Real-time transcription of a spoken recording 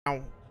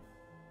Ow.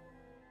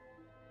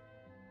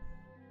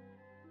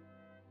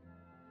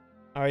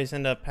 I always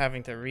end up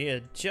having to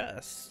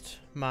readjust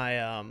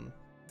my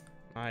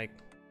I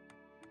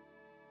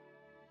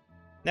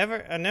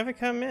never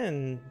come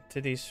in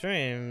to these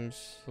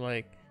streams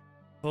like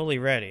fully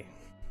ready.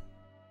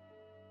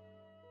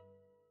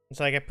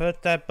 It's like I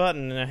put that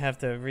button and I have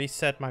to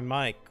reset my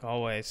mic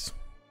always.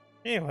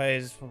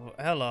 Anyways,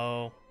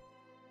 hello.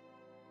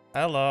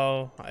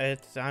 Hello.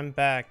 I'm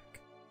back.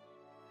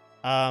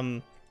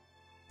 Not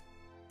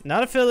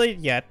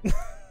affiliated yet.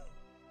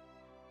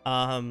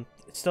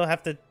 Still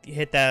have to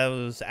hit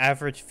those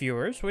average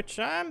viewers, which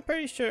I'm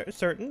pretty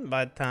certain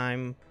by the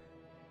time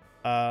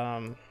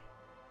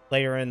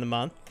later in the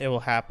month it will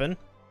happen.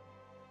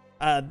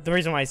 The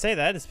reason why I say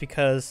that is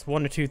because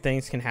one or two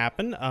things can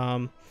happen.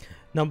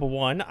 Number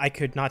one, I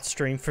could not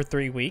stream for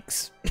 3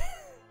 weeks.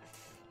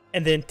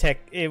 And then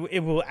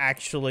it will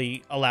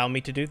actually allow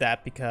me to do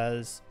that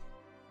because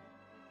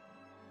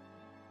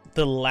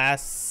the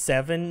last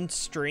 7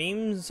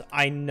 streams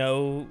I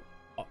know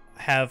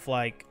have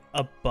like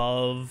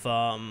above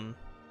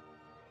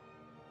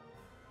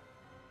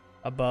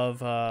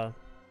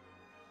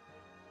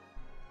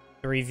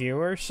 3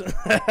 viewers.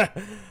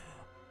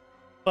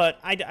 But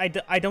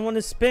I don't want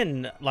to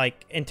spend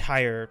like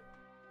entire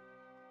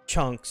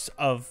chunks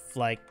of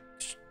like,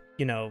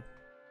 you know,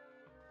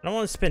 I don't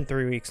want to spend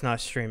 3 weeks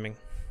not streaming.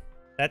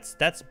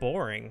 That's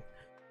boring.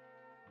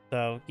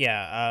 So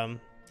yeah,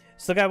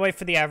 still gotta wait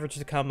for the average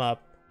to come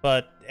up,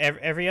 but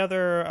every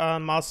other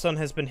milestone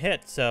has been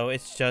hit, so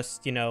it's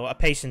just, you know, a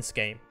patience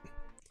game.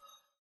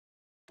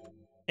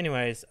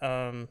 Anyways,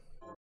 oh,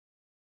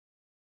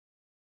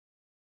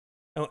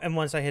 and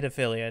once I hit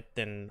affiliate,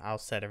 then I'll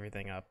set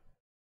everything up.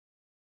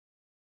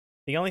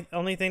 The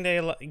only thing they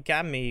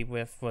got me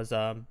with was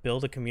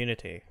build a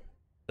community,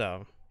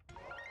 so.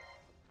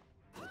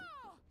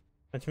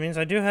 Which means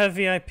I do have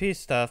VIP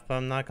stuff, but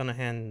I'm not gonna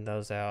hand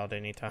those out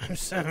anytime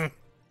soon.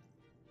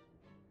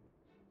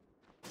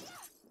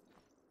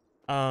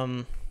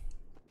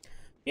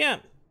 Yeah,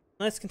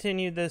 let's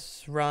continue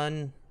this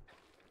run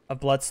of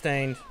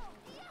Bloodstained,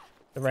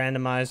 the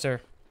Randomizer.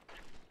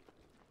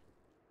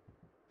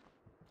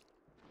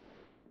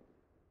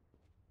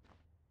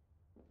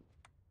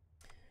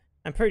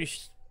 I'm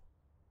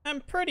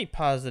pretty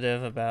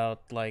positive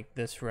about like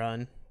this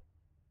run.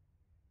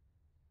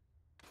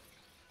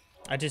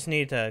 I just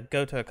need to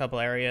go to a couple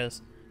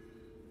areas.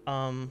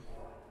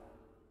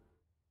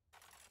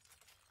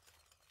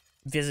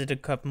 Visit a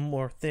couple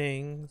more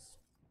things.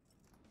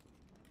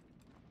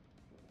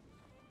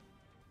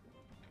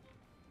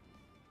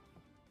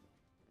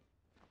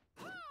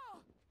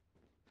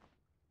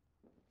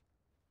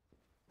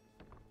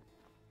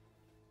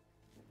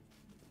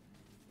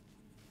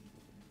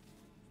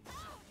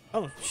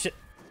 Oh shit.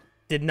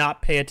 Did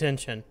not pay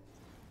attention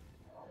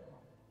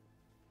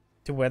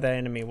to where the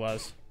enemy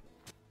was.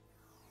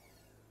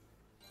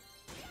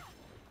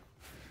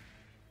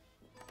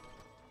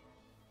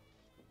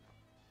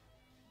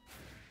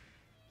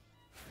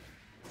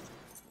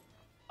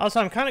 Also,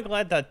 I'm kind of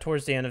glad that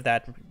towards the end of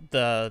that,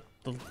 the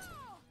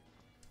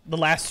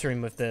last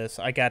stream with this,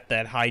 I got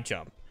that high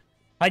jump.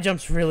 High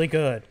jump's really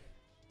good.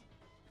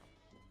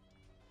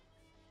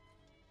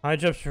 High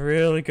jump's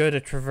really good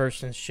at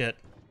traversing shit.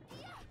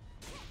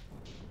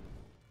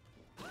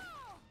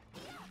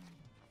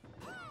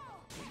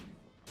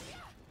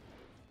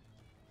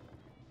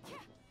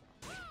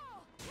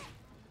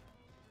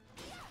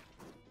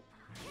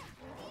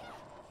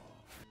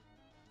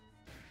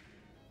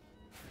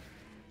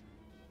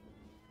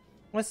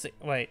 Let's see.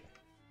 Wait.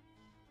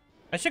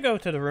 I should go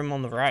to the room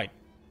on the right.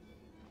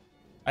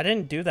 I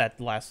didn't do that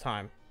last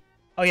time.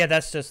 Oh yeah,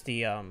 that's just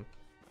the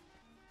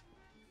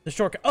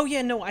shortcut. Oh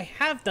yeah, no, I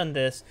have done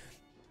this.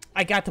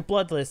 I got to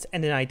Bloodless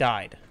and then I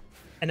died.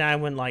 And then I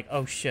went like,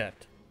 oh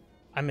shit.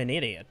 I'm an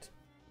idiot.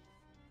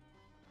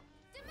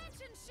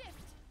 Dimension shift.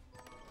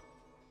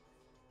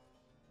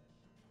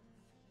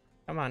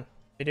 Come on.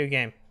 Video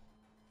game.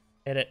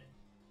 Hit it.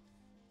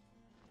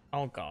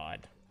 Oh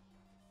god.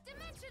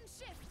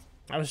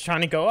 I was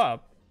trying to go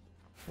up.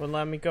 Wouldn't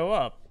let me go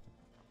up.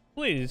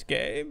 Please,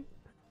 game.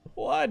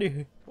 Why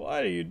do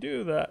you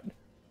do that?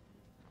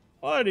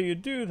 Why do you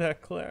do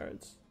that,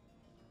 Clarence?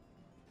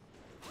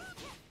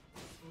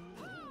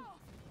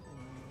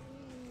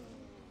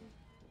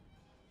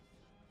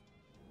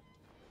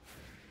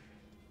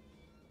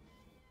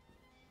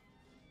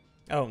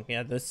 Oh,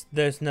 yeah,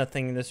 there's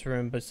nothing in this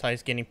room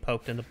besides getting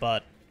poked in the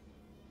butt.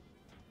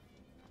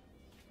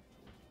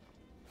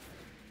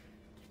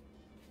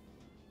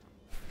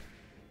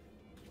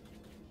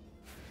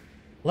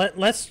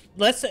 Let's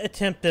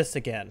attempt this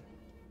again.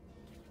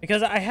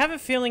 Because I have a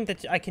feeling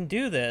that I can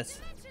do this.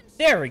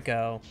 There we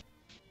go.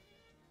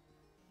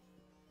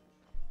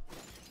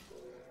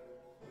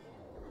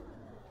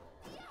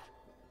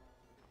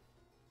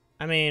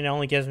 I mean, it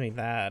only gives me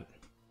that.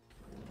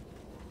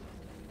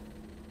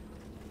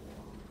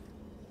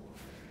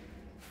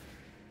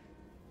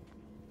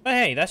 But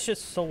hey, that's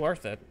just still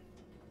worth it.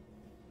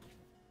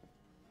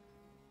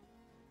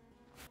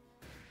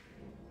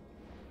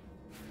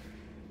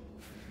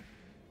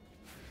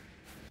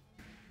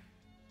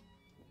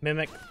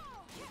 Mimic.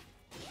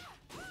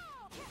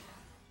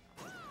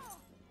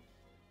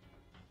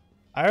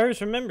 I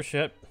always remember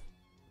shit.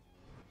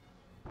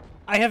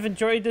 I have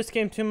enjoyed this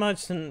game too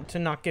much to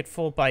not get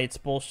fooled by its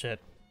bullshit.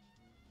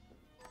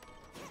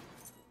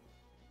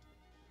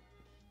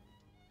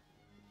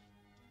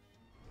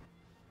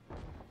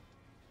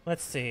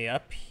 Let's see,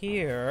 up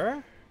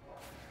here.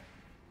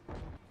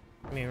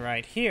 I mean,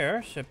 right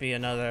here should be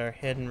another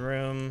hidden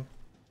room.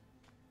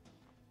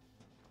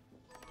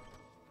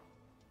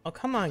 Oh,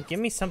 come on, give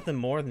me something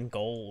more than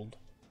gold.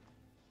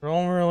 I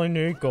don't really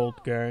need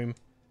gold, game.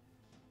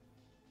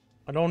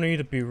 I don't need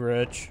to be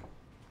rich.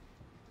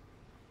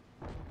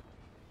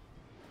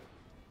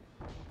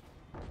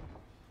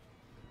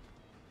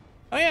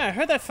 Oh yeah, I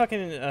heard that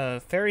fucking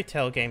fairy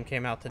tale game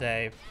came out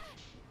today.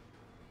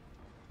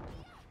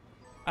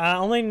 I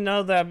only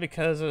know that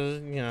because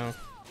of, you know,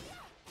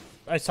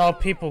 I saw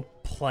people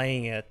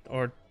playing it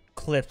or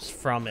clips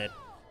from it.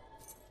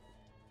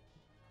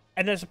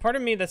 And there's a part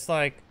of me that's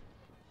like,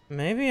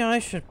 maybe I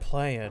should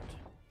play it.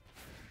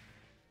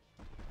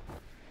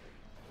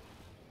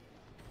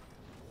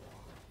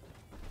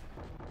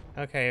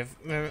 Okay,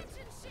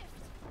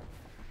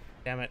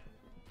 damn it.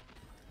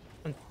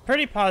 I'm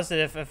pretty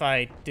positive if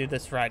I do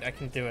this right, I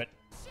can do it.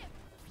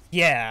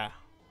 Yeah.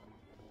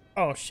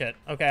 Oh shit.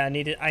 Okay, I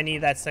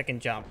need that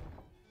second jump.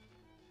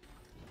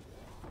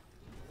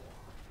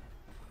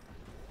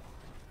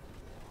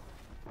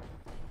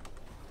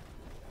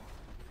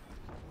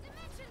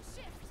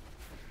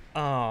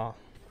 Oh.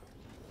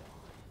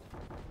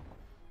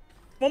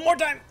 One more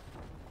time.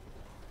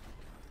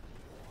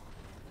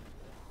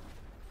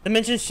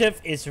 Dimension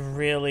shift is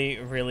really,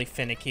 really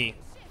finicky.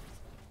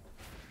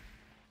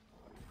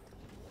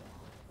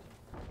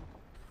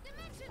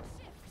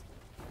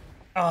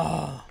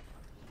 Oh.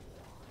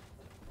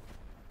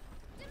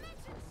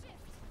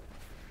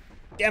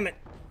 Damn it.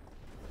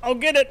 I'll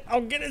get it.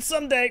 I'll get it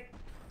someday.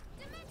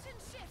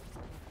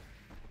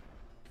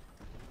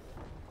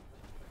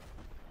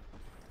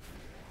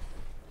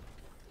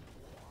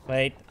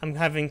 Wait, I'm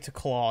having to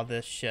claw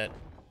this shit.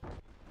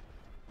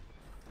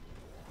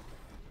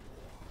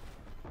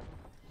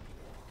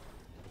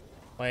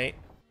 Wait.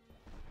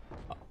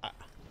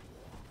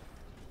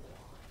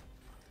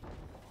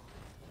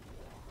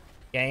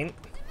 Game.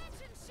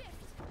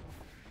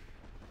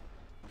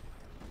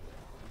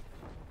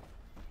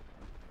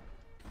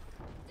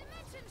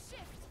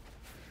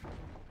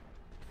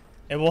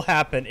 It will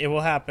happen. It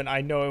will happen.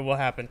 I know it will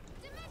happen.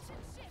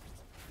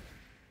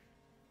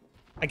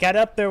 I got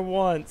up there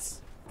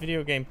once.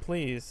 Video game,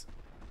 please.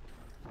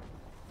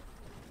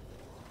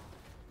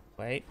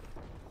 Wait.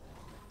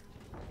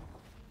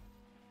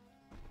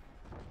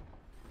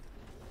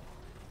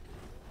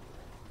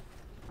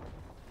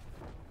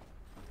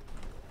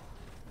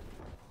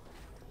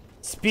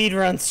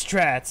 Speedrun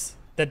strats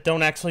that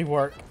don't actually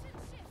work.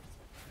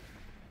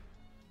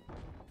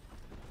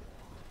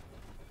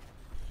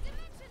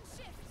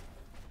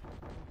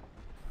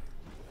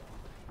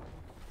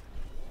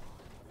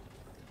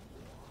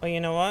 Well, you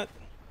know what?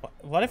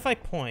 What if I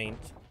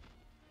point?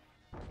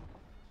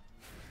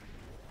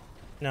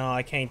 No,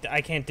 I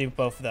can't do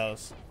both of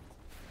those.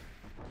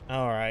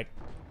 Alright.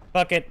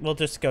 Fuck it, we'll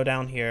just go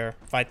down here,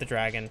 fight the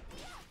dragon.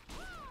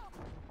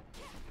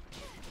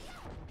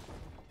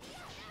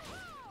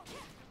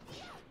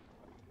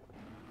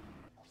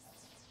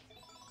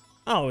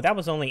 Oh, that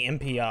was only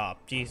MP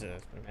up.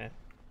 Jesus, man.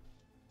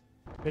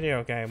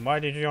 Video game, why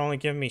did you only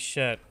give me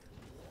shit?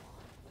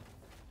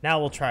 Now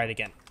we'll try it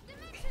again.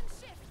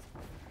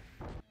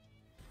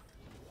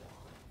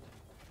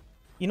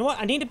 You know what?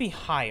 I need to be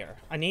higher.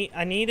 I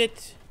need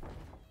it.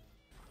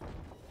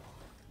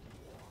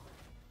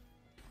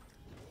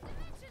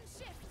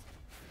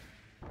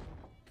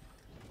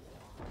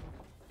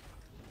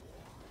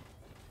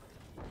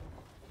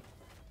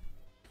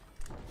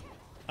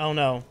 Oh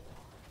no.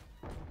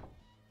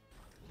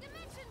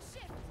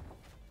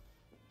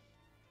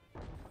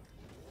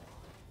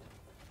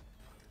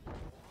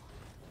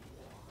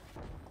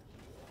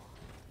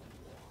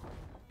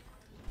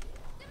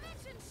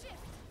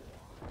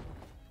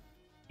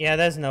 Yeah,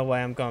 there's no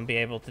way I'm gonna be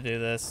able to do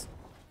this.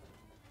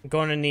 I'm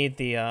gonna need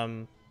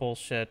the,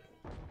 bullshit.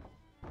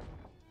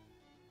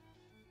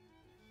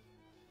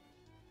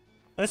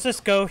 Let's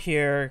just go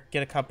here,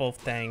 get a couple of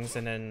things,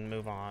 and then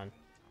move on.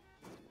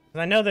 'Cause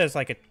I know there's,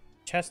 like, a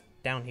chest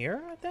down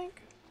here, I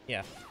think?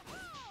 Yeah.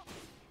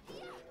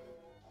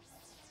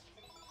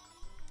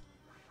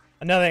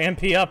 Another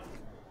MP up.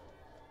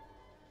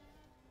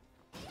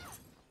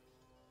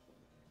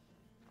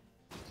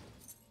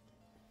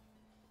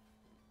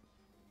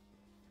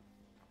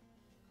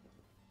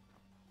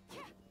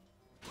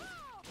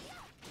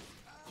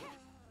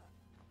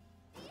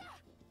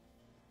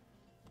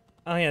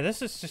 Oh yeah,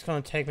 this is just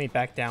gonna take me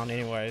back down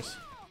anyways.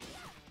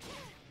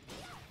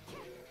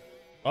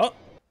 Oh.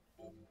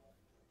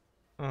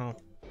 Oh.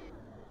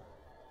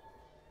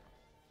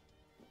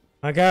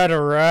 I got a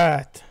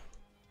rat.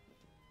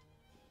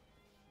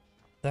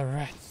 The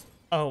rat.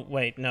 Oh,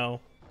 wait,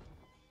 no.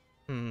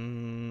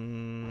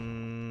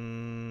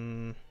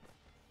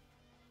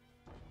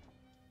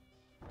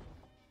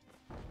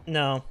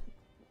 No.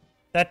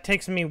 That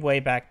takes me way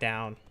back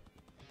down.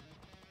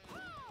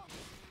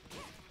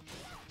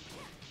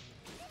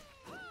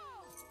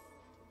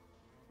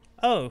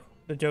 Oh,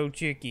 the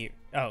Dojigiri.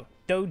 Oh,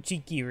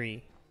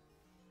 Dojigiri.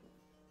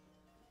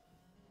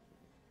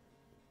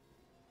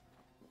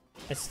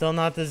 It's still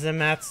not the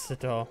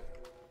Zematsuto.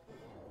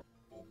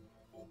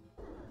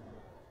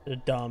 The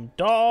dumb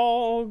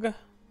dog.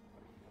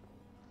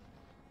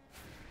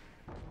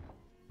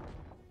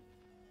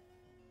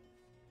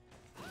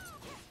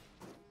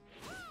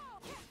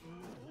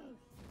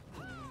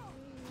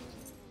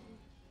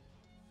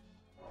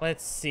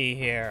 Let's see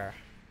here.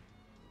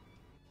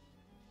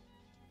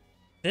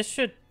 This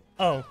should...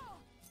 Oh.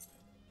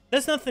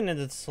 There's nothing in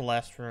the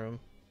Celeste room.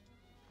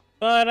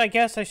 But I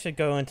guess I should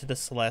go into the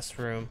Celeste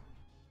room.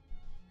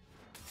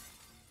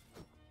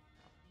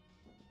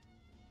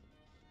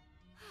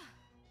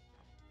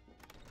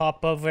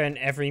 Pop over in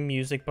every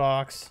music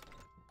box.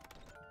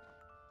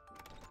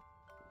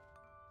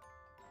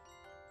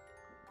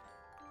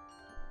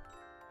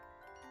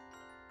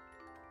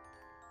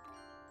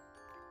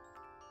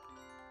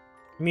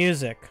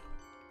 Music.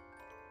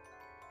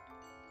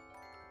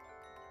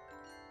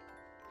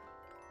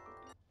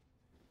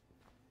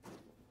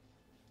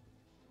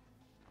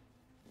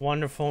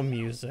 Wonderful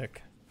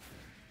music.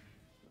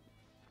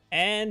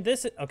 And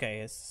this is... Okay,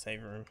 it's the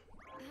save room.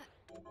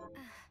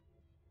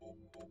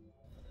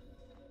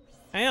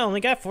 I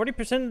only got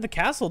 40% of the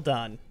castle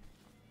done.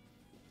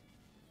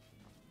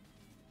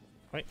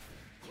 Wait.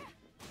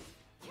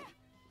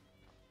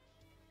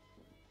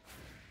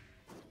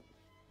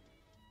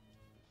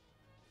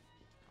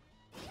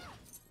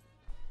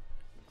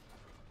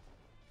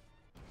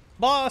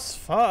 Boss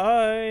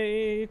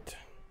fight.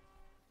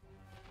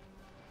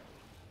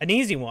 An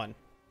easy one.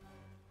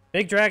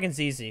 Big Dragon's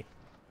easy.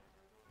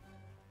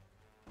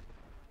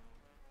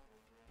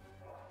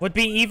 Would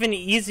be even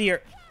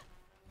easier...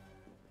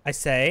 I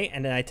say,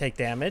 and then I take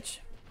damage.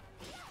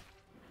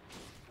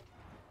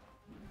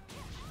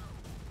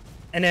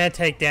 And then I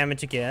take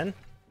damage again.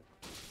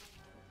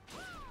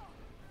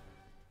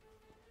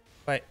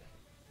 Wait.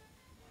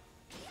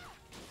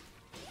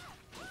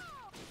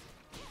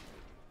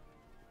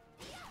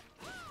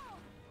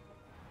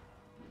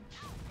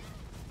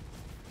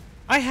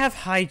 I have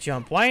high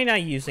jump. Why am I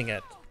not using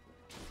it?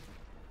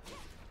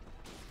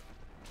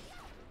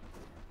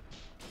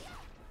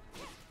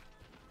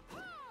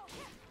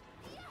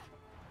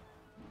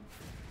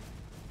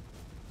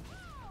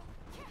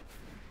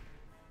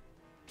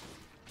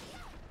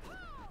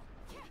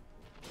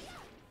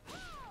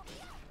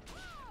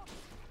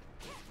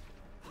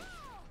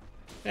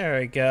 There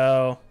we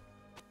go.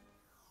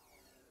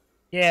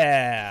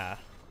 Yeah.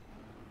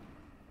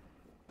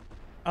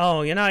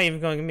 Oh, you're not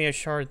even going to give me a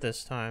shard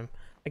this time.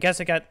 I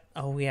guess I got...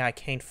 Oh, yeah, I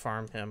can't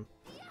farm him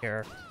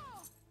here.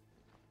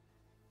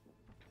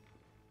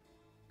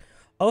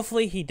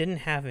 Hopefully he didn't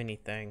have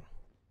anything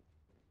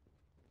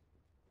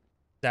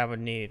that would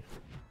need.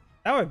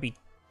 That would be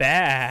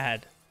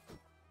bad.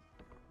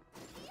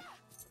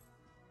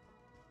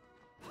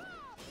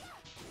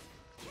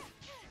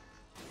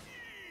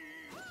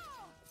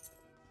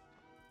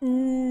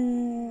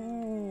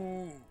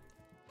 Ooh.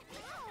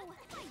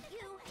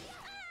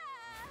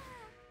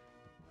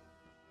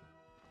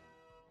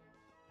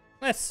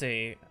 Let's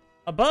see.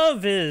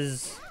 Above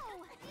is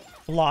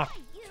block.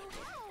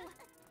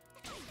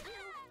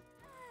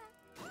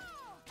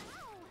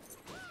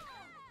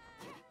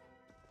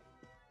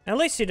 At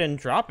least he didn't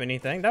drop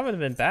anything. That would have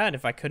been bad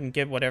if I couldn't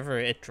get whatever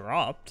it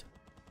dropped.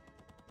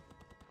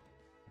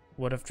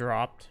 Would have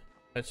dropped,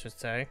 I should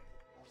say.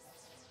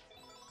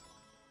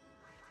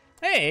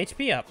 Hey,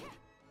 HP up.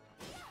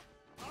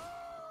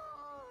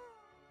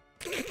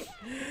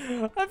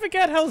 I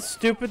forget how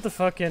stupid the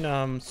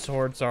fucking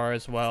swords are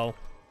as well.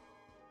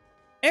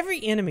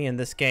 Every enemy in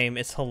this game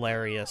is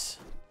hilarious.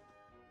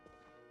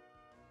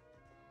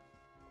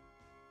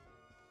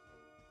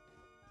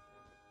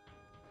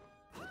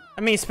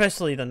 I mean,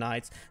 especially the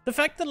knights. The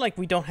fact that like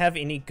we don't have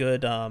any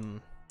good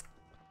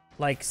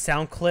like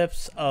sound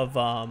clips of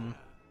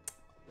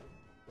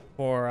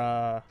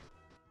for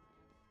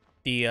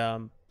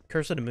the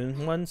Curse of the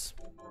Moon ones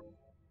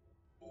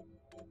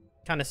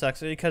kind of sucks,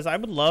 because I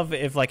would love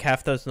if like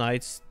half those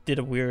knights did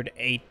a weird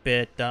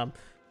 8-bit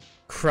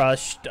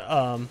crushed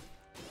ooh.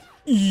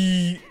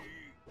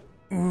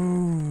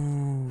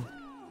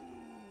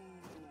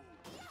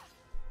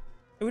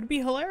 It would be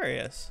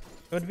hilarious.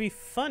 It would be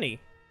funny.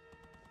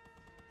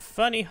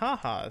 Funny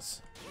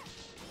ha-has.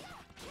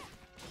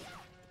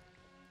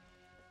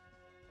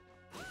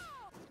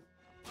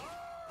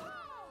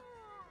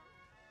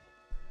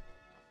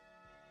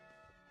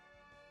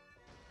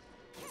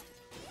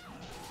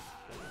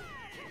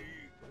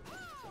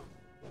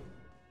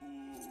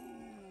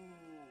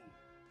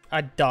 I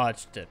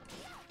dodged it.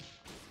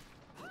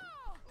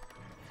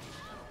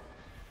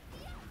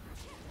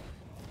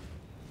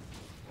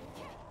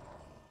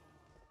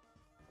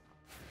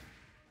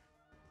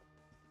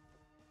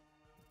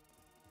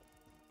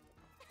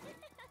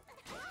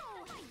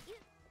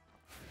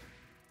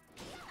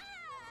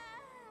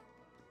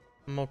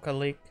 Mocha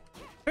leak.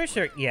 Pretty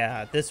sure,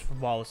 yeah, this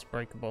wall is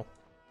breakable.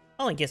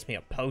 Only gets me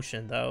a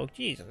potion, though.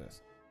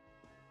 Jesus.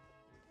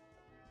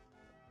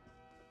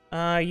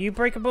 Are you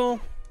breakable?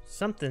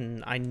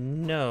 Something I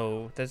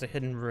know. There's a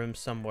hidden room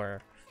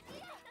somewhere.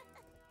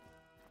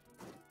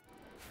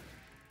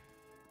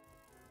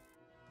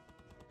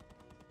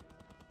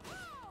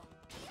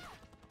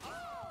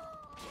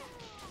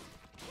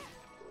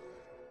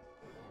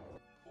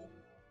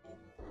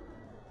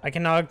 I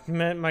can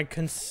augment my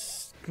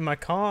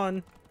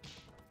con.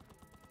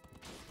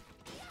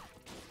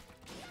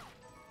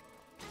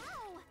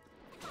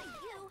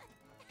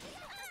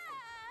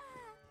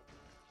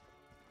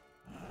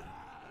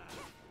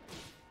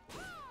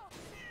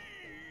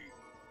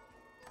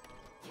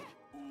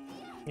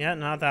 Yeah,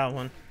 not that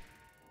one.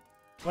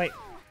 Wait.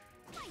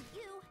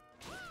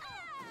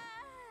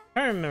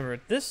 I remember,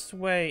 this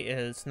way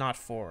is not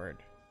forward.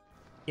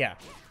 Yeah.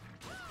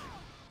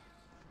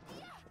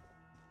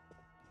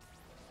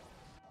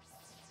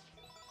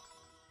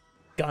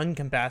 Gun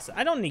capacity.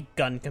 I don't need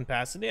gun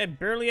capacity. I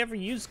barely ever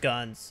use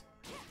guns.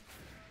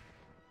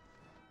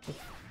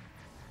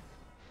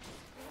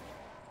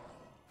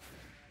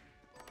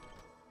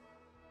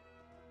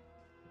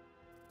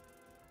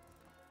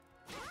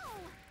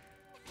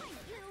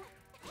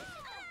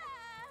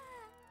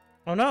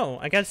 Oh no,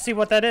 I gotta see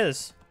what that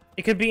is.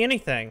 It could be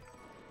anything.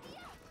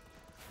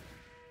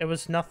 It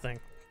was nothing.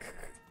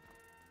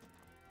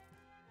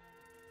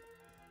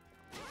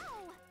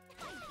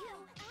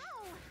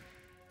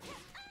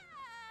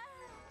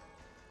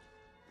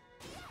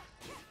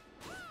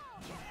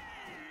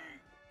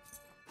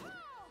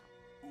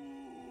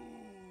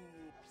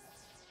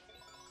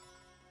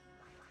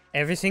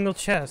 Every single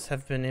chest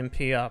have been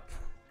MP up.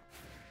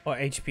 Or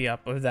HP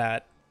up of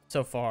that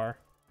so far.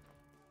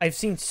 I've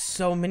seen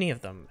so many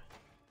of them.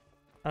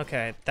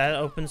 Okay, that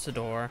opens the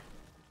door.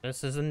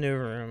 This is a new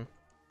room.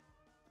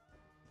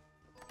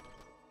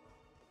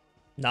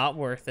 Not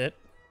worth it.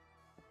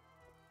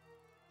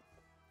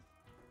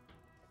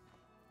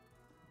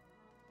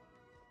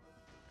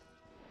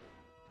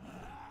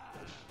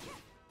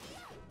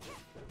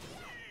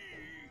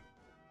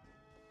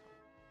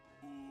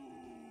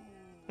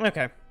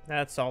 Okay,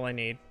 that's all I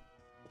need.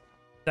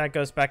 That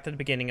goes back to the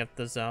beginning of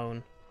the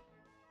zone.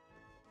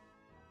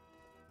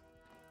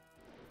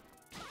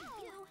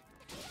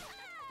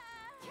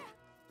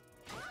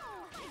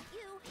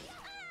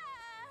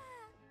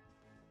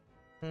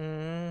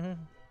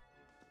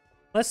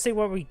 Let's see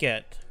what we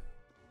get.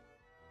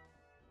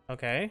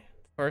 Okay,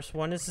 first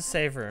one is the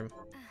save room.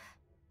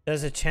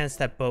 There's a chance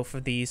that both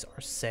of these are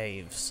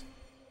saves.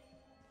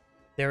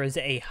 There is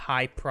a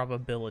high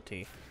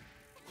probability.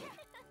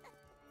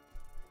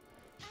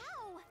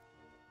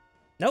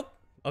 Nope.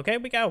 Okay,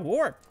 we got a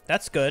warp.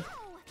 That's good.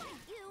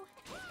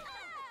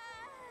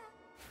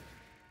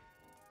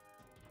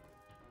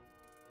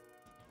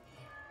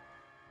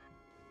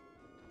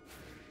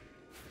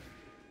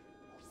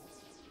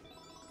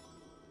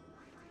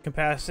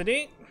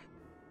 Capacity.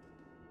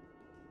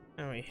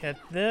 And we hit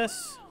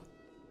this.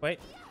 Wait.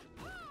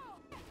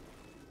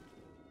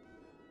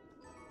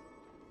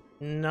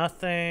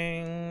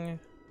 Nothing.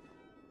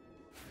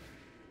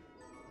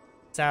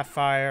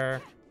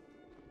 Sapphire.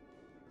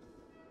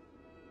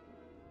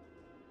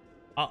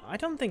 I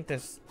don't think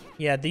this...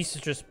 Yeah, these are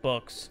just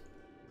books.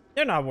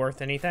 They're not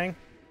worth anything.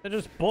 They're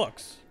just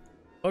books.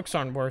 Books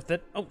aren't worth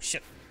it. Oh,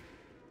 shit.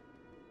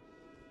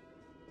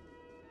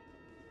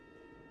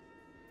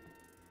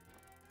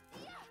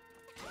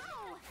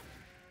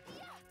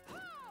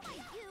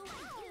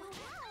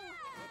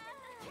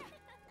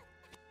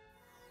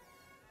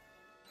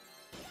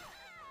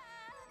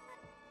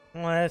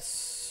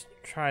 Let's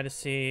try to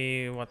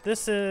see what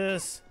this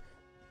is.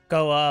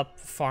 Go up,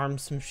 farm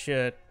some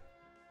shit.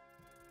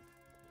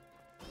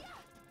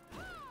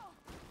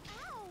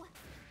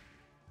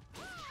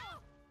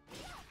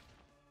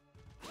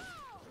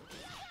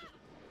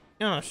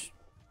 Oh,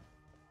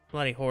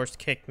 bloody horse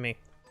kicked me.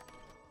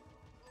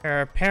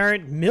 Her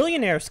parent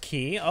millionaire's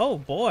key. Oh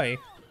boy.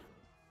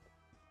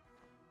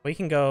 We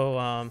can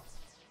go,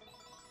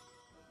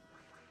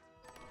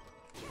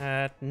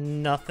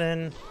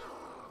 nothing.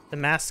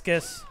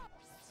 Damascus.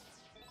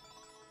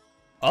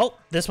 Oh,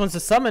 this one's a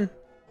summon.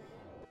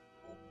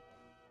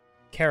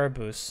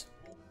 Caraboose.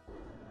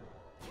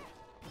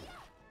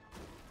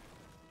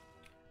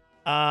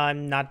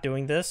 I'm not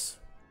doing this.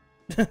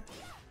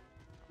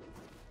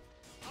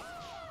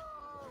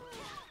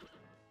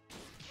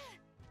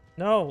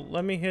 No,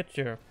 let me hit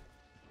you.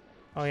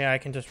 Oh yeah, I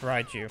can just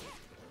ride you.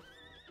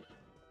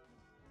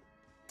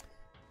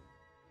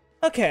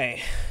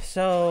 Okay,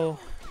 so...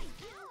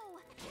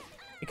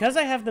 because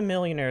I have the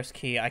millionaire's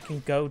key, I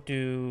can go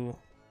do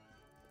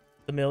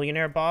the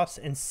millionaire boss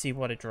and see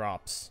what it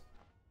drops.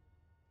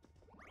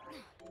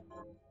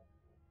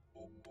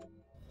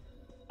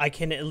 I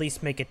can at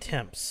least make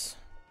attempts.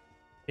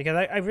 Because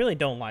I really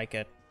don't like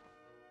it.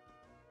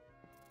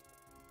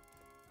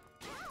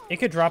 It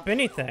could drop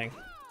anything.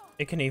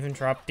 It can even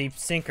drop Deep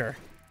Sinker.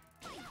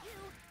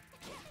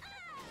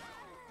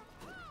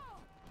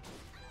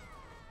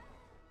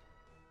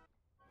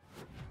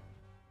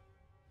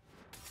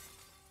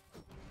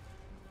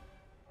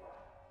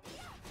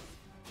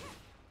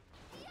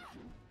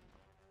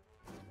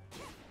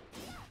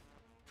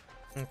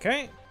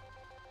 Okay.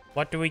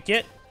 What do we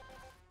get?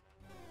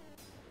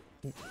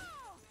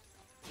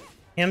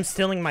 Him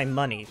stealing my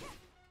money.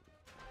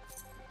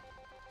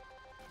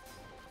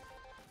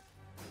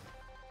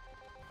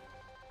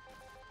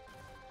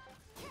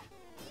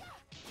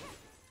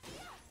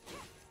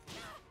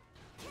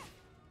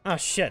 Oh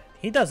shit,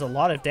 he does a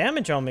lot of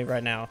damage on me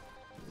right now.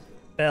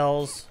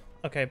 Bells.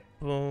 Okay,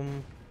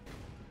 boom.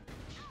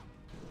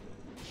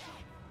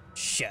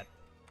 Shit.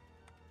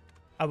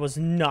 I was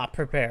not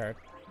prepared.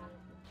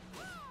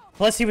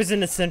 Plus he was in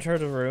the center of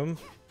the room.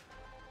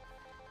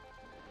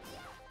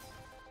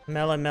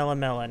 Melon, melon,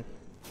 melon.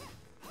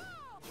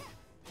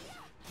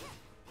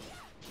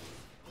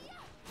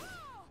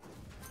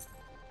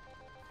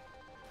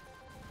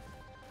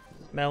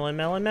 Melon,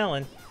 melon,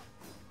 melon.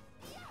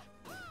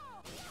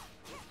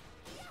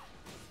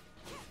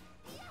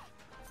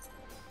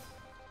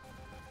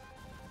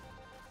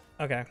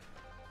 Okay.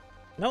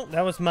 Nope,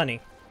 that was money.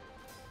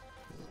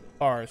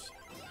 Bars.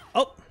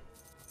 Oh!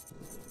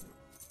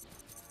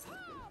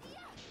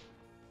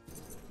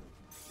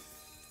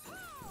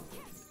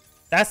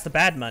 That's the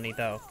bad money,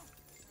 though.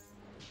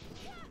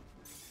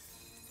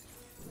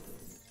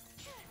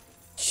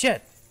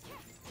 Shit!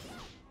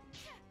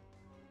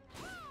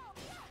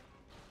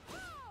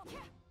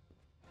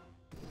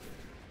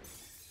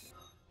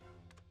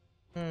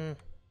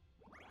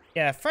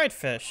 Yeah, fried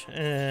fish,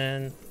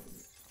 and...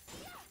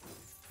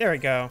 There we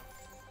go.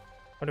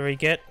 What do we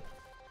get?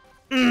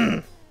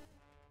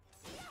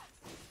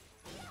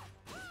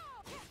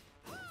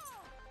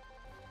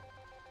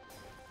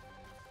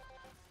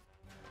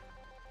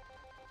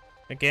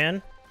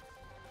 Again?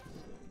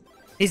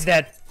 He's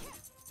dead.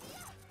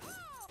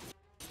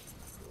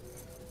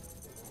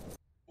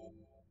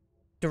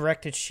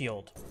 Directed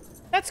shield.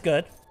 That's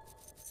good.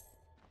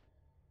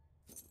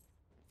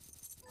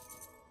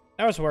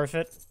 That was worth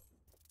it.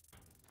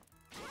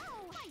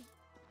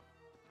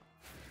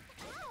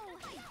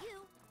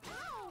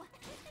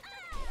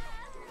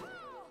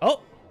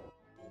 Oh!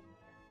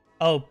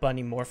 Oh,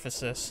 bunny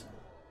morphosis.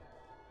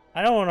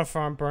 I don't want to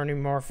farm bunny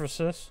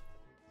morphosis.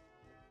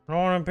 I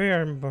don't want to be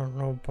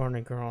no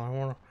bunny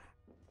girl.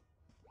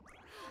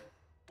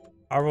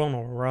 I want to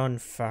run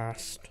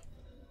fast.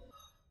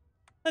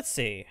 Let's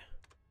see.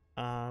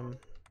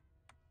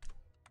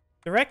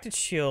 Directed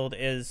shield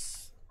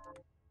is...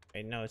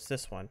 Wait, no, it's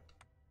this one.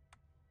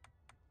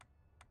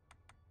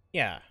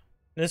 Yeah.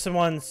 This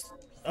one's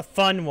a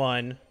fun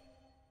one.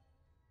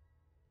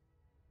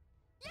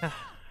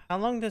 How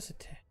long does it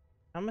take?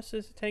 How much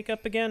does it take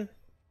up again?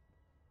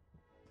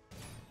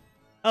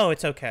 Oh,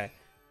 it's okay.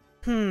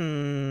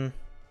 There's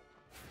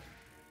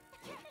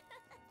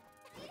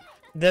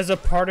a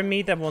part of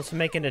me that wants to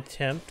make an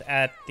attempt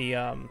at the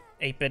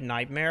 8-bit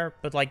nightmare,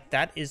 but like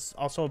that is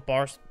also a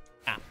boss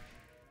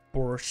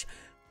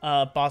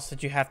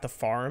that you have to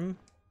farm.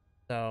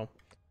 So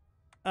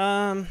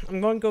I'm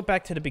going to go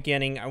back to the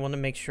beginning. I want to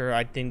make sure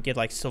I didn't get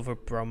like silver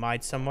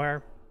bromide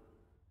somewhere,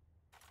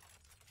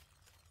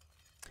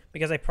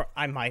 because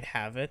I might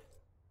have it,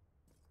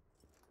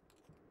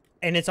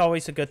 and it's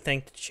always a good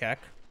thing to check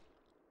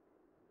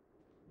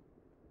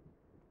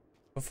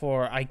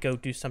before I go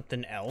do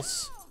something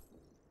else,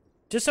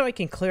 just so I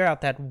can clear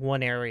out that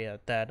one area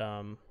that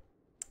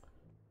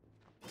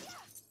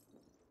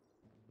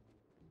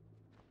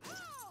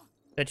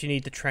that you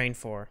need to train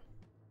for.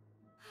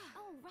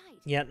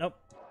 Yeah, nope.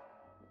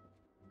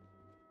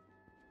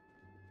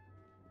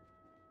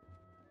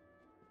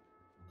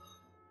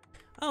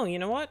 Oh, you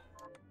know what?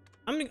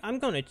 I'm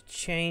going to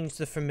change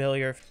the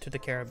familiar to the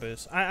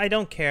caraboos. I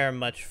don't care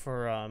much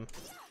for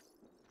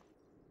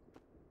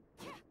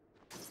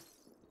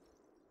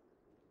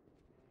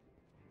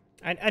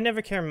I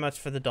never care much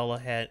for the dull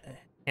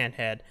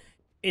handhead.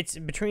 It's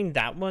between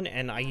that one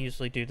and I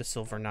usually do the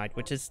Silver Knight,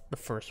 which is the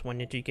first one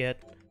that you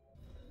get.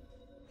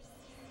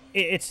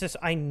 It's just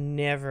I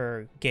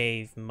never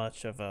gave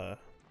much of a...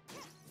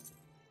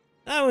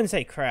 I wouldn't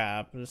say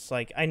crap. It's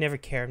like I never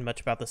cared much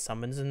about the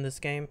summons in this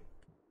game,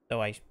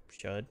 though I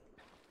should.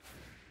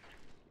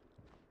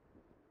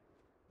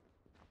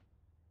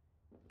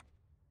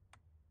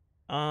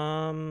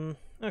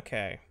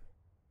 Okay.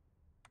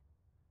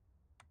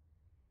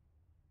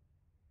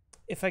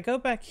 If I go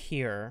back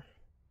here,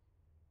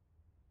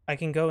 I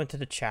can go into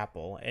the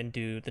chapel and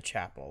do the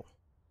chapel.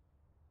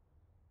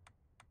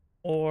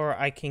 Or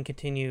I can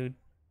continue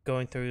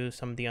going through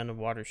some of the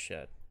underwater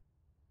shit.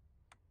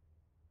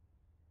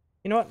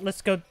 You know what?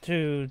 Let's go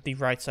to the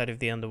right side of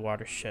the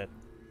underwater shit.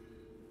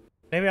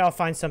 Maybe I'll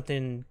find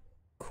something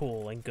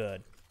cool and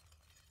good.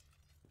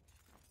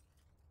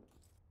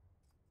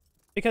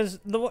 Because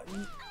the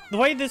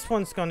way this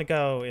one's gonna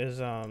go is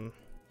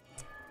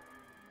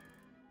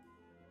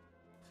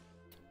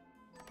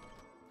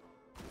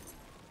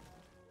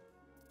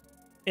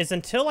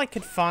until I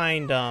could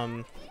find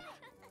I'm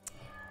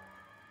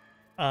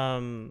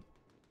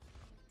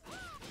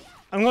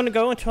gonna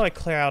go until I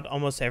clear out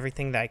almost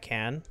everything that I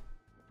can.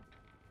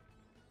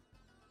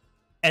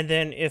 And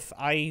then if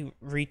I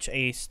reach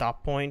a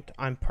stop point,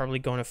 I'm probably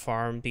going to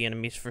farm the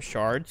enemies for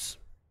shards,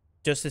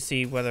 just to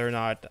see whether or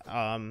not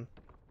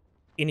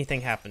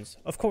anything happens.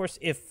 Of course,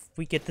 if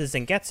we get the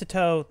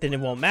Zangetsuto, then it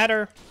won't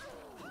matter.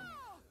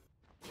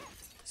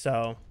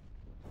 So,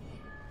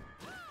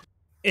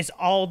 it's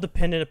all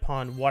dependent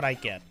upon what I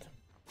get.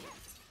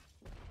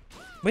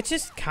 Which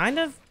is kind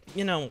of,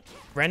 you know,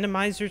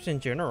 randomizers in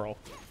general.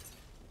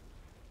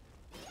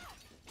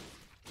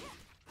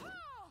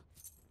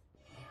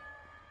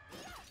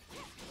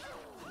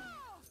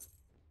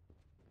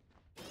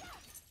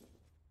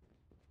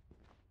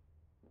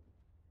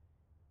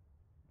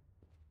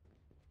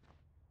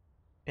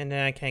 And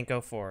then I can't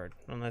go forward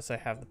unless I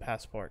have the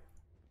passport.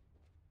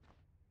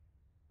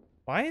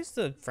 Why is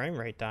the frame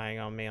rate dying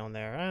on me on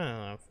there? I don't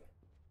know.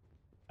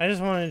 I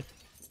just want to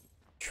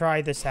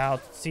try this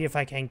out, see if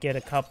I can get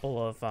a couple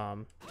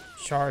of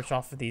shards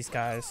off of these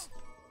guys.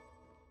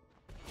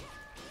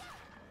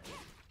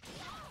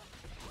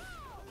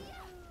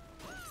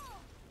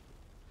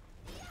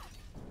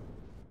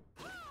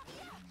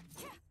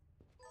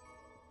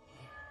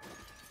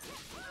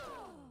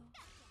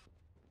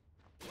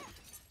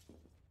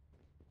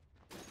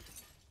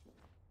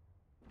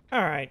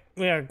 Alright,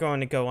 we are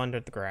going to go under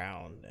the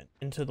ground and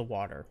into the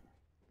water.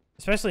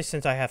 Especially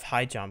since I have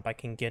high jump, I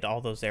can get all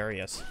those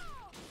areas.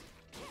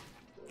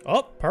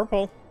 Oh,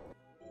 purple.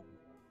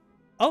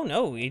 Oh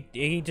no,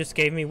 he just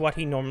gave me what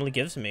he normally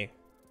gives me.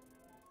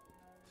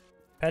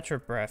 Petra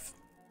Breath.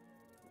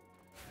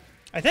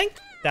 I think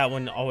that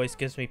one always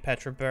gives me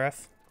Petra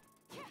Breath.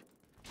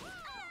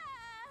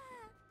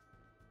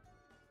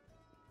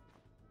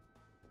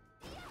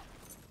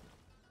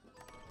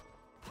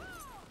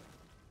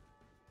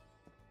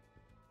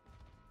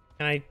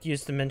 Can I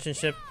use Dimension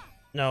Ship?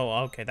 No,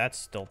 okay, that's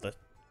still the...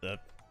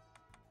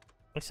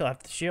 I still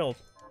have the shield.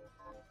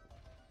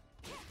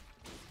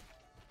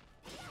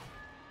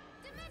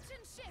 Dimension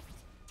shift.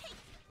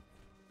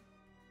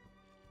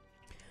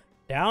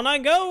 Down I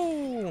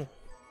go!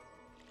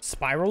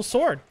 Spiral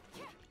sword.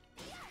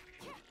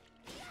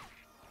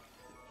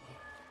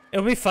 It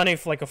would be funny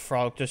if, like, a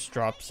frog just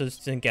drops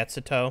his and gets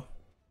a toe.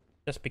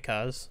 Just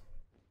because.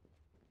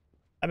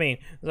 I mean,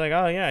 it's like,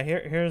 oh yeah,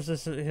 here's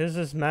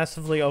this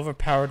massively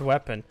overpowered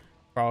weapon.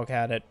 Frog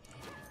had it.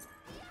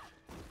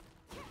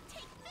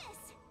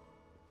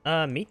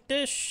 Meat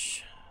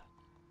dish?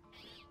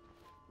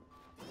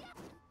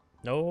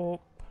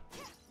 Nope.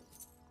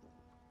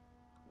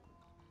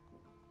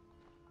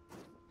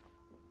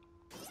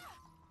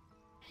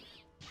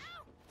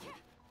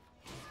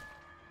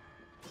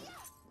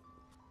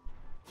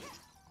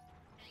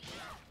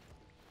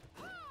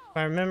 If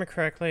I remember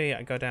correctly,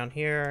 I go down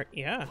here.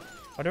 Yeah.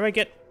 What do I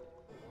get?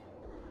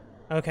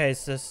 Okay,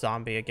 it's this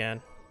zombie again.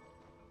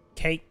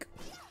 Cake.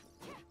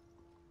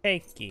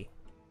 Cakey.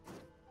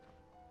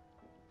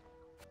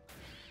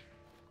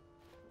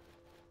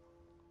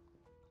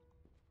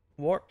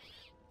 Warp.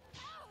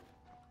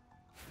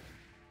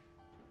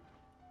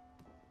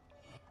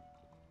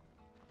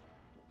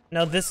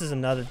 Now this is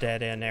another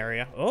dead end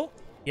area. Oh,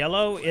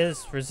 yellow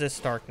is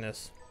resist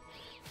darkness.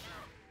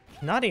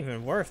 Not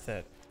even worth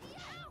it.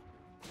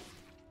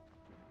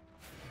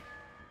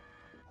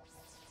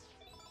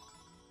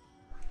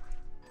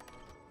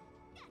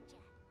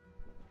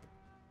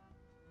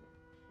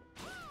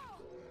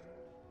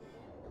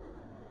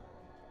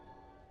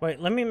 Wait,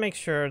 let me make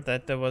sure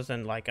that there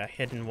wasn't like a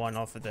hidden one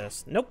off of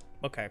this. Nope.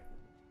 Okay.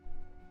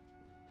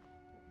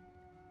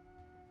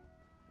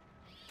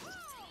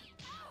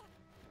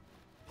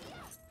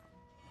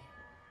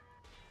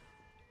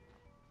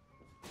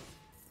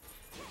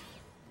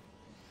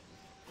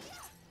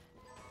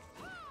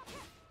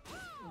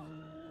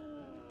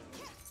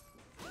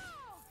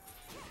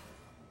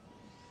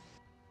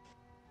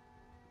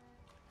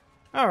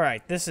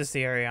 Alright, this is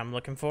the area I'm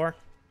looking for.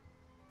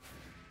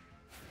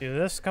 Do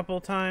this a couple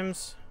of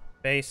times.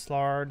 Base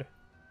lard.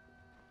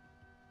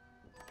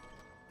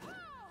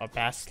 Or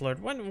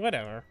bastard.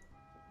 Whatever.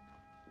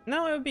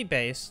 No, it would be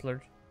base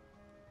lard.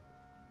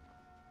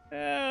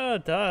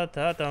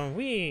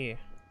 Wee.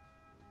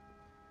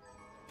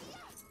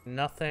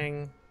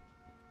 Nothing.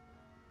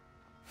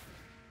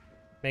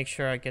 Make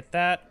sure I get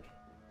that.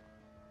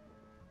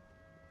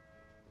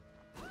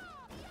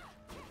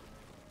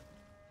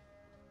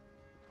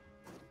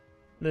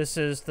 This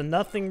is the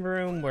nothing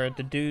room where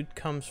the dude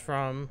comes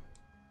from.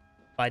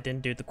 I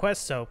didn't do the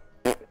quest, so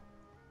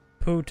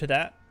poo to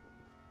that.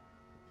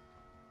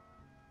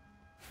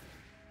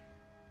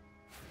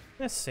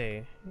 Let's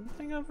see.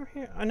 Anything over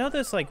here? I know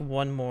there's like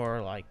one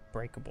more like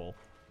breakable.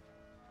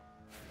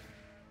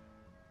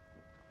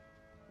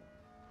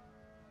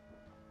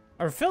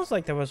 Or it feels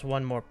like there was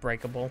one more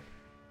breakable.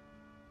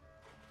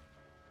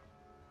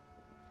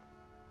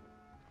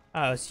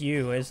 Oh, it's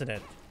you, isn't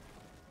it?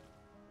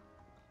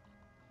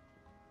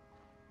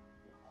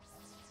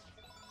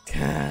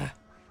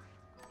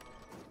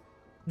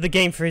 The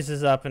game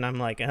freezes up and I'm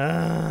like,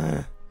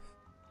 another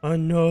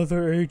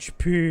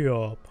HP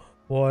up.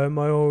 Why am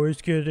I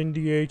always getting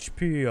the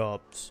HP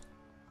ups?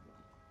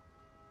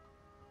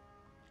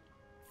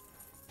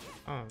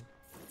 Oh.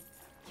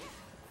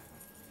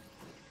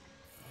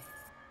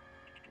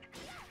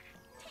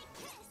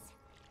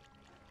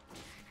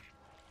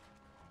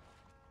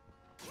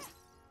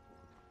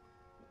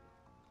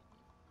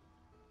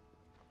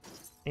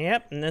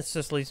 Yep, and this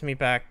just leads me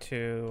back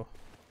to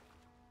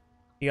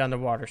the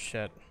underwater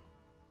shit.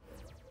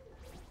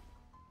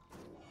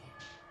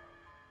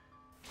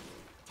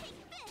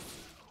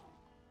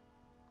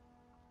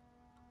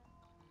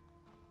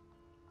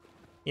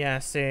 Yeah,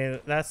 see,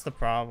 that's the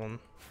problem.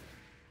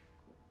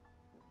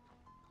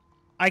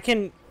 I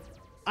can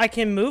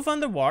move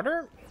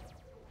underwater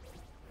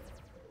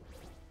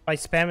by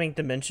spamming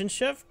dimension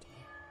shift.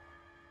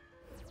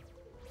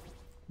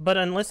 But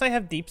unless I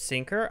have deep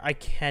sinker, I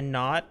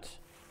cannot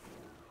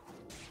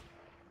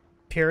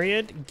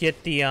period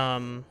get the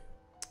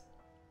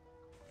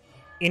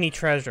any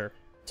treasure.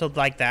 So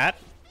like that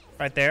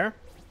right there.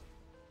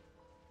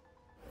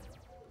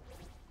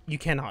 You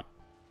cannot.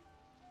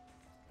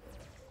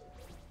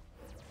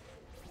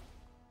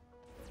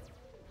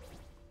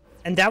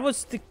 And that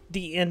was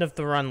the end of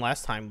the run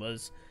last time,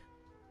 was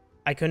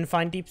I couldn't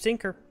find deep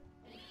sinker.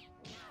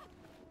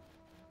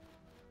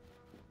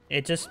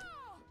 It just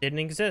didn't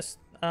exist.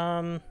 We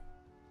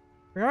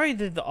already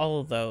did all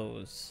of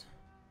those.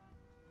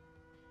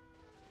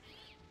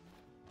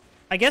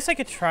 I guess I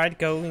could try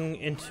going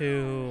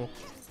into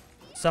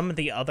some of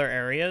the other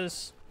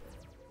areas.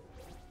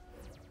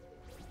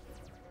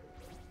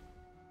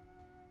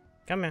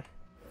 Come here.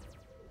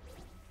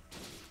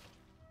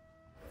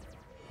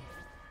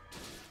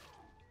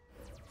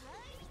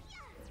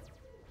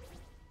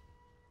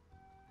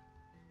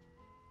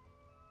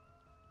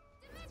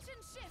 Dimension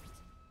shift.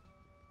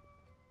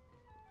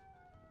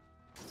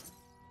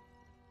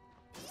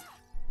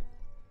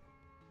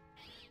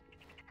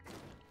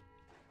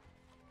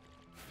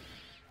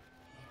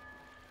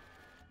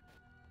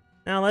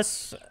 Now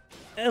let's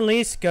at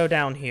least go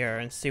down here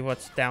and see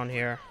what's down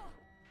here.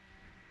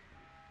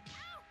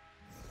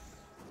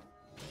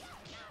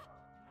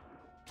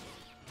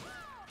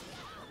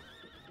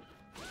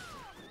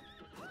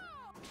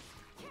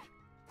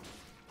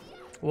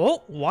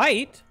 Whoa,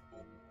 white.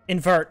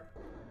 Invert.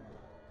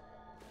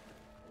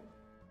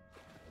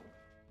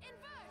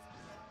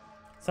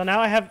 So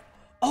now I have...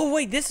 Oh,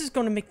 wait, this is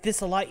going to make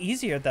this a lot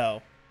easier,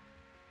 though.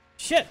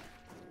 Shit.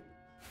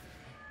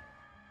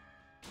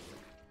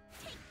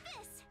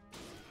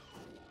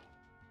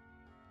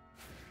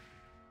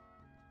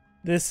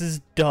 This is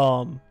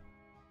dumb.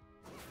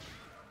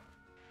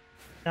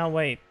 Now,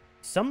 wait.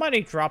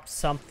 Somebody dropped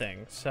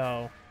something,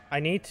 so I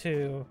need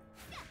to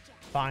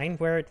find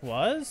where it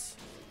was?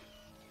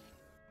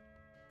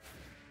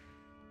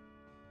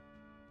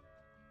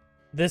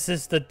 This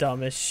is the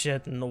dumbest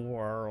shit in the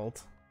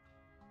world.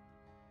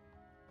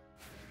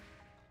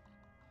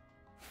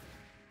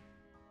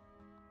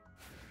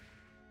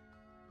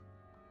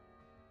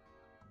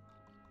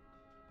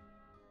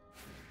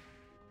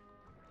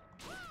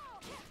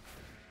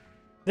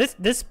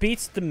 This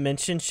beats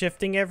dimension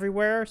shifting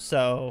everywhere,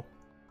 so...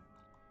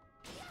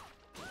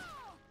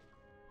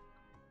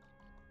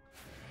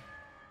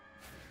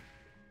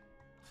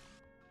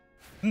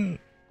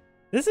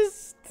 This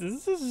is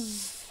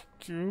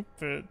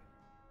stupid.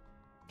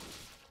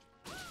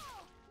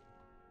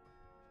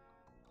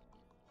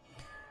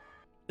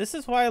 This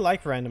is why I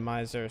like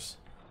randomizers.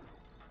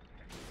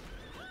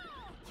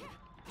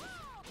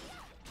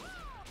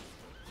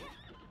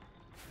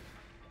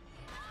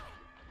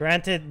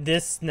 Granted,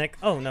 this neck.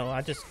 Oh no,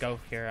 I just go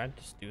here. I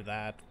just do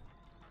that.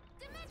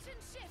 Dimension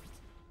shift.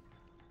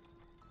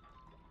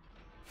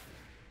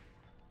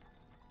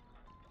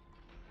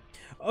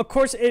 Of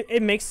course,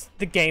 it makes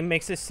the game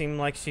makes it seem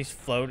like she's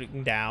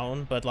floating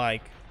down, but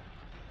like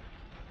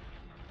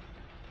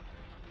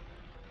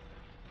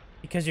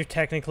because you're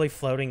technically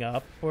floating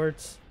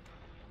upwards.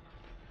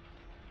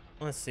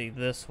 Let's see,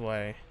 this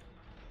way.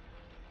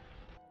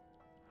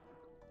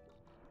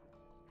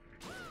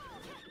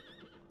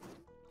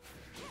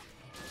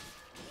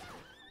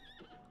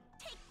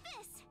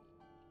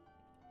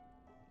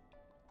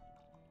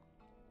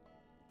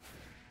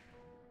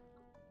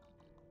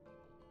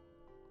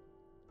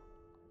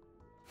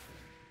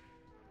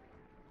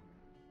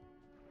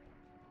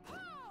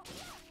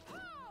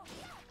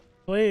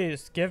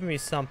 Please, give me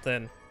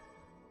something.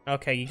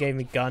 Okay, you gave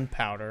me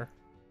gunpowder.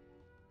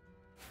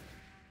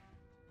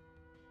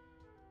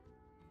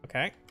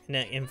 Okay, and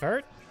then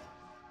invert.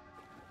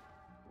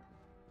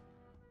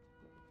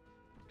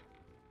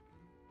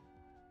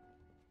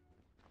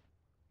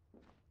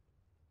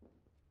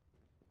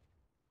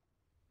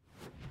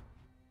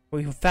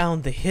 We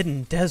found the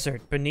hidden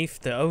desert beneath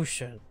the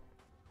ocean.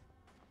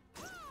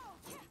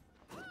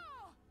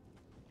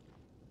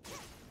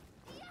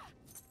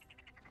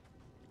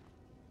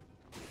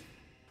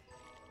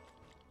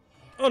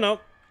 Oh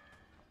no.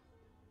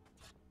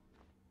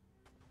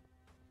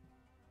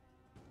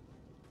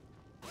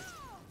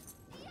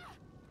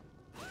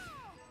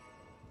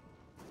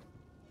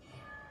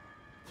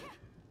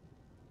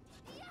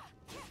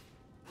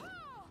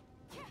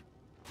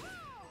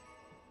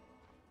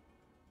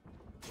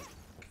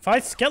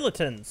 Fight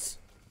skeletons.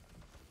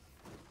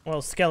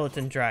 Well,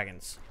 skeleton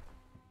dragons.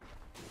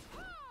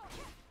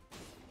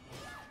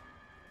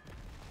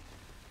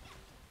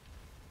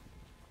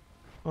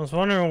 I was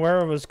wondering where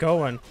it was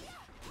going.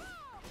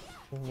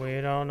 We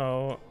don't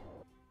know.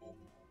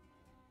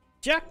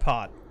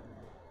 Jackpot.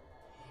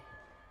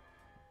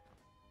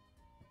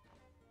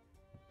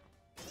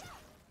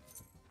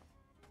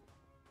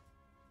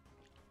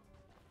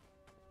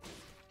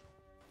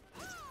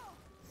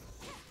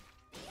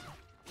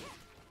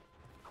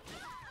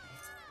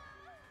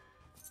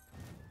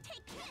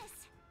 Take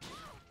this.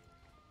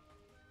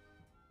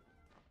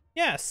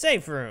 Yeah,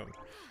 safe room.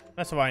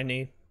 That's what I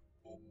need.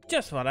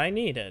 Just what I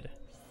needed.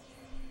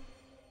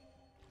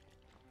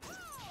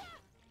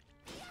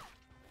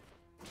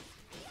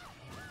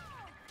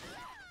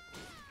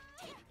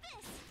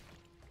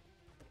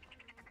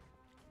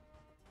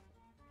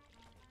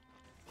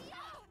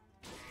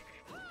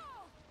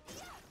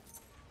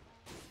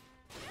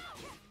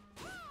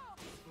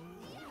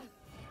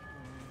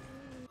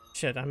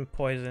 Shit, I'm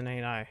poison,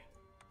 ain't I?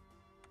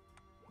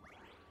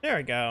 There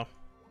we go.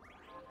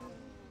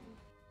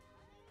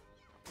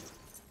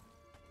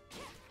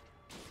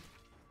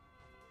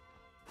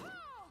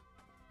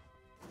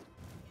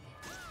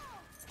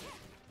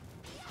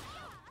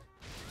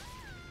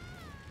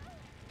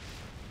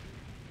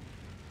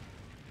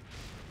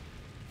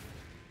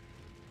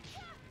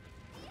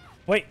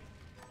 Wait,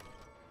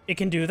 it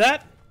can do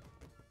that?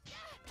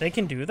 They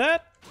can do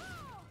that?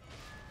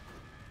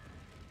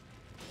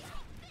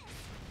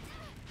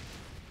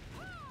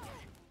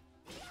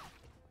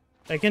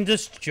 They can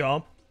just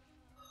jump.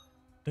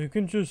 They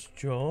can just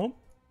jump.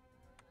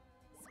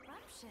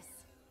 Scrumptious.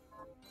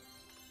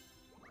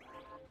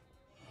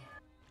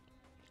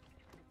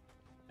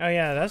 Oh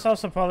yeah, that's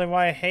also probably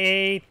why I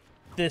hate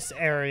this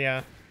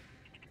area.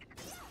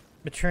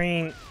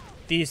 Between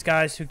these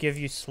guys who give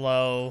you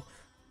slow,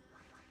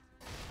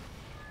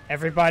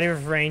 everybody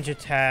with range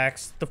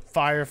attacks, the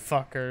fire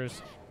fuckers.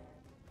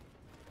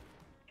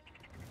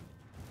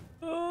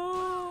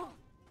 Oh.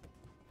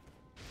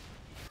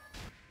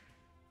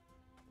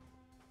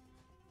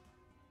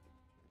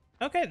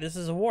 Okay, this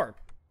is a warp.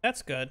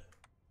 That's good.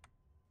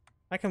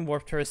 I can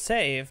warp to a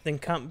save, then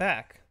come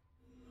back.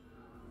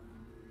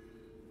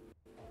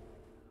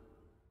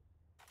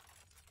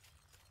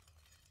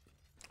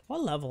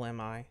 What level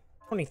am I?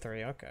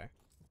 23, okay.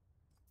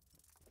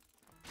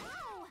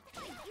 Oh,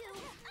 by you.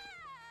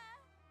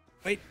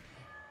 Wait.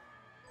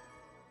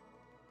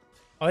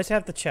 Always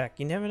have to check.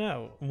 You never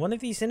know. One of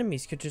these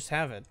enemies could just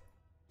have it.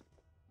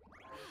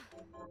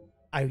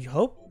 I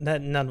hope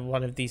that none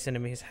one of these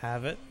enemies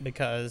have it,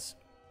 because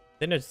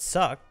then it'd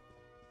suck.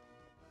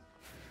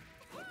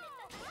 Oh,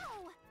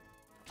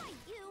 by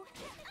you.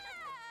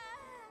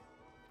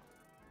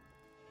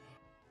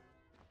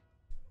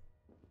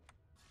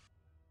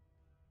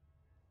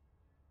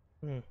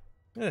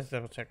 Just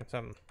double checking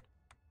something.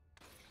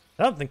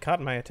 Something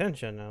caught my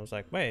attention. I was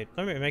like, wait,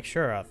 let me make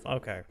sure of.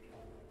 Okay.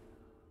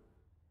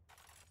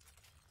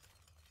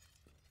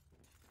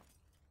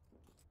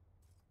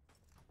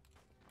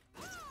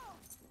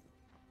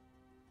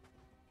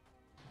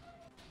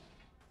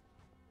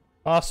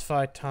 Boss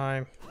fight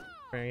time.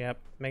 Yep,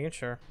 making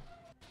sure.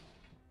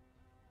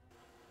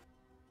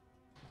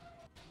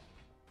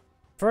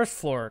 First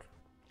floor.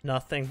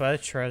 Nothing but a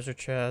treasure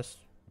chest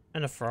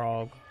and a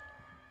frog.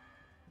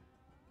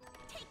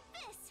 Take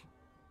this.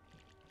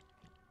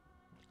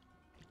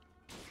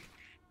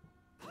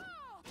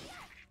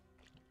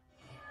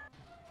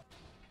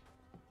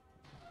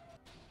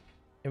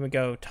 Here we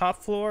go.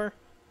 Top floor.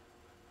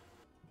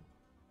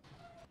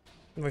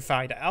 We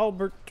find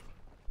Albert.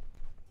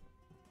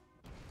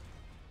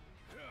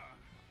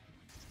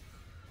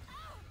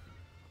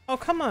 Oh,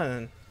 come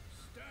on.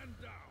 Stand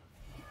down.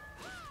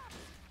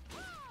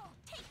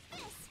 Take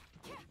this.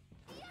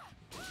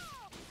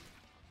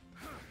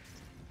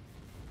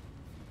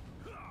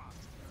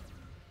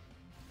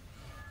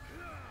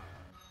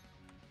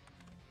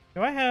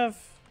 Do I have...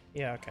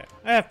 Yeah, okay.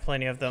 I have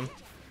plenty of them.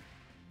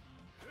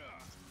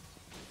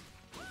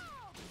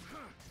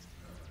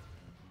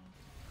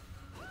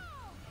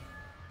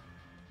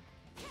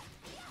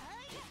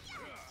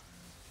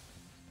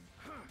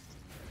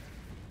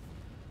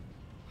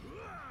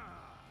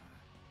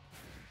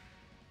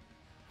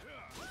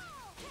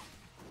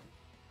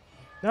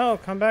 No,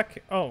 come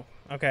back. Oh,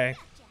 okay.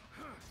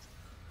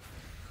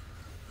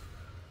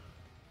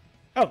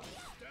 Oh.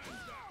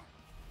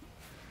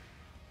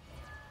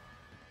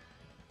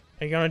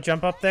 Are you gonna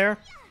jump up there?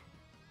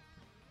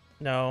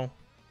 No.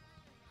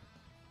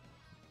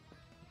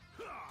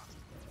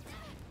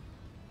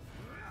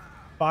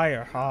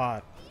 Fire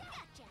hot.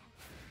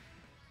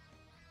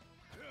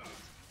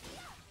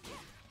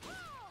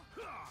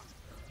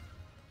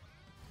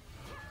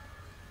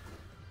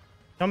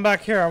 Come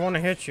back here, I want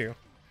to hit you.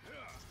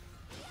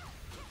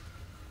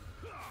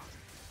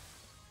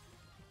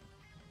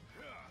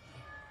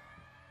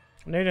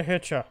 I need to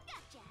hit you.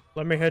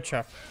 Let me hit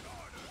you.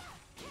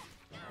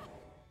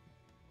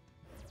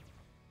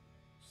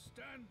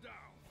 Stand down.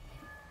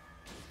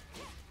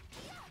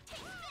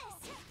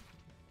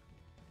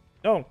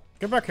 No,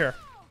 get back here.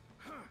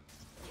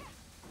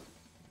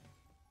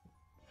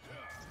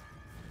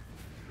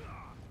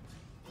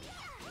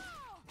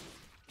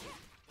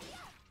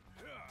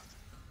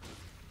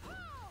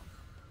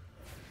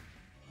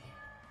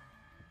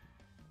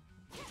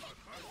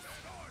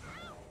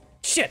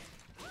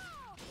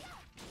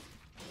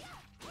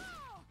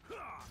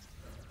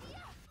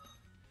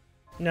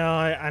 No,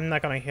 I'm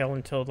not gonna heal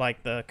until,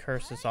 like, the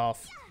curse is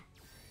off.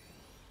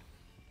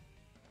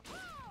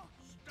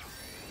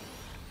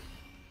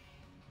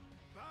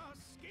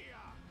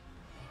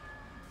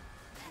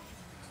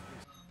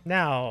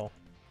 Now.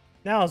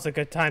 Now's a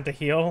good time to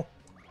heal.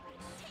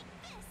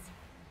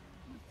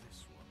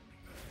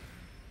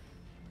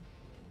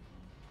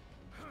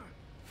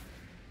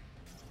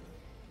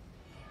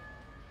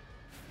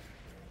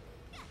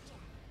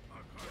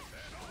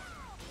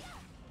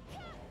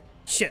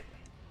 Shit.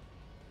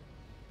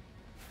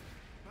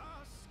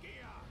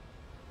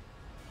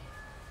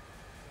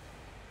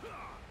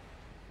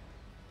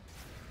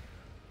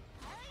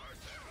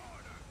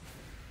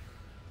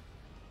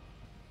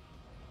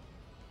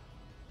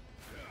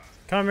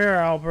 Come here,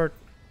 Albert.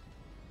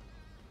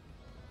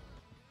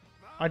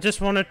 I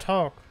just want to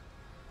talk.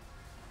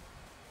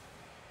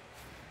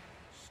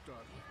 Start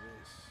with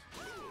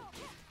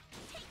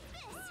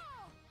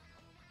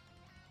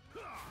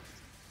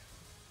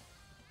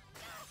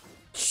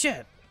this.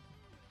 Shit.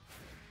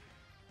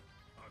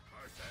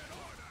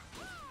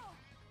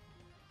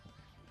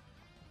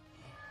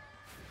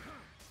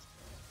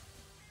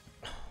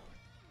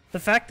 The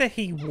fact that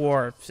he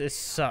warps, it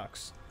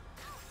sucks.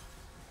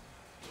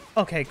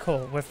 Okay,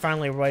 cool. We're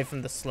finally away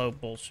from the slow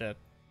bullshit.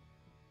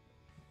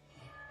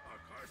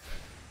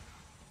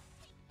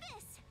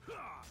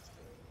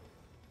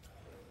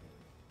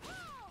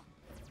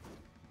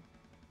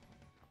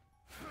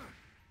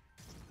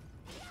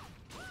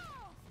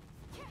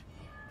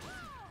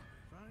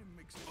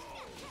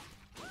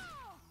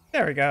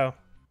 There we go.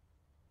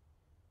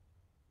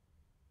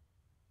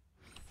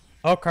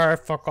 Okay,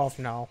 fuck off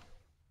now.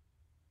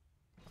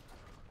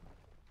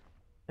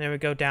 And then we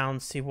go down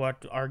and see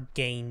what our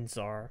gains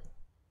are.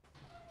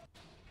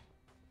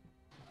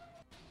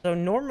 So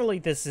normally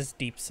this is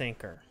Deep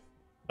Sinker.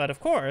 But of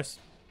course,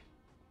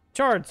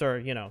 shards are,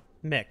 you know,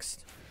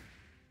 mixed.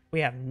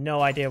 We have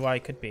no idea what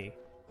it could be.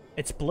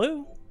 It's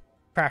blue.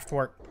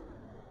 Craftwork.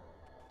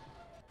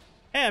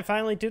 And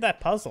finally do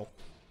that puzzle.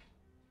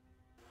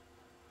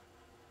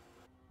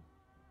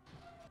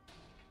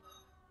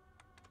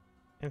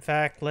 In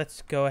fact,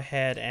 let's go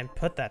ahead and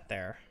put that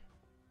there.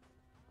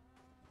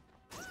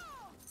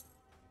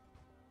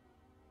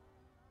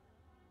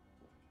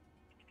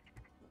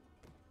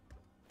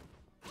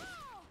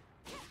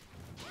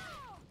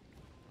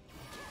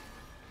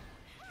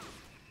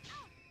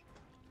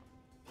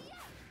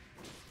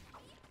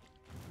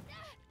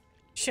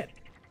 Shit.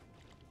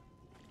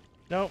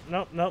 Nope,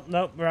 nope, nope,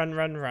 nope. Run,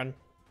 run, run.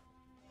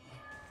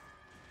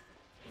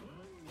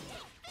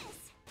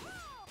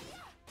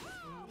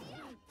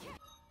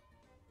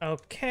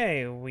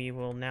 Okay, we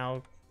will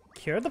now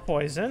cure the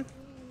poison.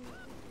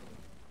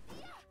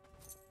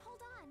 Hold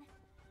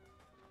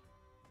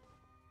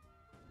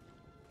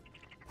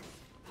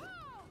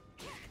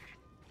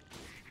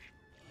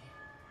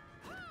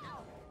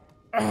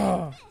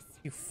on. Oh,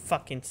 you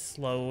fucking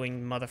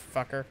slowing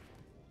motherfucker.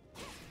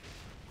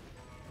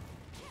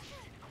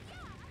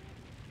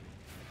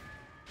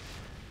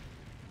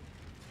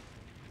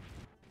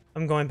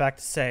 I'm going back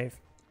to save.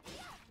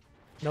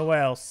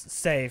 Nowhere else.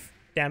 Save.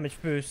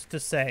 Damage boost to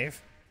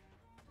save.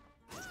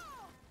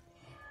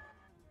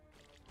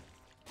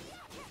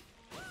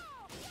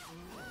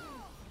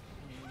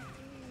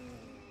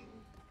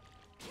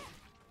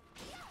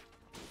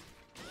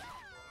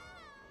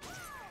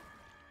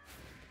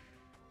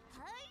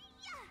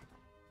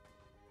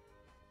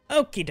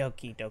 Okie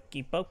dokie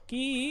dokie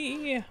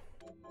pokey.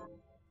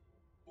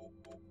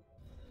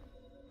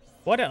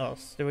 What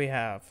else do we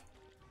have?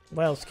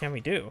 What else can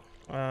we do?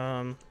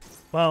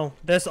 Well,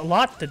 there's a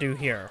lot to do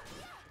here.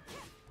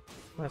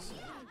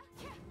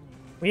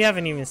 We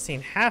haven't even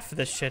seen half of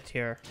this shit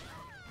here.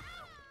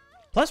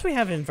 Plus we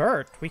have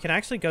invert. We can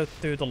actually go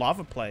through the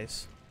lava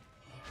place.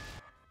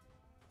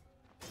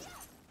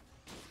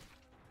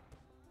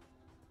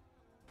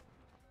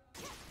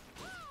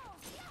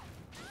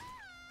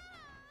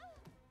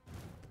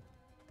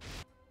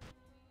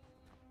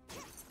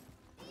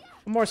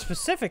 More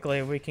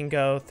specifically, we can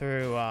go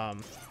through,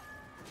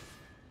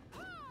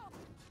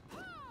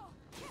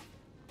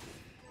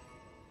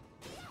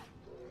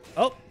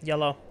 Oh,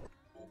 yellow.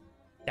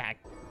 Dag.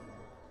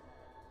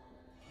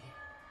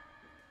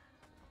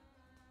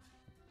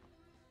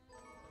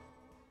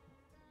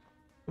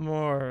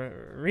 More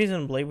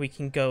reasonably, we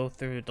can go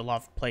through the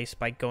lava place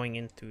by going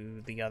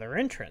into the other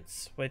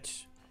entrance,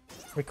 which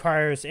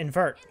requires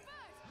invert.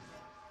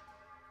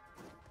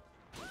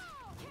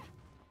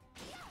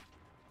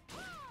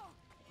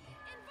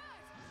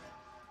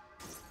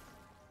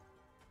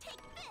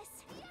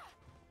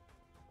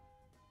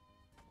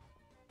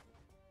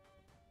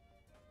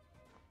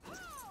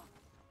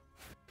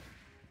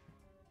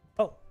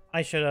 Oh,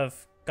 I should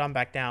have gone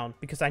back down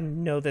because I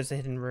know there's a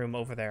hidden room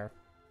over there.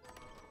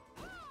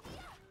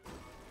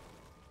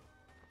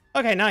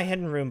 Okay, not a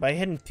hidden room, but a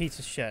hidden piece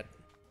of shit.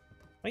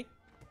 Wait,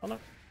 hold on.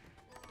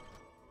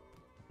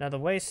 Another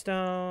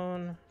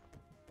waystone.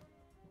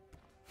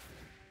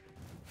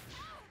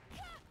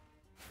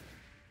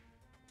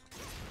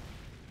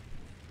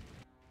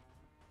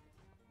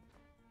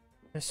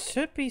 There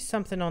should be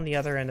something on the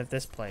other end of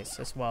this place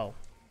as well.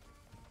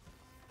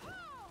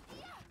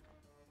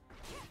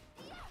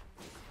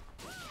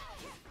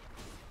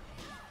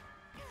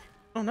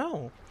 Oh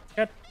no,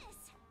 got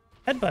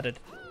headbutted.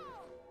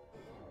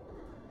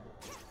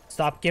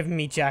 Stop giving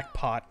me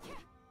jackpot.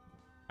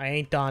 I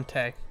ain't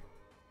Dante.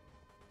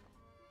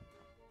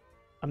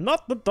 I'm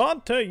not the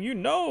Dante you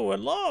know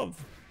and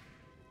love.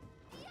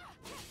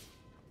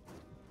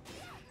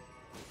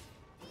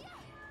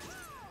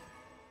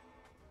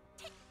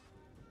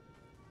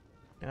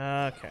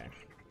 Okay.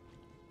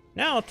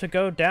 Now to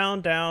go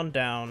down, down,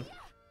 down.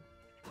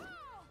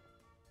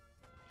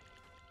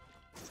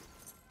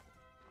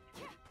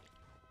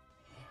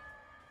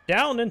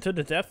 Down into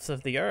the depths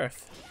of the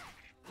earth.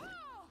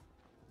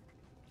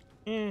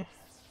 Eh.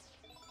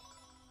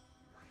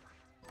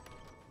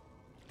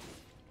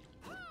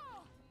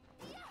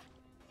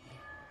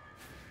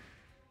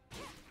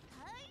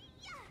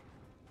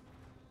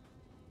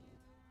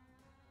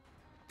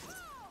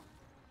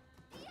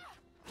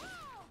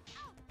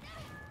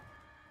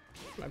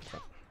 My pro-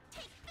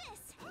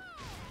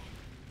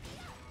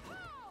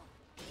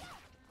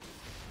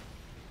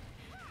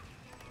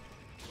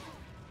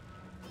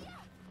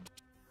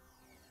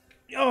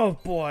 Oh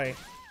boy.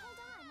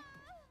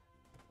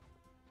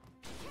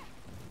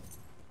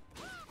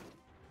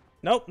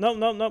 Nope, nope,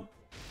 nope, nope.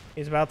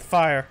 He's about to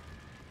fire.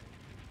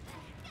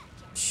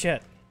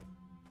 Shit.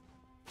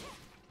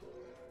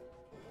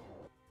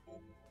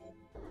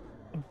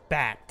 A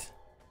bat.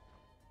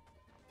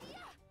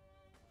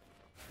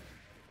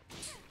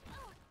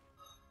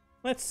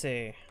 Let's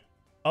see.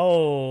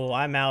 Oh,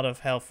 I'm out of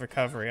health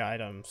recovery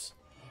items.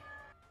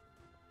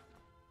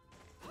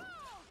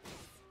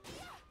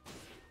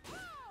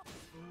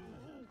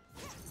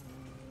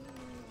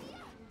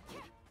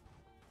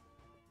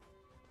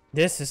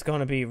 This is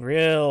gonna be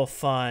real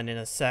fun in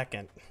a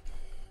second.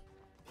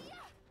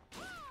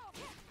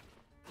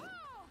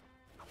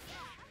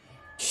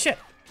 Shit.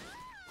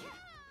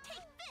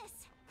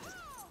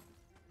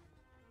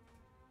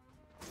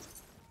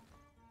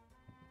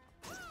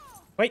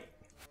 Wait.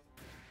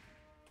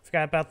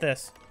 Forgot about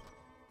this.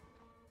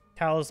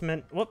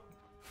 Talisman. Whoop.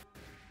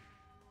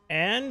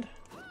 And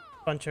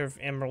a bunch of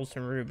emeralds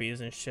and rubies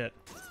and shit.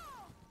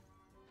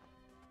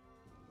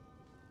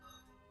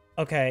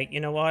 Okay, you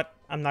know what?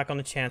 I'm not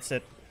gonna chance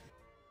it.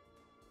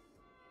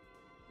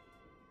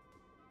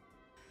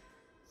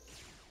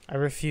 I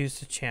refuse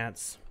to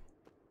chance.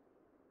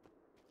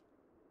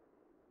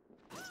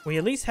 We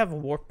at least have a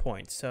warp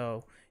point,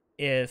 so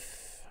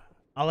if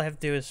all I have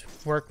to do is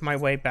work my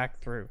way back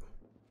through.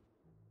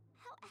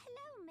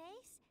 Hello,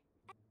 Mace.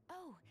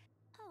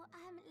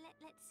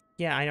 Let's.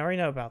 Yeah, I already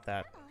know about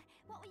that. Oh,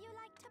 what would you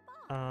like to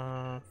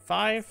buy?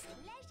 5.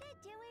 Pleasure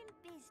doing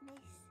business.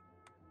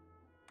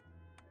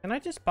 Can I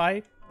just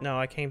buy? No,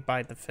 I can't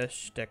buy the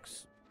fish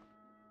sticks.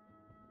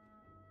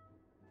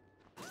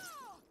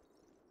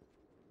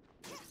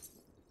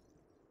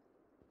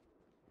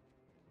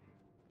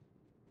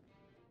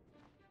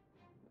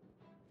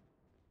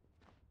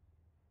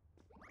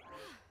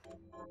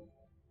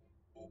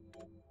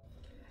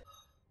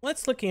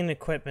 Let's look in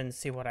equipment and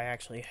see what I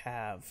actually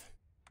have.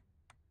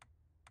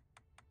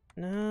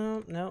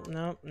 No, no,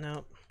 no,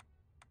 no.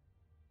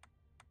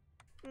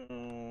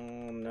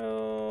 Oh,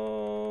 no.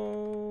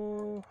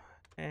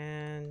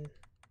 And...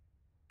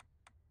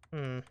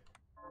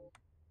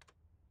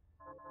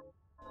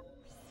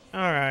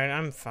 Alright,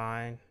 I'm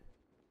fine.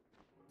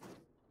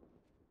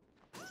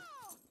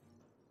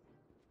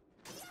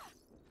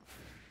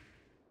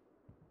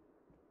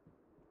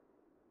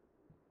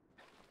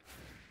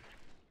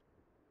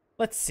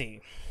 Let's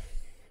see.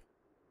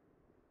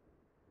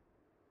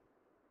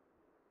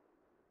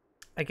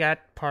 I got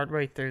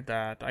partway through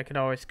that. I could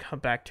always come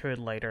back to it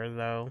later,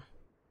 though.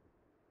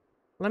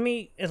 Let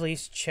me at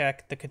least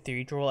check the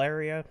cathedral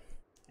area,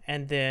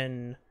 and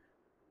then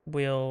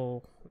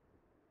we'll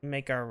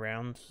make our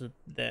rounds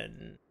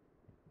then.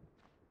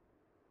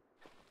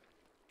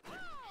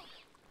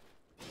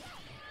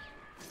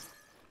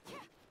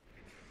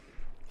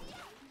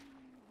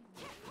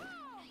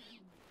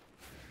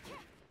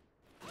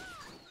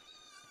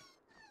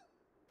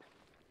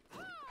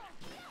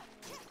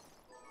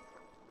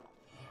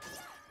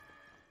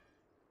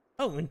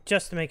 Oh, and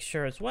just to make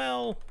sure as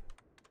well.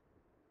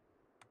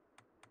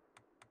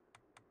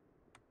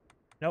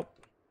 Nope.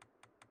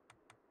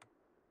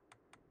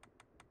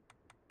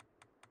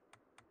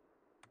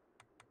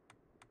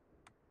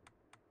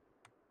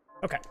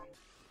 Okay.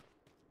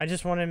 I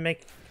just want to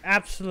make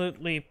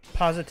absolutely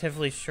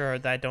positively sure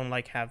that I don't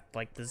have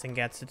the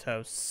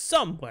Zangetsuto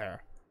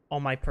somewhere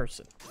on my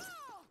person.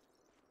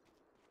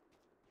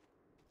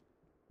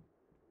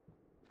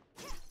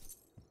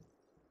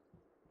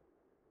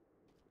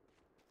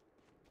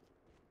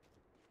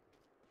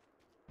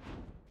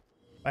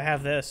 I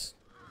have this.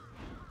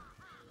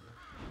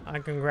 I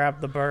can grab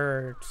the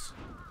birds.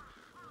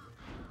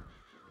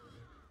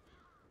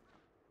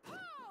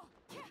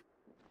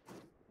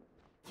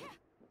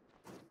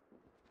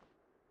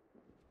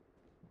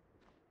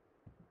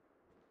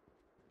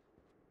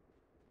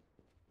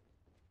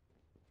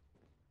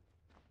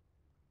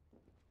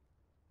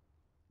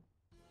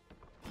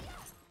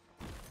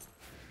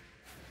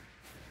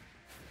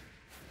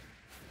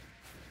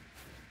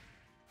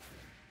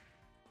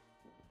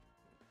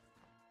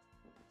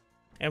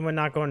 And we're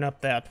not going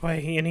up that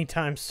way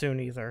anytime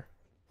soon either.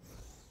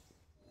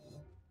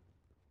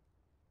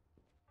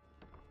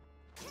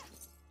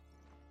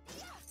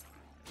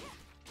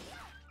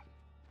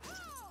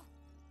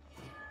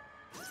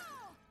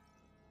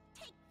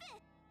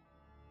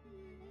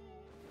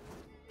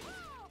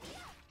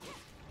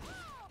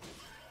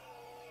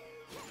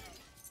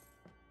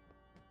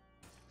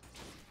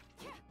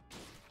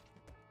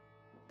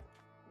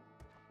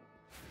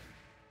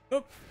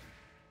 Oop.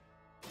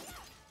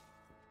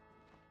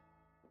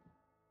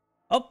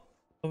 Oh,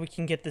 but we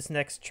can get this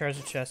next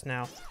treasure chest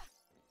now.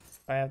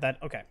 I have that.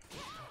 Okay.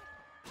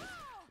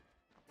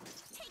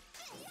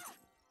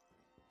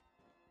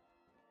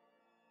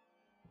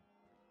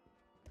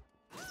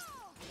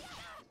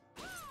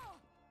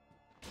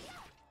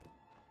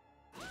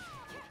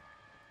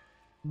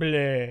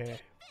 Bleh.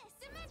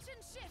 Dimension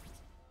shift.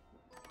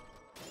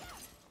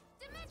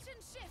 Dimension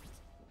shift.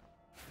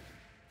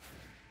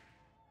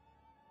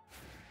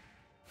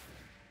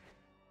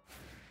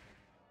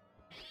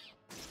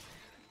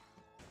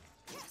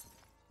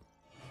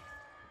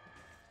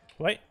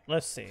 Wait,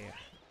 let's see.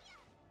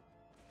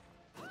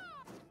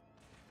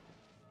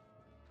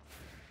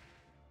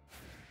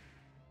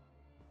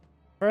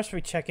 First,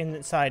 we check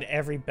inside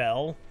every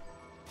bell.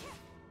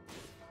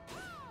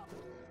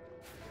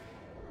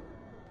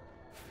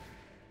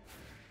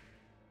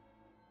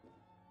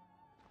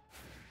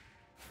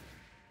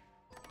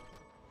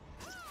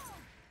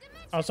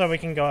 Also, we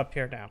can go up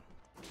here now.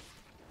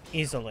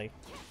 Easily.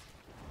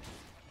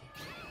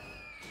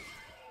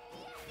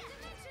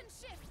 Dimension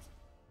shift.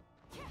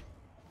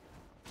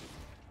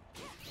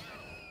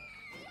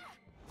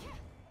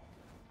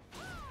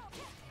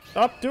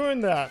 Stop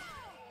doing that!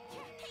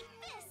 Take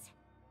this.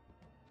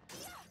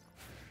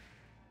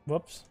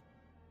 Whoops.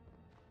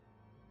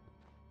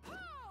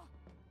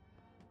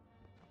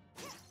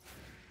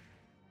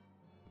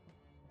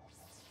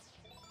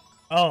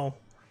 Oh.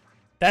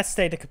 That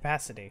stayed to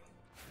capacity.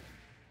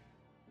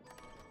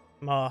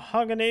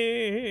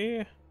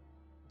 Mahogany!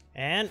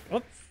 And,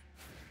 whoops.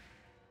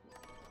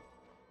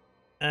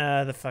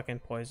 The fucking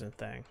poison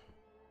thing.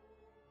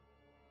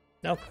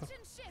 No. Dimension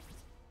shift.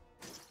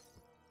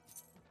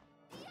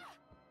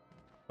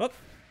 Whoop.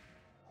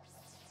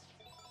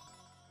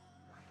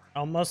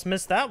 Almost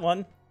missed that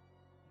one.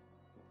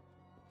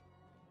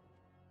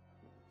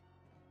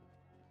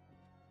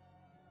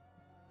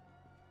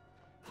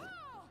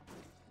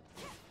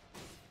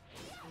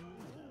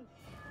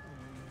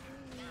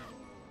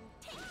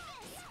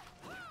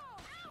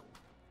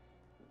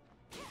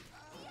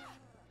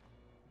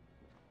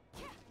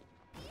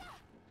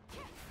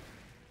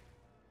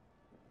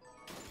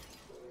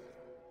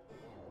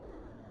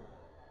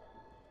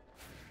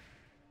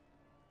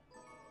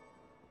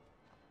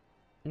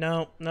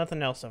 No,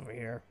 nothing else over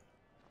here.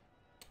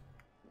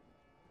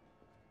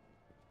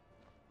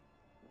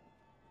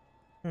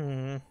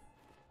 Hmm.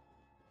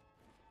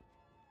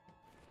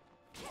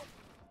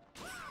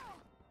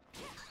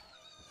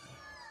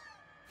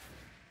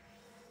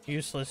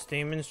 Useless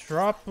demons,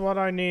 drop what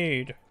I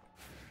need.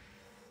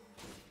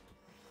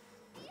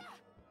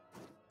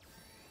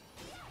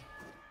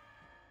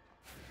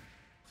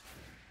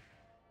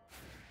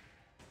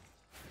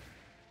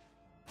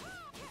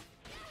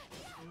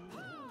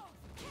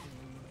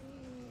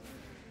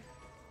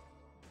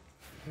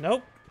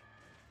 Nope.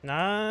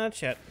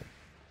 Not yet.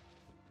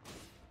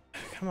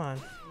 Come on.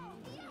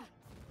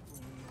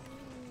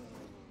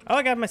 Oh,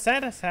 I got my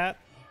Santa's hat.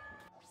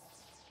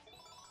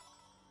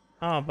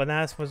 Oh, but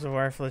that was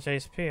worth the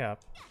HP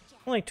up.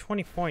 Only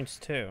 20 points,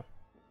 too.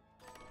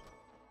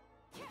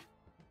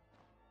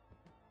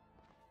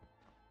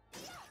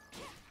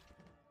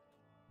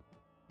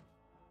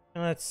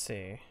 Let's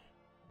see.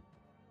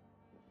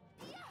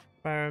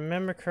 If I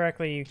remember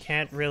correctly, you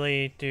can't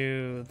really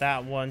do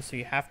that one, so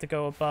you have to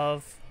go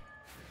above.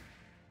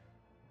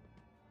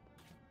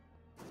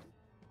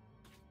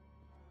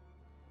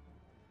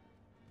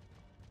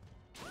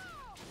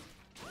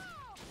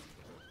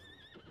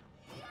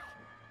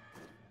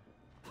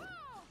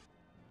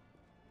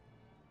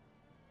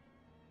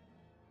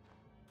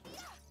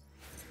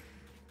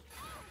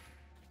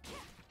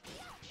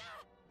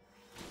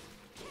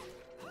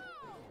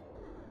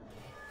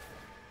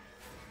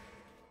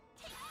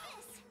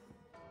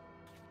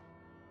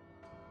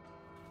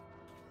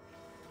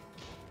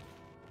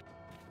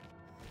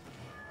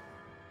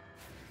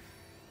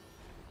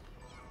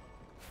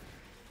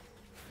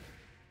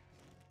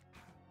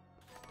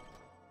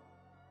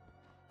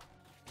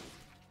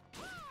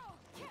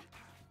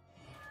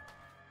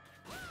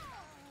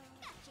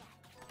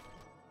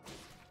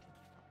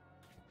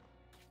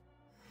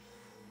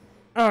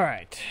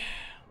 Alright.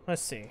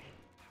 Let's see.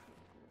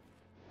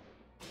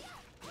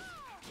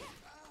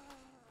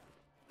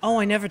 Oh,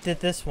 I never did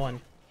this one.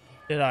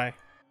 Did I?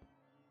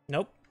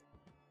 Nope.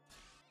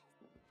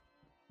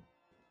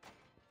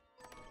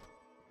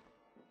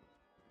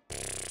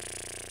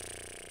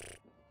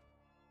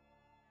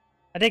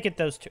 I did get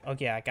those two. Oh,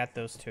 yeah, I got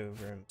those two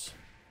rooms.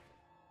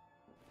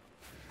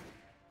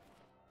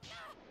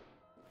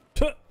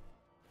 Tuh.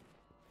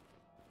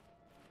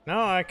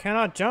 No, I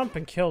cannot jump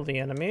and kill the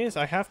enemies.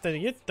 I have to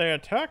hit the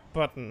attack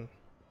button.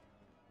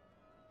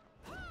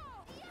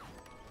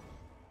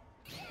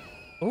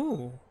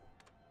 Ooh.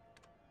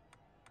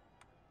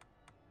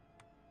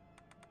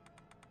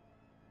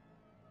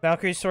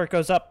 Valkyrie's sword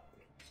goes up.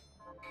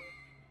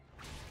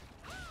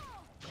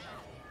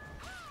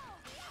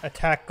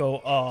 Attack go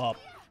up.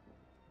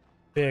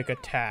 Big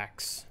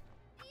attacks.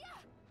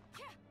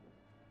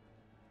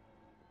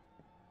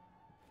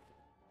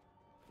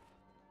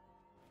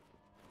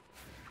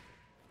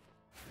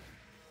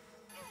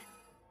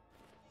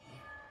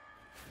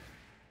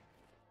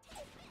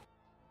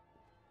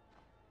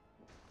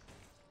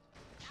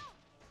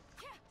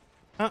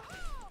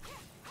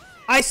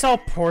 I saw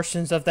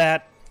portions of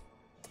that.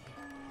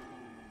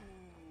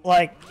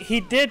 Like, he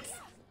did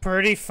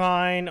pretty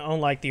fine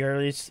on like the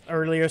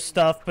earlier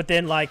stuff, but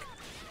then like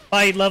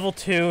by level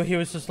 2 he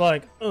was just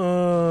like,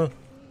 Being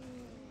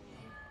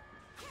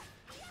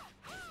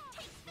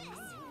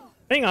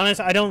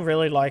honest, I don't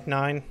really like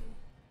 9.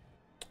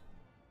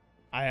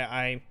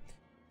 I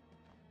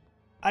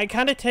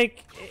kind of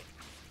take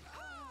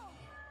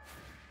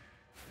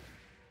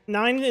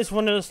 9 is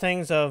one of those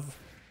things of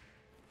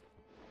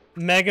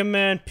Mega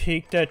Man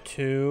peaked at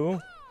 2,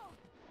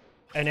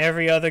 and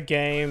every other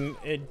game,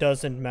 it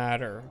doesn't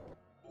matter.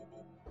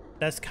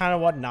 That's kind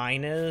of what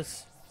 9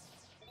 is.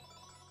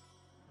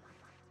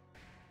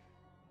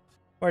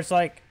 Where it's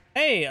like,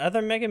 hey,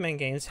 other Mega Man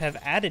games have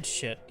added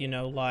shit, you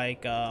know,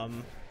 like, oh,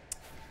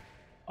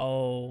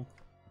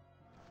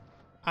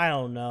 I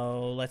don't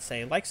know, let's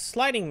say, like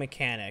sliding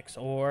mechanics,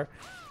 or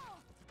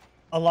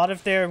a lot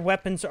of their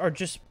weapons are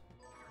just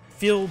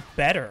feel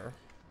better.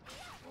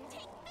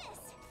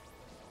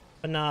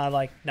 But nah,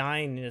 like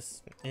 9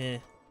 is eh.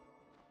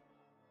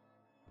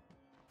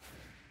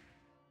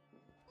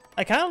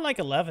 I kind of like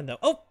 11 though.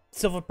 Oh,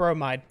 silver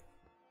bromide.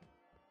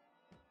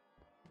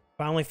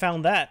 Finally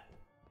found that.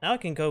 Now I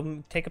can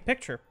go take a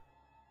picture.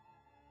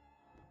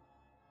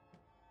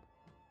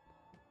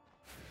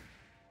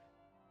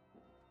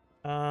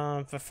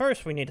 But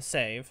first we need to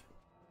save.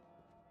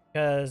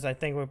 Because I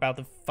think we're about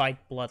to fight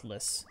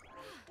Bloodless.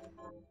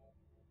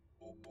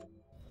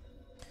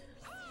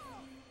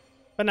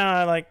 But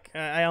no, like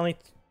I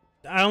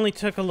only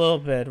took a little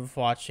bit of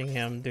watching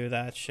him do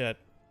that shit.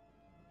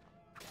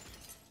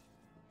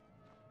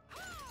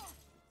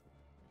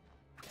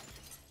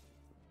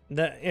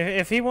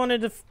 If he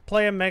wanted to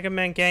play a Mega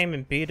Man game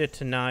and beat it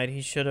tonight,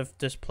 he should have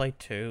just played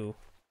 2.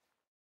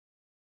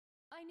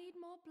 I need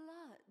more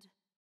blood.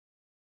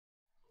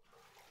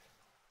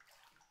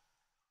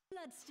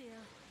 Bloodstained.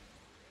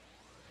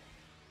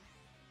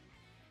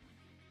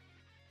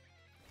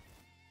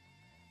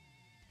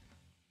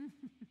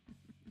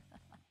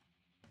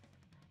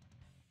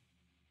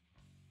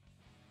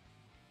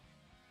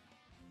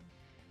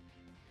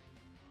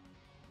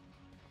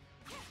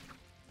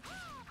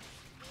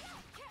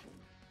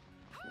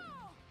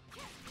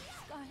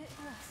 Scarlet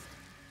Rust.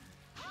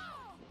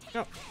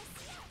 No.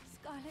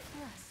 Scarlet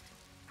Rust.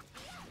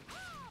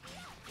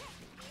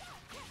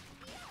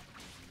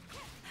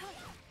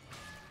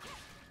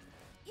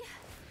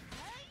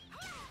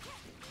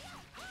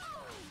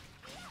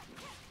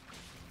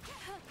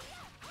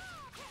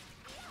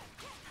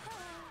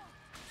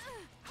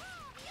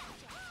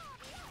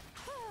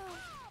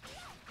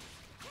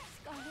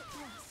 Scarlet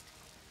Rust.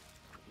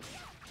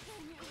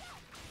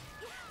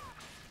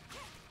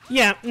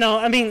 Yeah, no,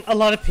 I mean, a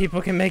lot of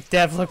people can make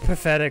Dev look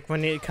pathetic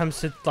when it comes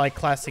to, like,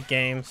 classic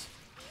games.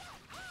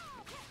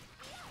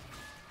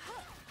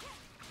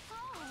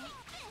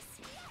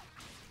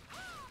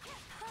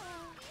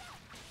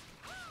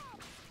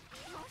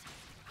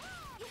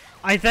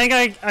 I think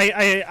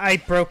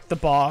I broke the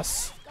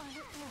boss.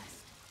 Scarlet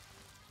Rust.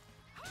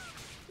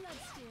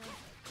 Bloodstained.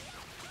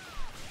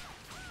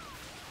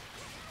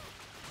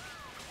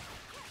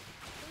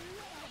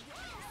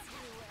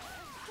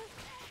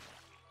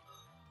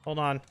 Hold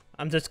on.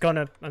 I'm just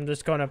gonna...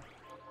 Scarlet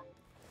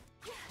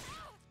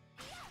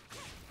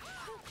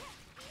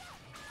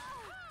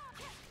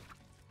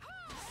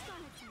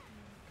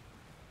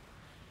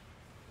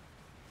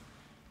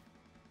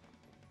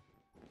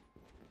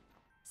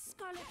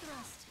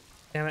Rust.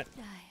 Damn it.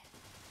 Die.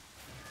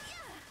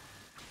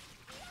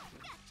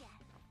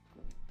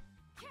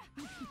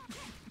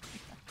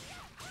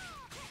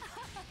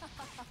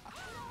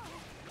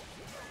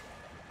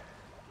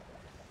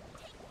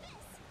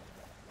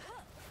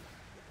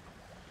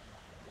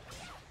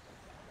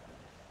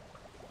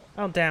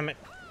 Oh, damn it.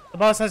 The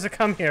boss has to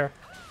come here.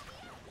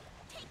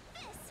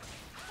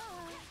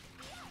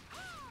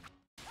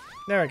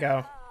 There we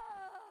go.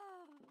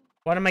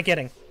 What am I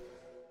getting?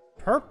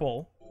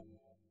 Purple?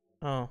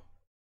 Oh.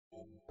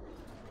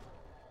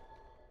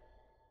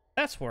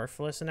 That's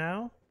worthless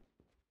now.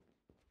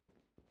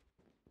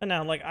 And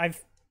now, like, I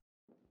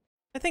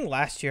think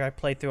last year I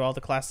played through all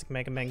the classic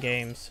Mega Man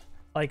games.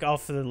 Like, all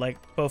for the, like,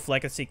 both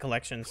Legacy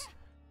collections.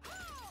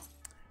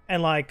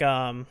 And, like,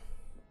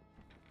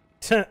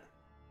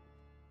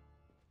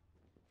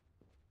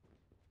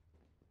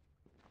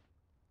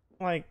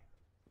 like,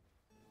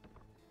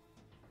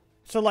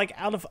 So like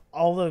out of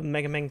all the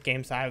Mega Man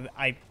games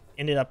I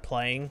ended up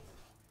playing,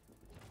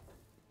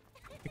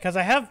 because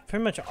I have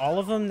pretty much all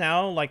of them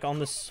now, like on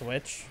the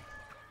Switch,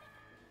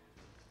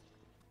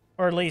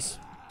 or at least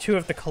 2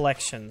 of the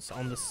collections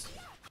on this.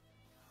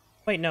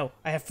 Wait, no,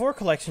 I have 4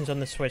 collections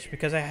on the Switch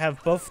because I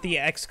have both the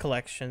X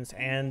collections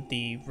and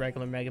the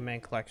regular Mega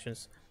Man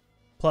collections,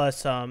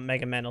 plus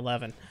Mega Man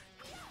 11.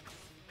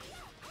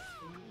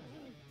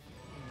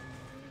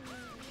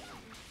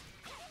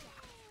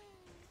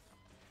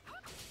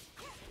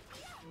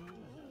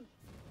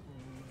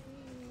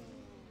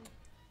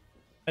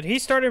 But he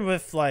started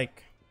with,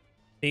 like,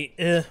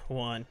 the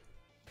one.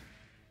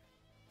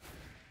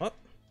 Oh.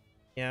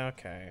 Yeah,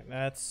 okay.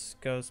 That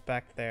goes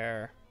back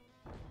there.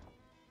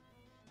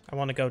 I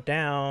want to go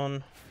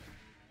down.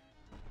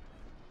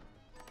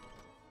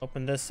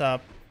 Open this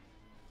up.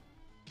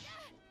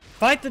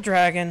 Fight the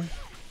dragon.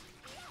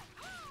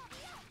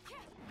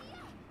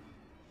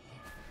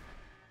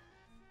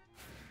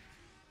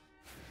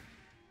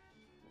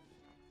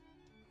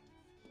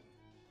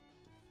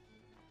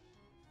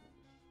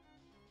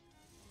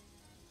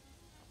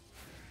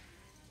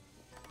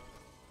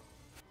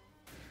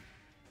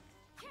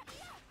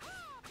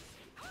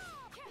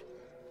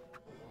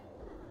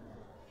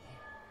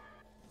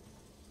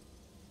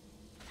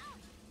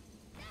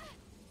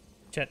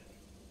 Shit.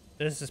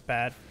 This is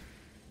bad.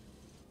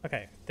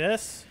 Okay,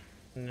 this,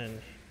 and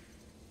then...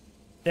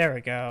 There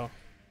we go.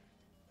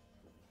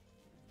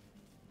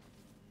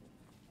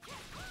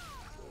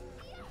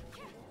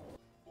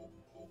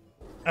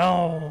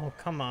 Oh,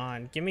 come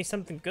on. Give me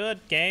something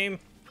good, game.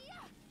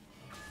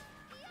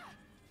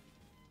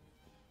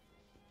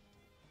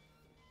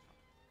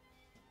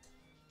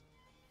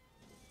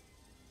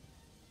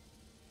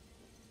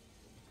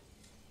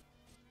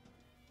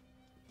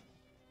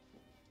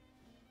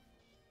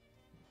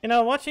 You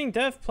know, watching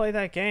Dev play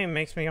that game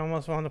makes me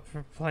almost want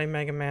to play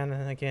Mega Man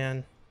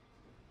again.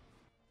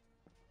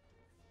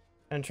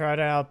 And try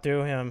to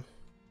outdo him.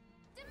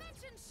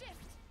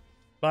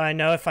 But I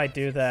know if I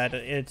do that,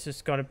 it's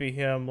just gonna be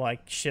him,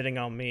 like,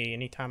 shitting on me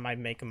anytime I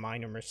make a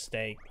minor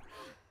mistake.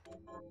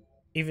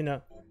 Even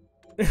though...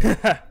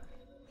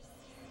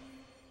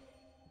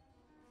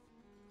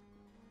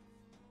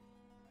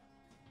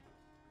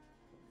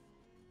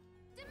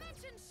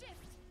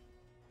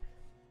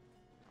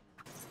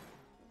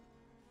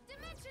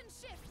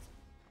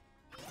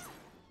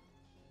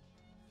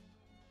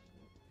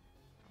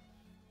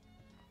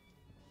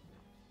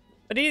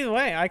 But either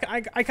way, I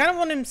kind of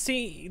want him to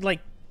see, like,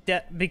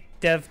 Big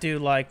Dev do,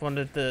 like, one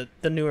of the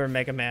newer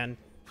Mega Man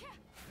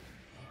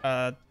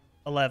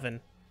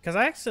 11. Because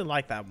I actually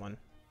like that one.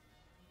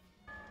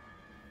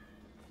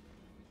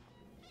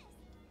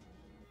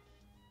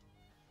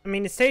 I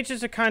mean, the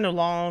stages are kind of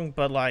long,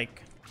 but,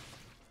 like,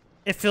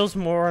 it feels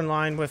more in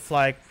line with,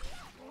 like,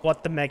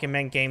 what the Mega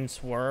Man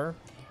games were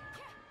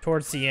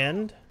towards the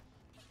end.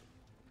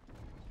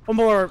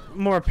 Or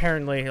more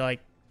apparently,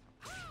 like,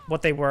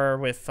 what they were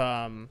with,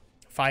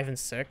 5 and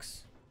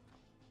 6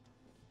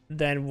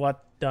 than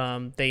what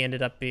they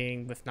ended up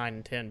being with 9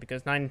 and 10,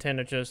 because 9 and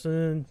 10 are just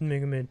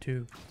Mega Man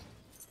 2.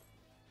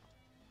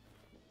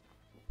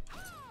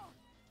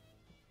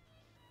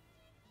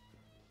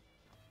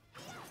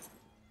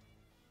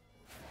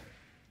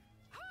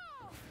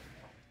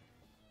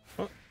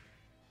 Oh.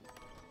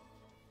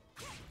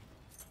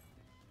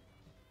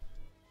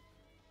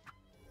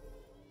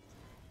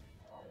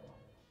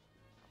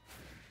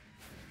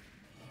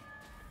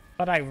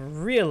 But I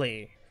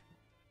really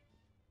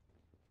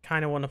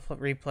kind of want to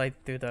replay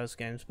through those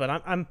games, but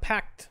I'm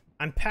packed.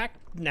 I'm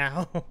packed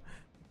now.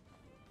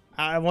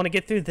 I want to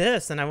get through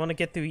this, and I want to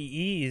get through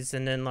Ease,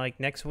 and then like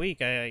next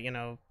week, you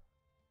know,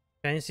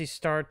 Phantasy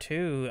Star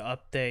 2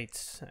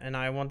 updates, and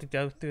I want to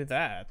go through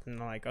that, and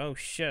like, oh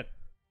shit.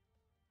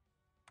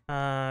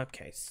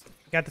 Okay,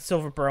 got the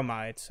Silver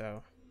Bromide,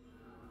 so.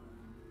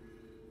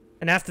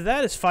 And after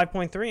that is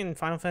 5.3 in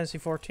Final Fantasy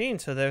 14,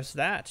 so there's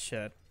that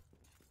shit.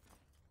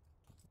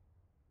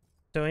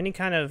 So any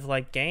kind of,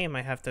 like, game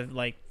I have to,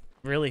 like,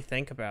 really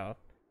think about.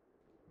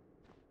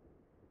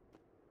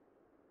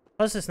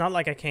 Plus, it's not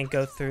like I can't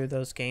go through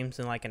those games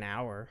in, like, an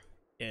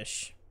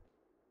hour-ish.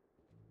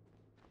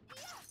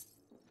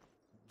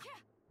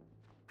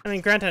 I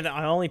mean, granted,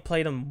 I only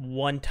played them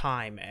one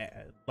time,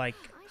 like...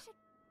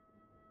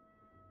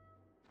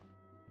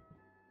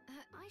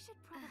 I should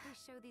probably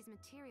show these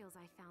materials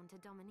I found to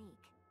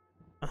Dominique.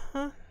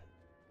 Uh-huh.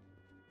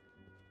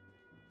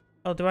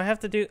 Oh, do I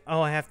have to do...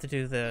 Oh, I have to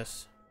do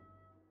this.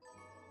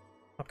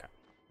 Okay.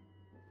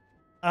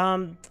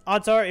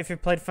 Odds are, if you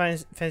played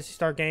Phantasy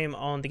Star game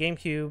on the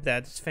GameCube,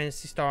 that's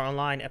Phantasy Star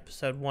Online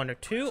Episode 1 or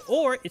 2,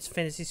 or it's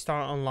Phantasy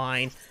Star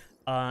Online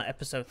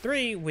Episode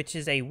 3, which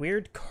is a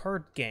weird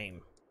card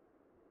game.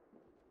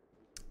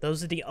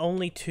 Those are the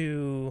only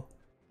two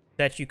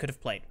that you could have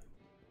played.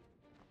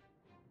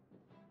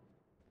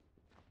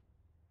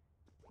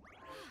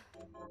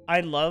 I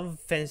love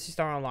Phantasy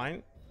Star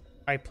Online.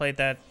 I played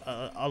that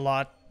a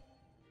lot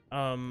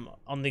on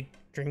the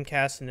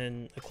Dreamcast, and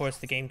then of course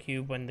the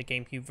GameCube when the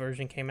GameCube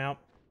version came out.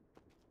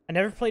 I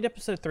never played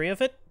episode 3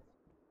 of it,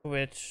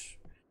 which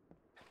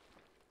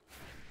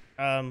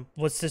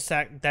was this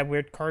that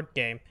weird card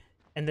game.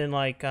 And then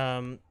like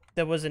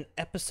there was an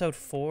episode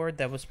 4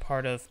 that was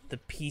part of the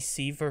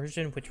PC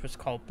version, which was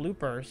called Blue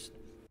Burst.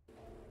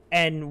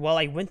 And while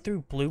I went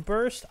through Blue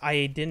Burst,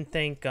 I didn't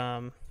think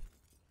oh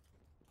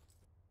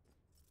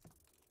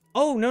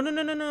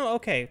no,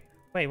 okay.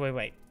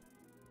 Wait.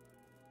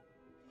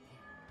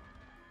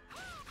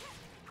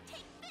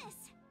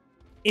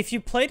 If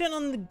you played it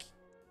on the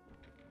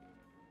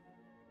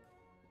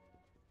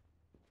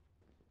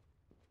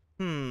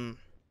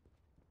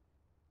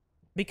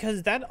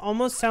because that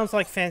almost sounds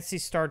like Phantasy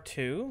Star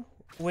 2,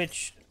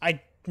 which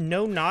I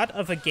know not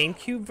of a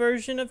GameCube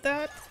version of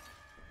that.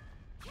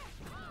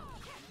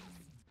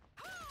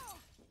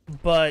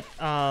 But,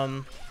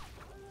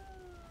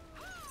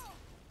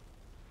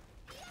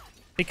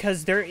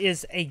 because there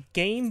is a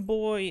Game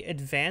Boy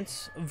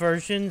Advance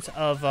versions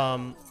of,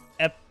 oh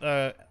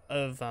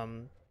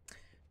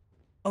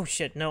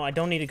shit, no, I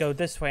don't need to go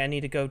this way, I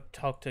need to go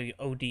talk to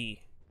OD.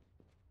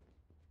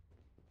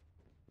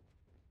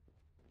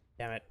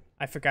 Damn it.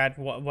 I forgot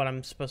what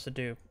I'm supposed to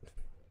do.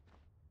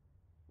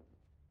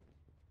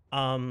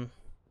 But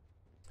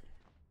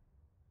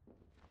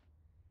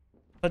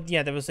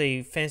yeah, there was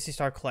a Phantasy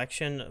Star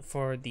collection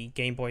for the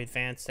Game Boy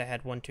Advance that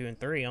had 1, 2, and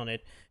 3 on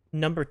it.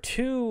 Number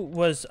 2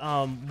 was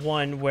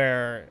one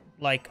where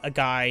like a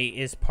guy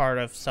is part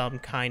of some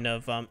kind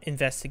of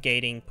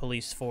investigating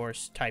police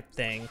force type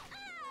thing.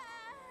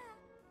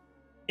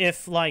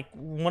 If like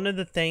one of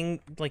the thing,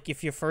 like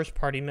if your first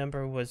party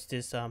member was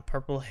this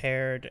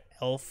purple-haired,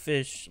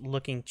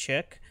 elfish-looking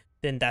chick,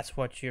 then that's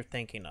what you're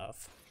thinking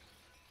of.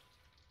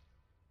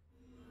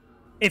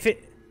 If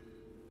it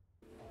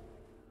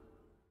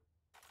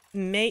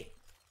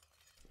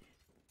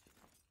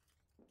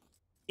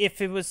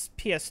if it was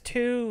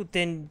PS2,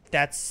 then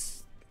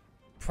that's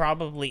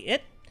probably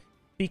it,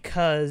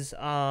 because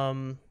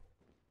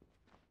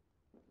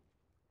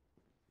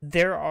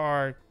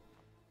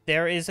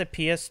there is a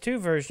PS2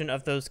 version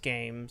of those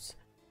games.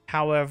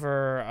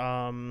 However,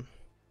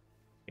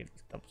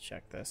 let's double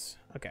check this.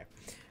 Okay.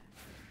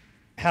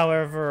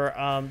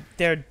 However,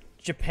 they're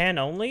Japan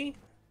only,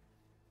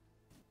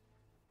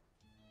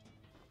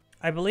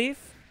 I believe.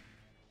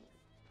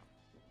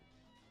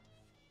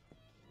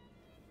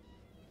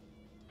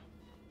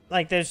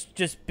 Like, there's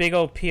just big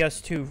old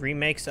PS2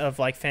 remakes of,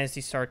 like,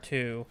 Phantasy Star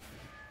 2.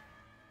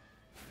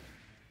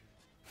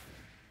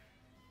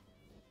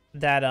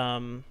 That,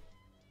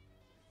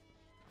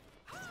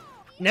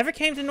 never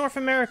came to North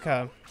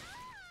America.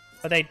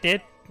 But they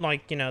did,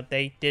 like, you know,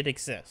 they did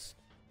exist.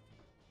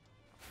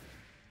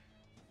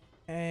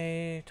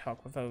 Okay,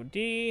 talk with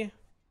OD.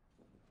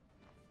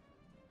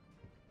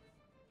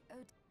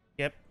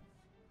 Skip.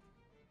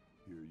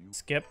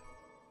 Skip.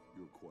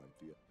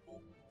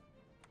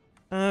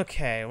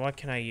 Okay, what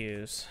can I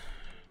use?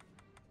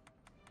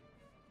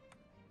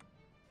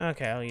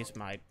 Okay, I'll use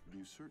my...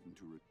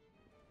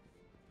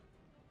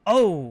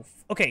 Oh,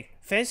 okay.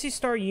 Phantasy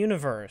Star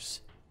Universe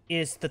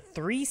is the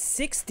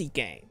 360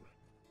 game.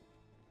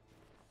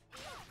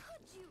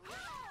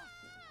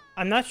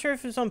 I'm not sure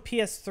if it was on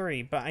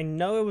PS3, but I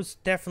know it was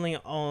definitely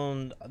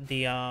on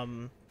the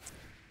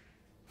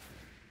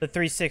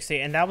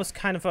 360, and that was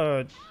kind of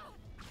a...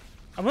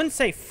 I wouldn't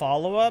say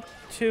follow-up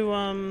to,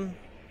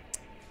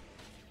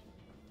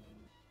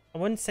 I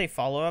wouldn't say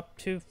follow-up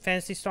to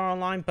Phantasy Star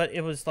Online, but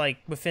it was, like,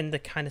 within the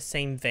kind of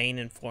same vein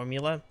and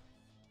formula.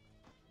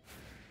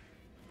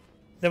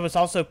 There was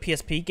also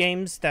PSP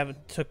games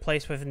that took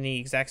place within the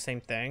exact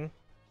same thing.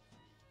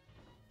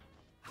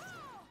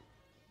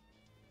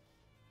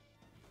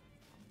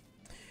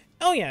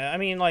 Oh, yeah, I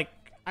mean, like,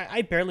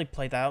 I barely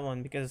played that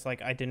one because,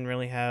 like, I didn't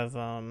really have,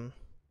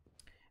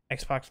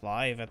 Xbox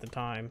Live at the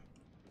time.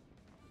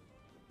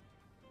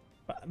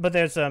 But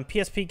there's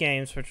PSP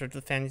games, which are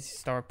the Phantasy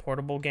Star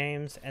portable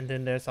games, and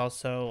then there's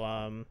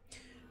also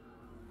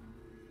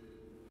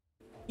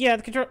yeah,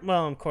 the control.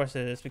 Well, of course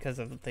it is because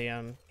of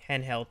the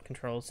handheld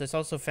controls. There's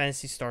also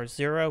Phantasy Star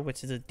Zero,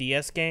 which is a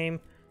DS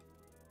game,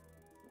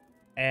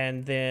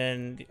 and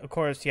then of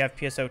course you have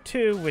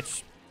PSO2,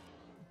 which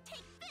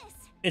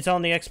it's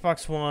on the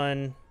Xbox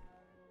One.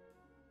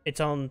 It's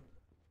on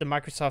the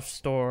Microsoft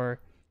Store,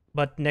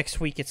 but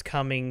next week it's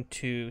coming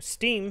to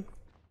Steam.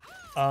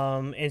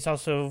 It's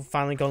also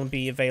finally going to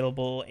be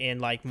available in,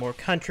 like, more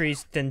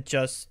countries than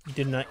just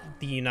the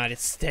United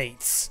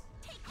States.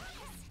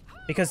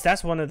 Because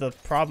that's one of the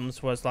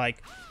problems was,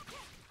 like...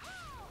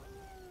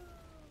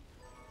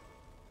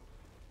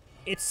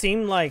 It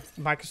seemed like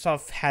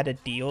Microsoft had a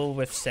deal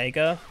with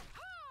Sega.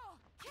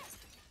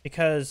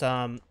 Because,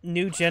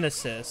 New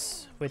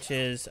Genesis, which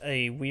is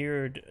a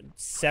weird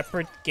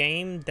separate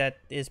game that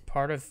is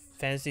part of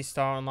Phantasy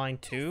Star Online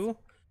 2...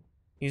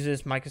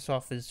 uses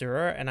Microsoft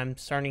Azure, and I'm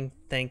starting to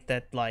think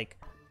that, like,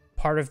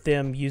 part of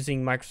them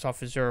using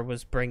Microsoft Azure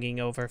was bringing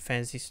over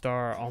Phantasy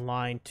Star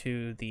Online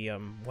to the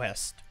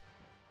West.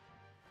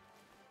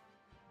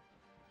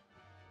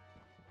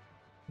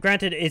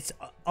 Granted, it's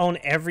on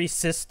every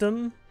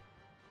system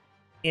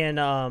in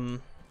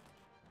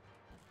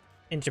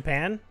in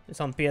Japan.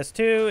 It's on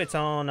PS2. It's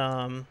on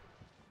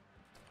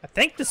I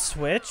think the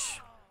Switch,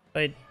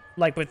 but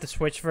like with the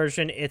Switch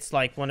version, it's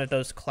like one of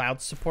those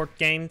cloud support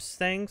games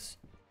things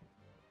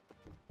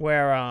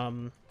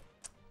where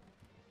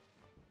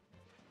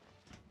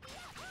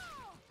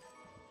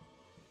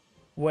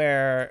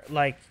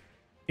like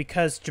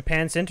because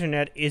Japan's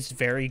internet is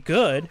very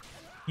good,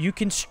 you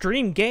can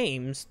stream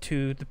games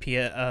to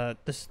the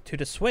to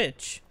the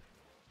Switch,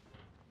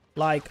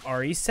 like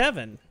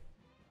RE7.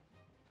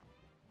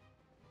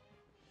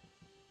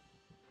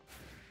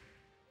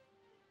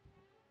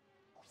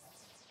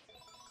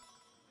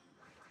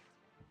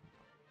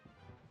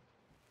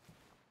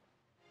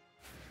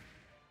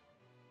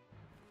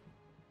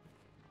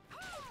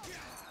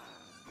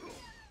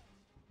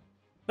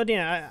 But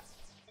yeah,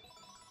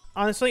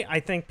 honestly, I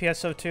think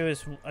PSO2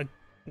 is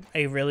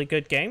a really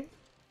good game.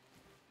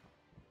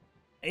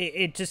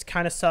 It just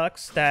kind of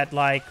sucks that,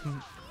 like,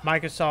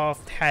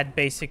 Microsoft had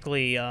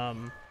basically,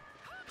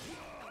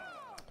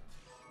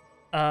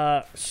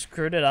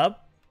 screwed it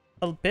up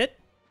a bit,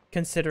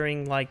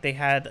 considering, like, they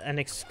had an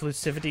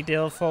exclusivity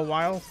deal for a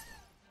while.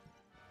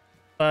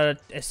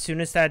 But as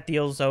soon as that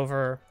deal's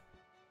over,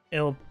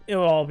 it'll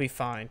all be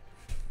fine.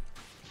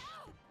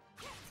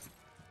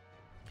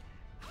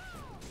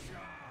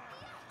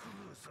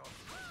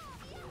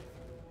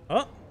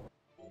 Oh!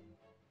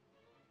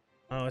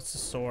 Oh, it's a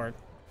sword.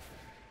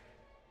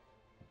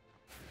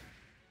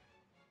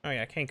 Oh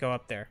yeah, I can't go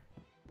up there.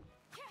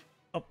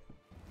 Oh.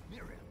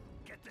 Miriam,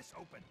 get this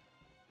open.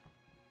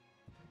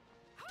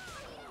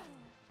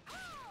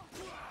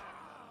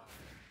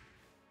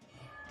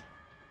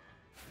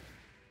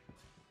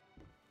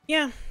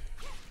 Yeah.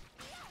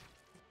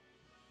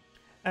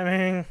 I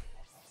mean,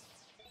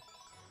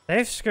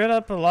 they've screwed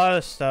up a lot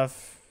of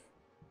stuff.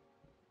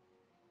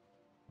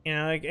 You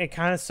know, it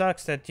kind of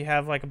sucks that you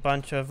have like a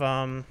bunch of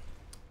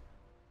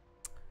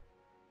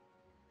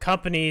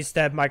companies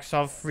that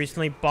Microsoft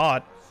recently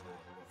bought.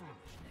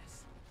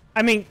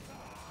 I mean,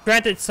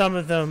 granted, some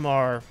of them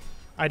are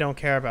I don't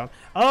care about.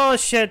 Oh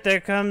shit, there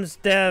comes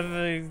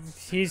Dev.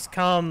 He's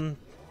come.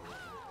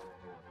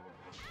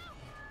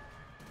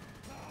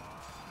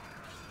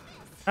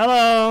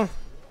 Hello.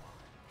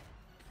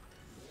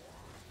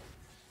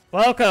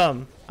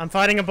 Welcome. I'm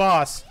fighting a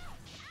boss.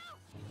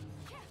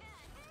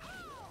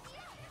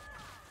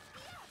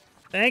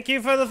 Thank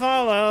you for the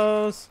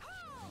follows.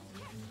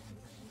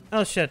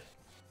 Oh shit.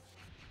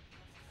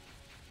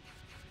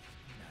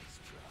 Nice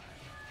try.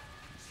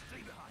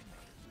 Stay behind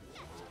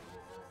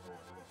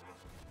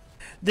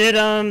me.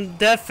 Did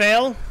Dev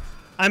fail?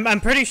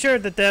 I'm pretty sure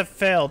that Dev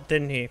failed,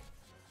 didn't he?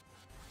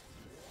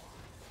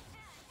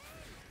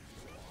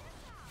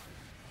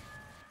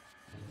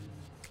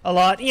 A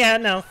lot? Yeah,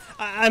 no.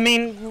 I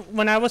mean,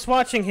 when I was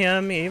watching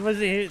him,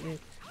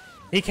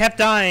 he kept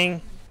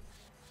dying.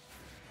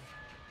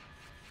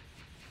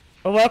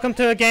 But welcome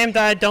to a game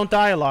that I don't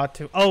die a lot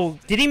to. Oh,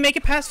 did he make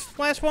it past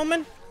Last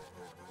Woman?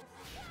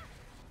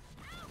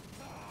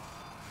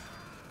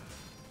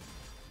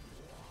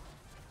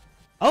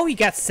 Oh, he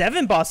got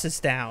 7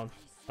 bosses down.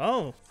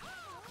 Oh.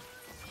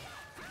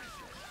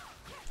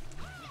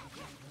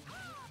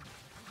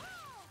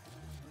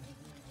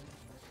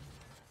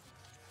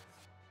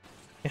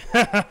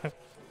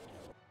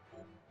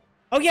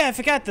 Oh yeah, I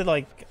forgot that,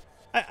 like,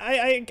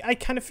 I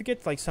kind of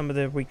forget, like, some of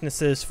the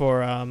weaknesses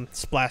for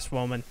Splash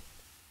Woman.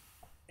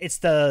 It's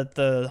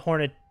the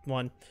Hornet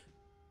one.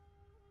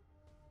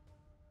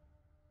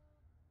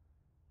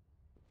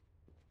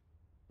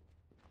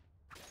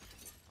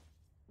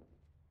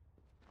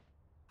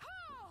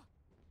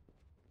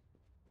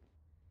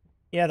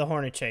 Yeah, the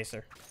Hornet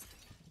Chaser.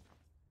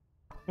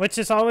 Which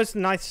is always a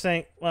nice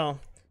thing. Well,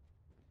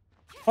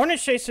 Hornet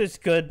Chaser is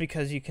good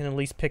because you can at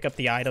least pick up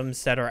the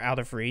items that are out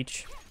of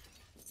reach.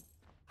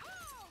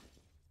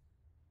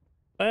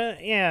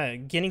 But yeah,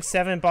 getting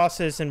 7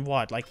 bosses in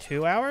what, like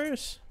 2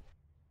 hours?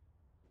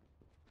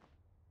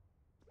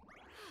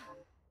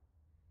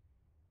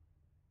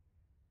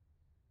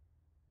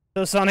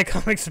 So Sonic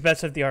Comics the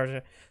best of the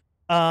art.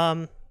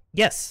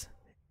 Yes.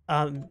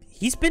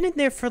 He's been in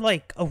there for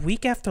like a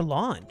week after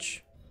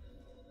launch.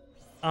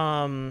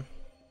 I'm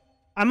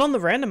on the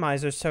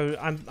randomizer, so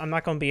I'm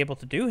not gonna be able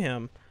to do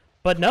him.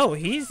 But no,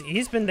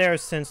 he's been there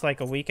since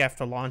like a week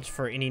after launch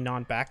for any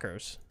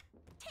non-backers.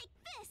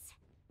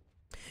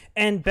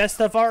 And best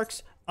of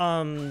arcs,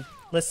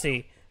 let's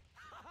see.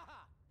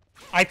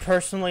 I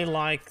personally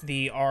like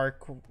the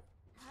arc,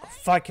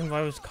 fucking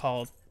what it was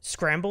called,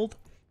 Scrambled,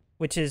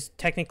 which is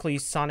technically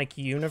Sonic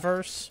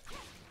Universe,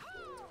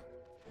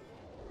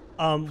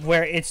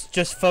 where it's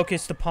just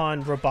focused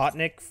upon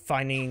Robotnik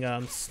finding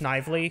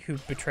Snively, who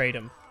betrayed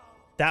him.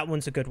 That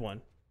one's a good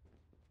one.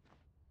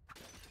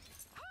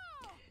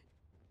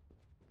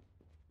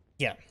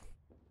 Yeah.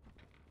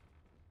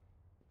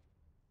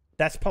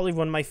 That's probably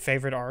one of my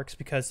favorite arcs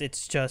because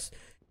it's just...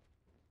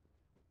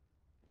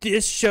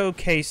 This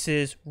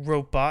showcases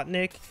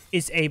Robotnik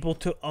is able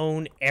to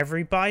own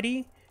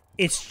everybody.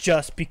 It's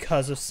just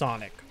because of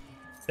Sonic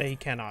that he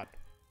cannot.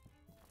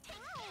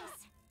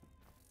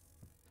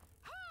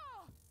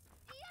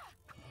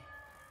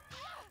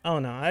 Oh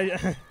no,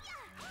 I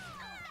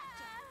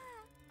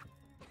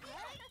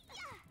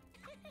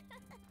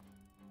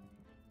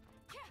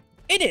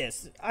It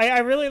is. I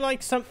really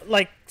like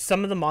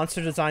some of the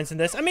monster designs in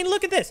this. I mean,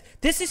 look at this.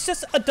 This is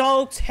just a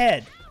dog's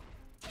head.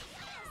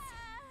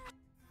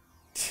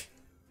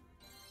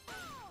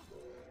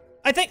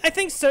 I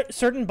think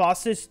certain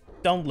bosses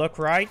don't look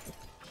right.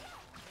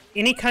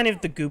 Any kind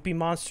of the goopy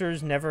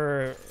monsters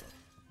never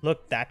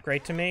look that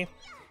great to me.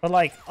 But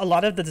like a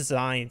lot of the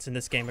designs in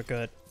this game are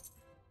good.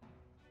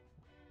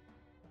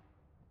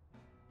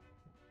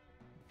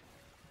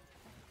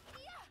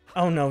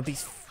 Oh no,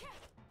 these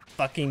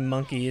fucking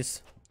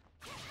monkeys.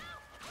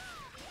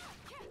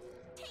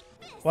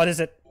 What is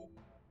it?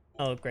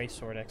 Oh, great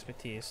sword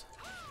expertise.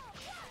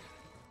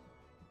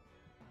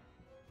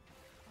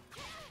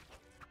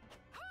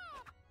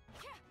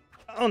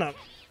 Oh no.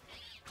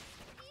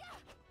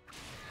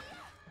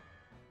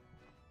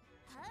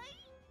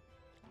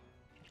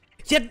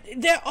 Yeah,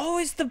 they're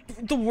always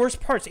the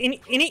worst parts.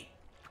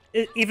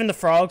 Even the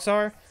frogs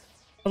are.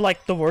 But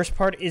like the worst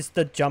part is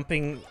the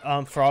jumping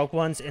frog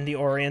ones in the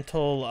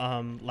Oriental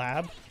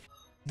lab.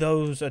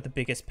 Those are the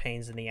biggest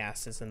pains in the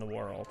asses in the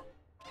world.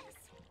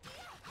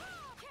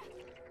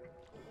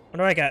 What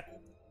do I got?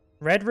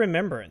 Red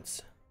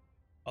Remembrance.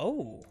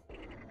 Oh.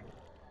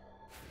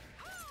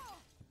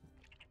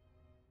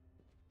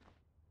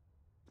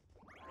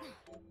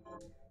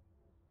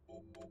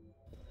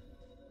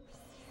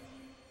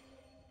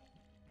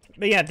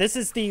 But yeah, this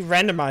is the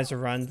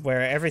randomizer run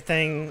where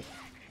everything,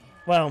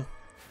 well,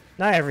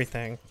 not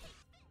everything.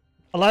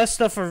 A lot of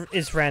stuff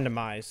is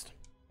randomized.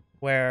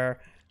 Where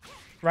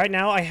right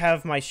now I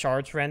have my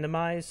shards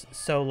randomized,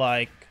 so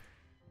like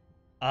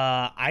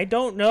I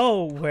don't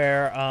know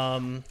where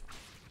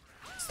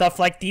stuff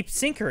like Deep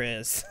Sinker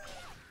is.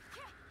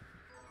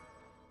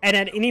 And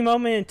at any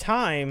moment in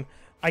time,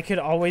 I could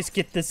always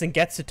get this in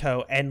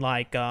Getsuto and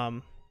like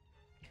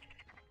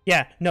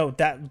yeah, no,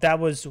 that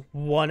was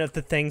one of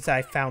the things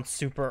I found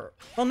super,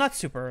 well, not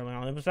super early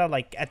on. It was about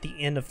like at the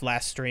end of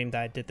last stream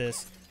that I did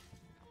this.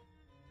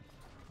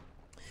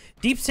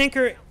 Deep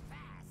Sinker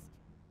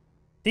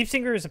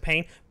is a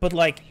pain, but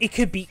like it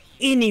could be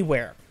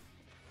anywhere.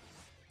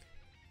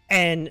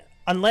 And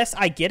unless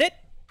I get it,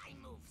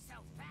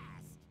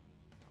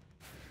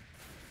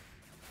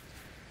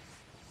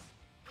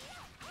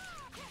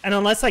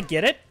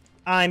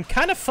 I'm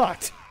kind of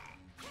fucked.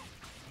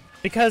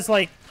 Because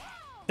like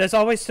there's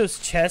always those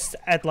chests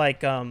at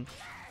like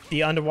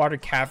the underwater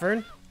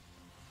cavern.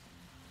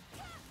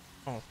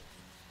 Oh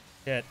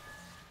shit.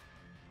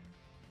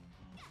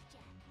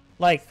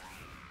 Like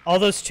all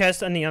those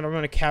chests in the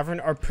underwater cavern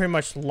are pretty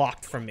much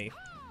locked from me.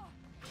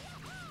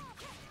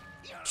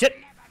 Shit.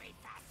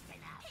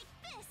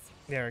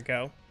 There we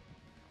go.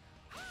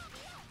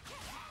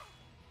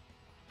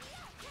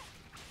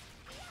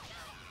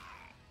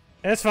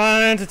 It's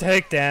fine to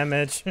take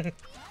damage.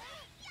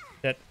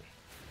 Shit.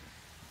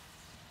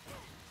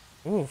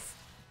 Oof.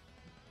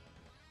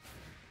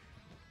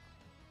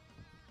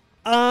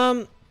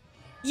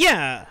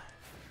 Yeah.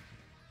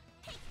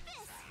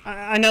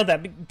 I know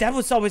that. That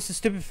was always the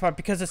stupid part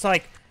because it's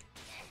like,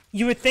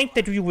 you would think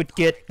that you would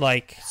get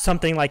like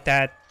something like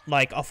that,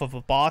 like off of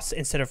a boss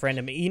instead of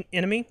random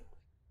enemy.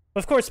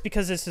 But of course,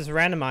 because this is a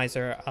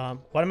randomizer,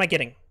 what am I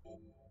getting?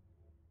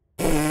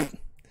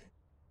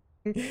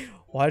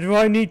 Why do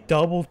I need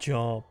double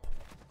jump?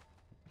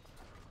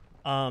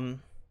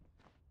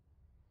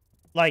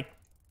 Like,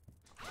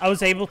 I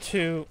was able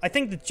to, I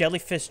think the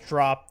jellyfish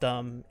dropped,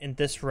 in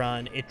this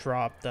run, it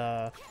dropped,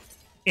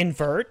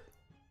 invert.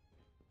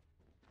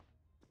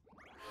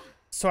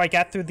 So I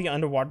got through the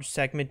underwater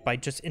segment by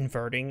just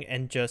inverting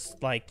and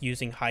just, like,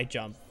 using high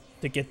jump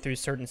to get through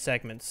certain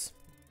segments.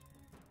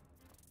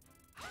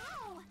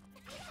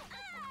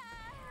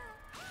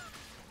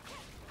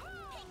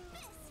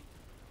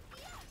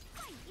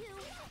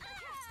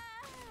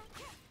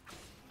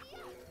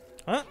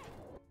 Huh?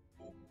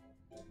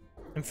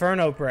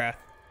 Inferno Breath.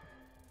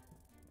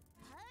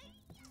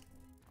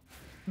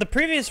 The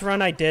previous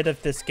run I did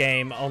of this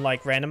game on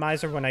like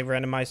randomizer, when I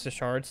randomized the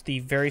shards, the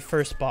very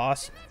first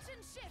boss,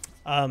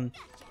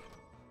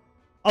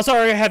 also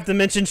I have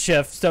dimension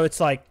shift, so it's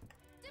like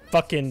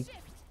fucking,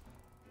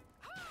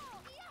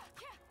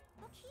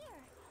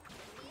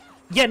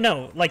 yeah,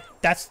 no, like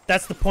that's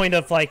the point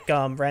of like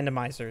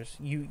randomizers.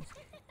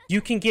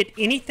 You can get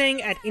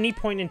anything at any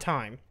point in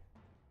time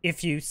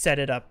if you set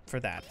it up for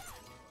that.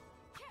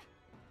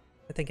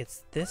 I think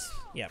it's this.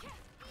 Yep.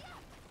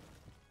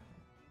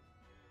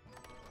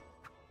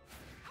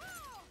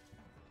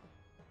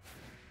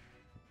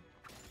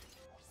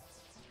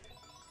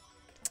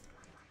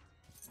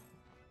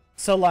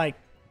 So like,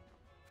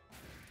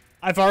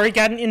 I've already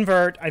gotten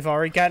invert. I've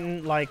already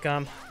gotten like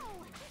I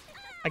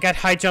got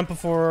high jump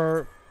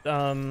before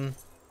double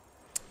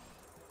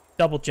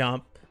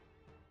jump.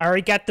 I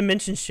already got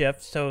dimension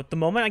shift, so the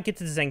moment I get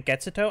to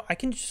Zangetsuto, I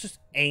can just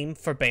aim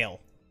for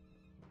bail.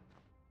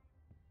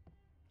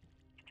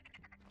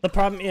 The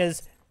problem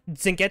is,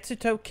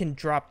 Zangetsuto can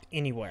drop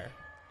anywhere.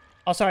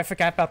 Also, I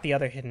forgot about the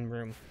other hidden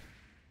room.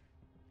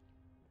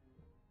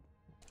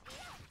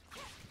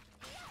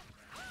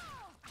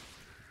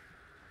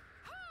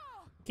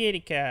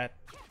 Kitty cat.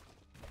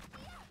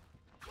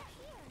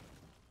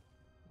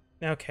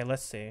 Okay,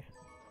 let's see.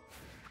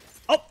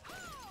 Oh!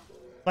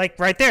 Like,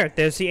 right there.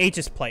 There's the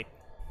Aegis plate.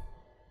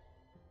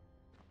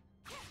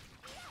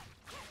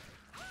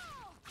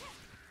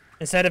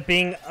 Instead of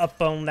being up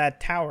on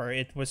that tower,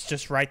 it was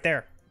just right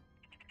there.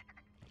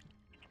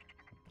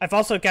 I've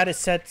also got it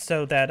set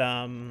so that,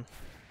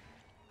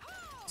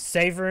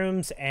 save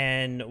rooms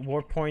and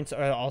warp points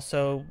are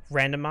also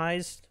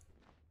randomized.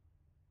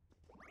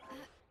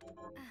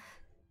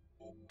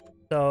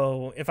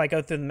 So, if I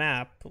go through the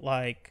map,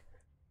 like,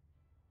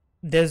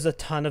 there's a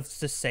ton of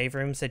the save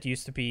rooms that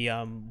used to be,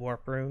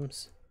 warp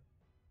rooms.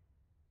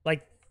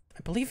 Like,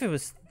 I believe it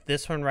was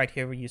this one right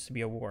here used to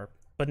be a warp.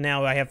 But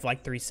now I have,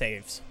 like, 3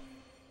 saves.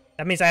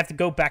 That means I have to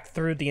go back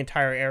through the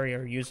entire area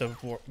or use a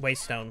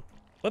waystone.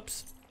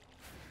 Whoops.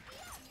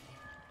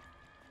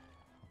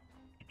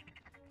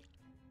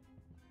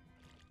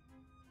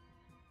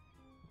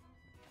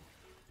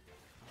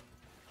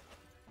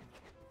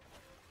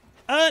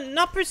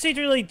 Not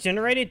procedurally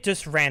generated,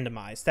 just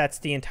randomized. That's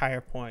the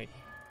entire point.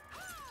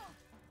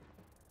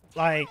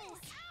 Like,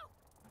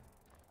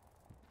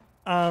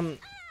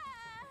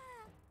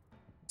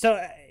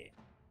 so,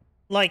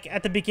 like,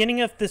 at the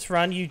beginning of this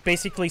run, you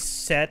basically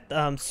set,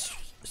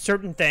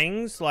 certain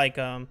things, like,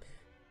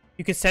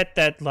 you can set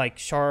that, like,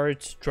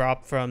 shards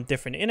drop from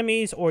different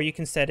enemies, or you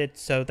can set it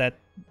so that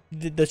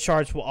the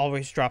shards will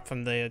always drop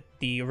from the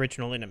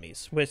original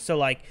enemies. So,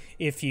 like,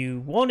 if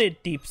you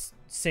wanted Deep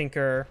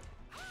Sinker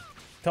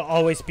to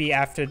always be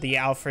after the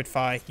Alfred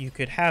fight, you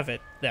could have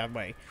it that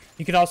way.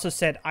 You could also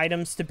set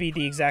items to be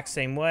the exact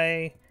same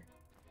way,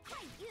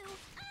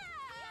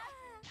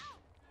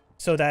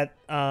 so that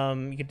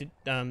you could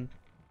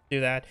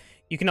do that.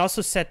 You can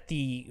also set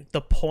the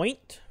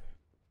point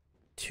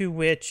to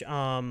which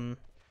the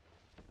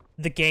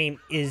game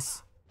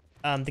ends.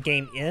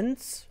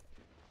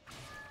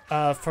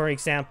 For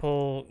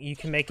example, you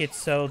can make it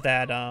so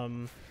that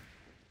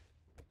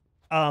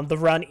the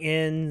run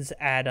ends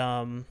at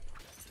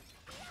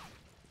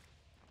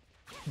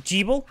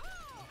Jeeble.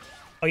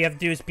 All you have to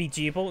do is beat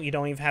Jeeble. You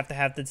don't even have to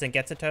have the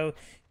Zangetsuto.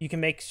 You can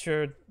make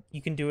sure you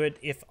can do it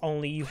if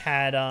only you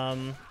had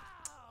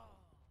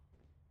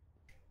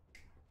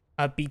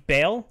beat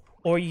Bale,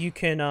 or you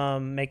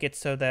can make it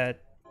so that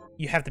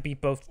you have to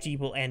beat both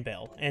Jeeble and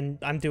Bale. And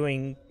I'm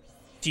doing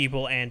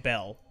Jeeble and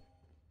Bale.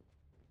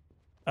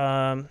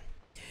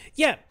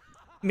 Yeah,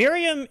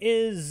 Miriam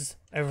is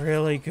a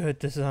really good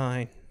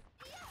design.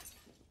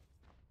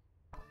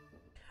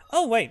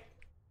 Oh wait.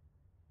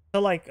 So,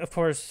 like, of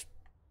course,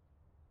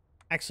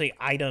 actually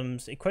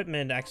items,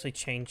 equipment actually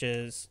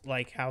changes,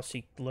 like, how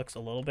she looks a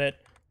little bit.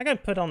 I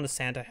gotta put on the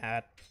Santa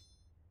hat.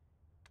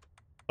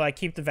 But I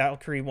keep the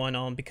Valkyrie one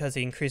on because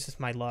it increases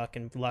my luck,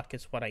 and luck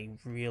is what I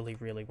really,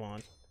 really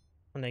want.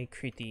 When I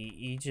create the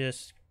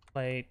Aegis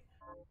plate.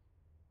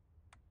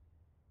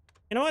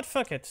 You know what?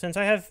 Fuck it. Since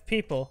I have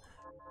people,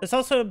 there's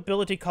also an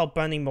ability called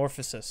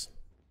Bunny-morphosis.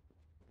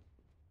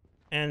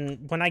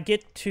 And when I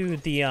get to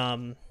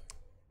the,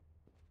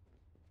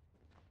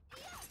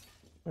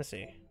 let's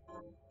see.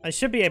 I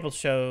should be able to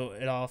show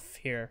it off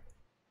here.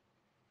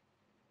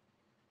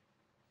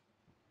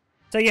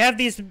 So you have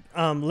these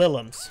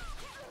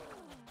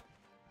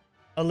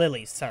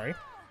lilies, sorry.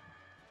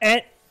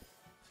 And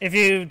if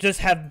you just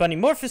have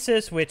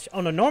Bunny-morphosis, which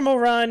on a normal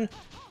run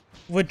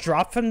would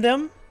drop from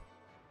them,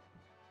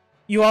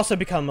 you also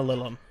become a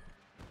Lilum.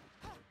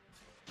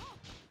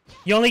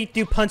 You only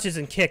do punches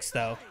and kicks,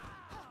 though.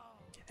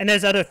 And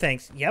there's other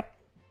things. Yep.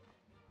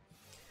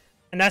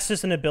 And that's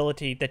just an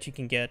ability that you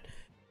can get.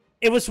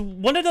 It was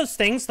one of those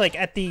things, like,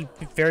 at the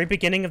very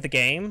beginning of the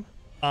game,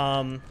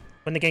 when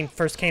the game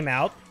first came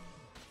out,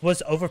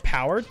 was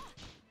overpowered.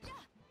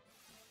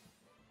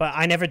 But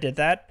I never did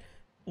that.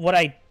 What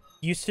I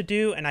used to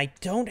do, and I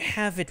don't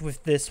have it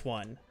with this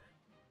one.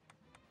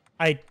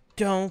 I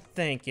don't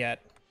think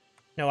yet.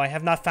 No, I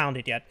have not found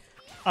it yet.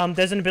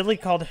 There's an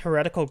ability called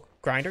Heretical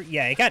Grinder.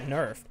 Yeah, it got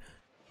nerfed.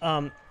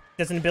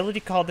 There's an ability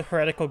called the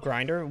Heretical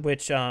Grinder,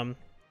 which,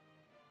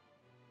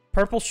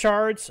 purple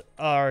shards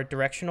are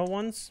directional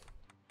ones.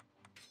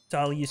 So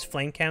I'll use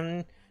Flame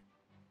Cannon.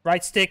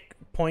 Right stick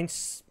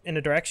points in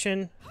a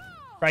direction.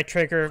 Right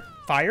trigger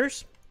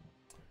fires.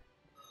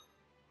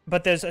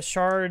 But there's a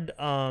shard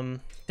that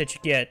you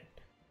get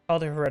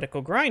called the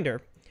Heretical Grinder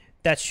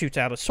that shoots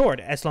out a sword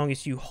as long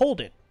as you hold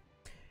it.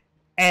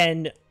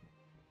 And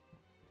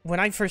when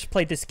I first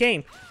played this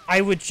game,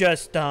 I would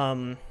just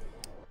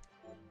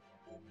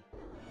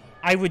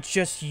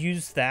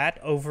use that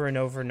over and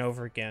over and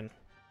over again.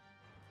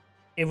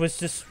 It was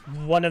just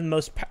one of the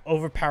most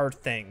overpowered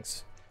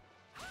things.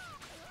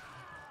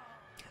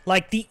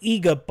 Like the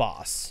Iga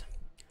boss.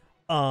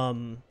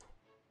 The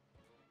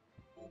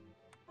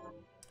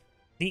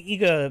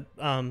Iga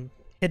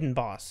hidden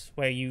boss,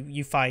 where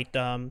you fight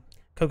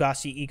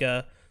Kogashi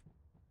Iga.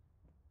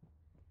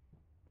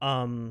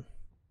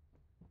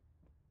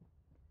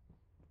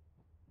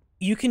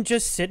 You can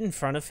just sit in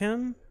front of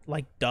him,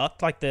 like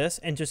duck like this,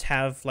 and just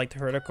have like the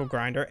Heretical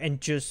Grinder and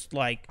just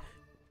like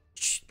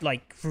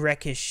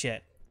wreck his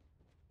shit.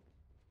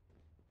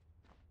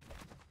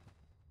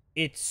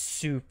 it's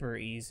super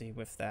easy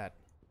with that.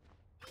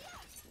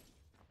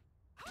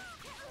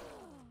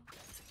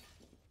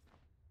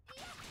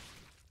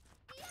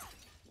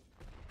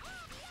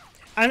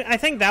 I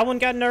think that one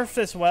got nerfed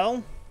as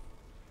well.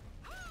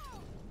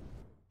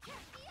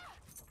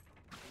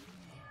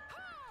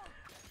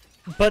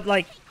 But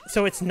like,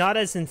 so it's not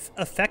as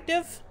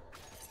effective,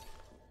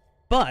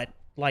 but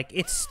like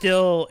it's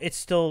still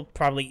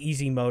probably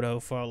easy modo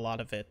for a lot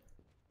of it.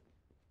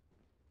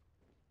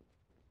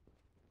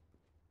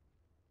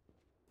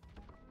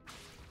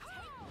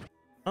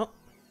 Oh,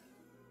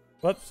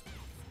 whoops.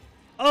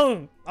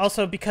 Oh,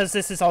 also because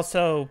this is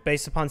also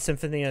based upon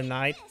Symphony of the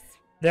Night,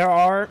 there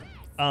are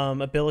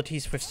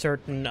abilities with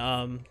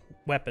certain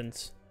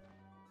weapons.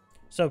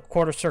 So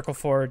quarter circle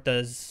forward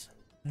does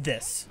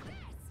this.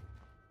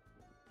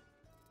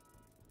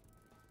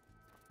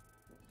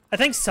 I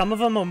think some of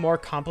them are more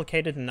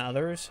complicated than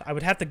others. I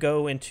would have to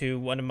go into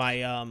one of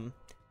my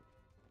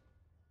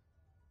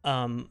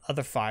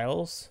other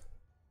files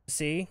to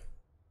see.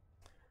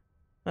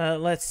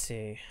 Let's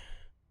see.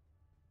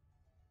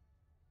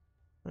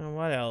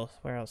 What else?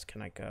 Where else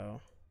can I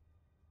go?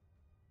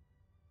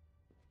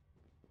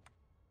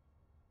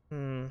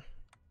 You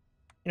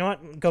know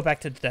what? Go back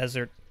to the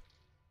desert.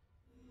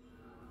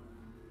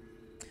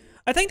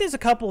 I think there's a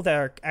couple that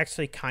are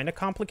actually kind of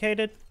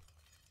complicated.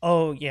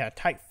 Oh yeah,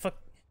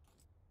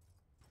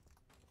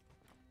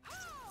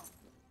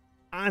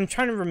 I'm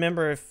trying to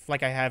remember if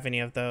like I have any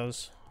of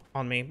those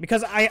on me,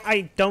 because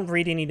I don't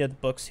read any of the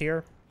books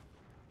here,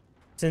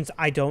 since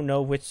I don't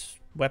know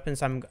which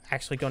weapons I'm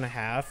actually going to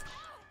have.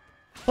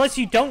 Plus,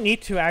 you don't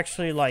need to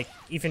actually like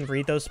even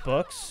read those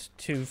books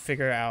to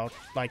figure out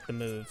like the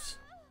moves.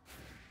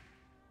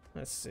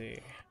 Let's see.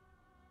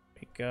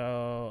 We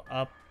go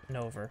up and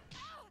over.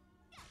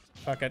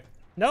 Fuck it.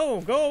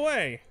 No, go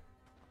away.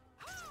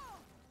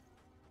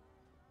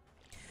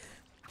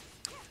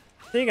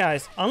 See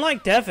guys,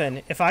 unlike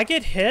Devin, if I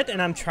get hit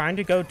and I'm trying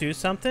to go do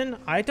something,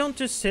 I don't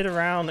just sit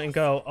around and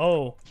go,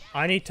 oh,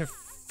 I need to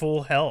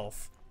full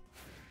health.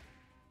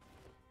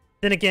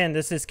 Then again,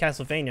 this is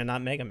Castlevania,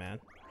 not Mega Man.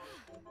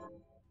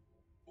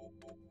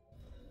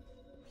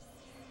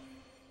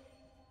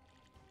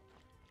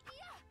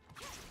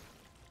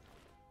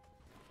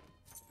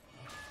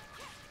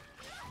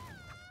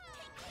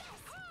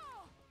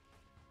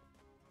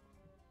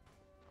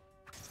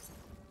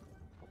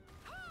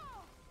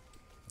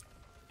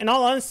 In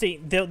all honesty,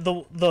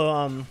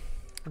 the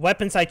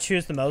weapons I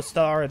choose the most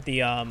are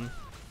the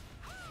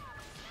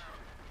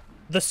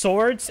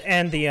swords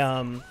and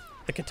the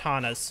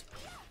katanas.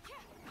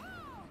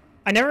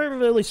 I never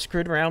really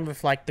screwed around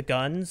with like the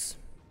guns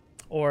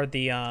or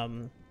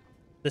the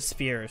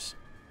spears.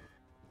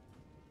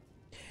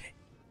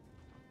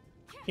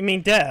 You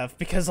mean Dev?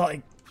 Because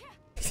like,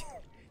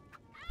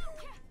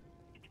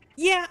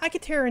 yeah, I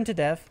could tear into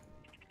Dev.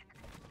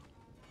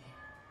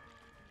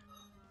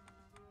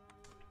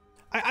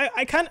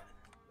 I kind of,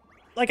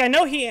 like, I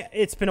know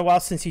it's been a while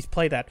since he's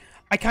played that.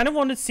 I kind of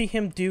wanted to see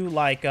him do,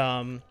 like,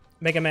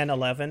 Mega Man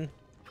 11,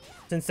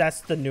 since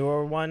that's the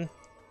newer one.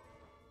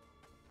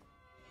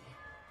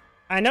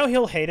 I know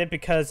he'll hate it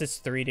because it's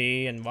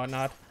 3D and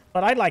whatnot,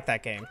 but I like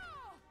that game.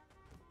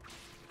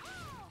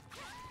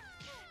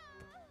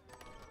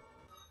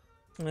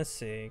 Let's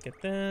see, get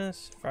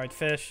this, fried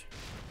fish.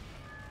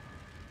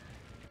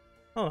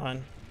 Hold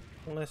on,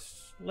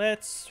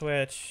 let's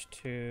switch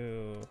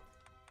to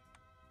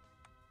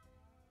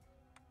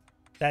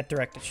that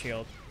directed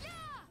shield.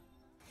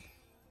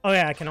 Oh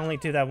yeah, I can only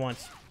do that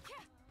once.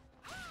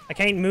 I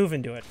can't move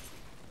into it.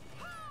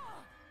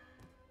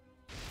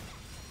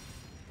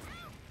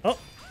 Oh,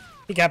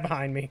 he got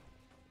behind me.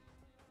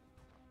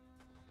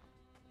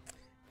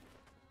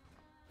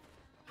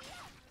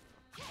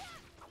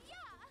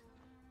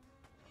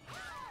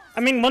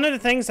 I mean, one of the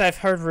things I've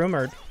heard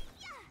rumored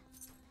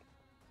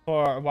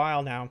for a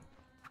while now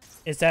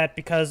is that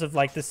because of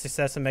like the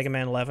success of Mega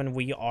Man 11,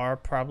 we are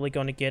probably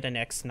going to get an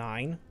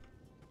X9.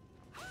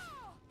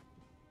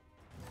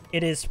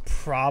 It is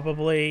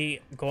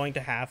probably going to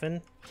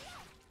happen.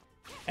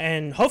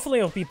 And hopefully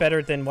it'll be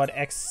better than what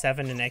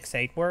X7 and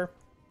X8 were.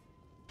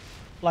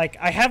 Like,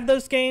 I have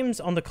those games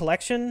on the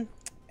collection,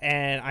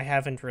 and I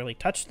haven't really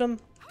touched them.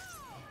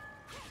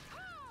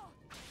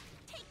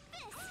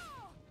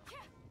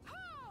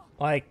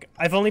 Like,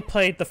 I've only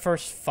played the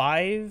first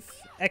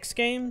 5 X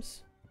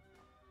games.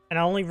 And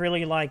I only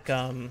really like,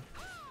 I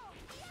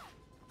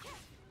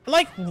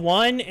like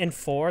 1 and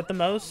 4 the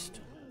most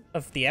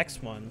of the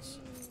X ones.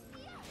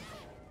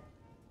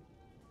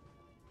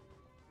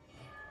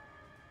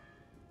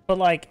 But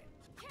like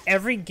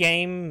every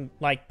game,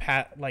 like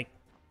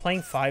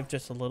playing 5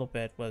 just a little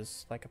bit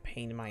was like a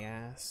pain in my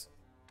ass.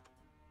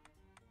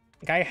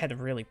 Like I had to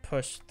really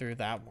push through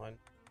that one.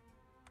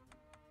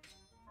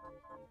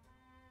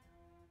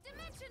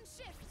 Dimension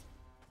shift.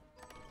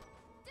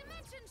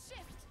 Dimension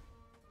shift.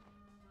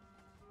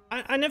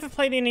 I never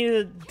played any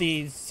of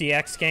the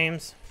ZX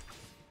games.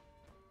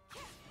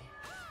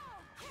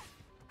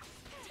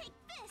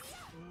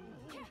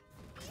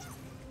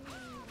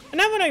 And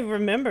now when I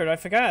remembered, I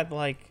forgot,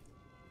 like,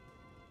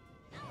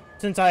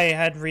 since I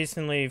had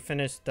recently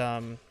finished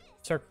Curse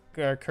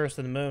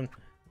of the Moon,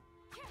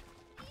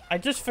 I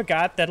just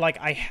forgot that like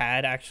I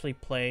had actually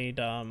played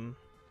other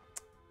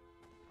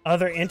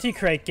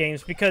Inti-Crate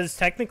games, because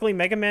technically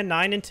Mega Man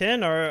 9 and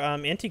 10 are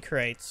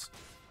Inti-Crates.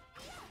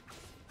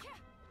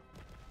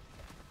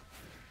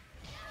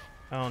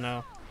 Oh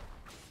no.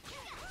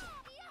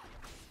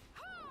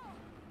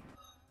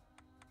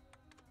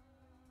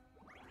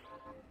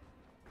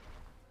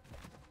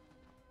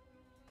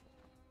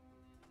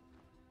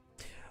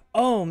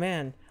 Oh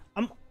man,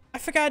 I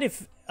forgot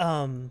if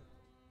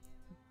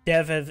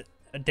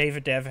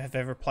David Dev have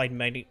ever played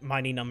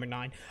Mighty Number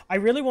 9. I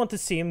really want to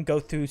see him go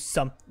through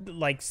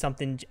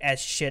something as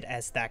shit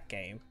as that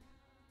game.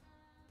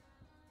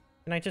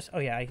 Can I just... Oh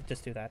yeah, I can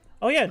just do that.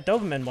 Oh yeah,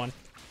 Doberman one.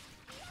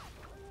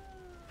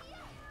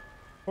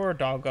 Poor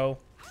doggo.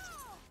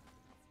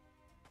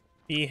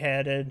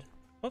 Beheaded.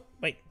 Oh,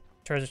 wait.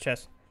 Treasure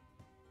chest.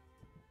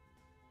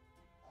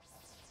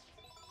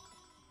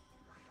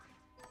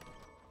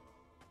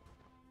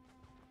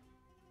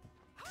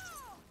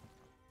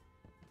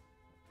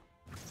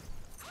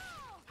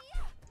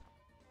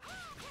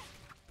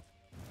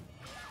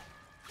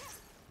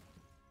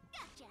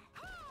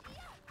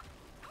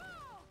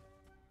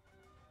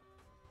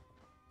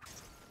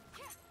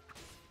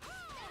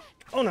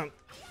 Oh no.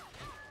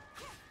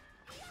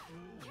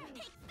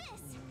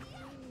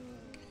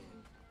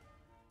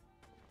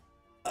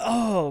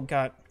 Oh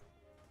god.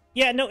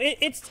 Yeah, no,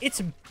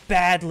 it's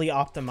badly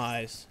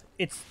optimized.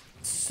 It's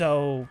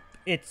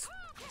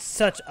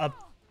such a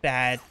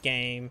bad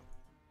game.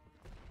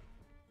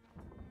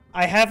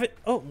 I have it.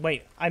 Oh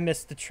wait, I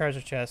missed the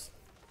treasure chest.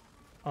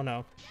 Oh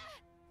no.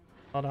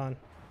 Hold on.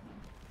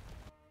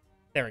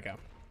 There we go.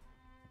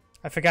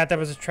 I forgot there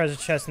was a treasure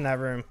chest in that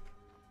room.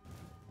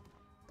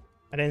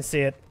 I didn't see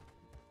it.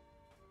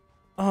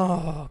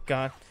 Oh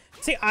god.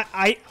 See,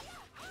 I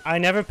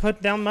never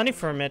put down money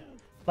from it.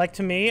 Like,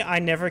 to me, I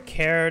never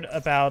cared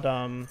about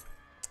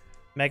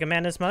Mega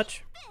Man as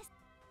much.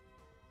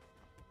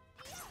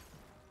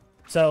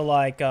 So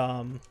like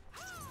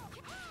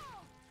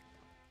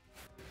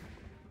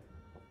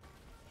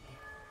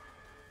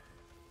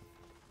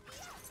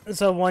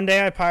so one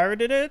day I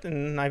pirated it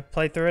and I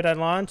played through it at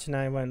launch and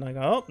I went like,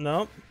 oh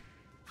nope.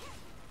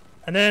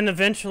 And then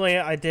eventually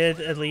I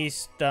did at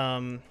least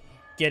get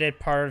it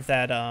part of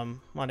that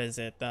what is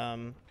it?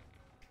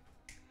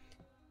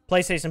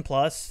 PlayStation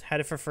Plus had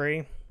it for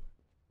free.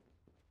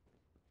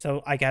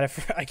 So I got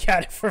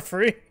it for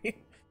free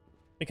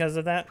because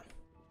of that.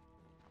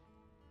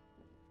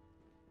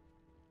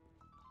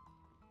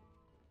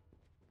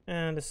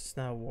 And this is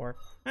not war.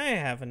 I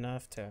have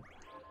enough to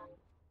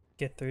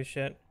get through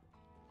shit.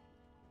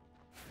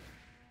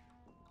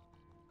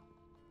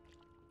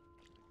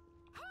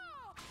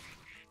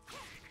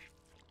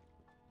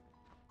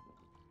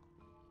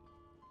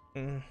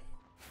 And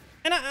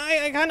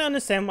I kind of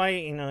understand why,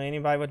 you know,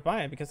 anybody would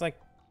buy it, because, like,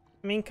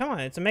 I mean, come on,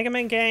 it's a Mega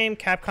Man game.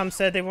 Capcom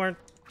said they weren't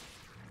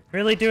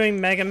really doing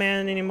Mega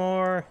Man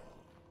anymore.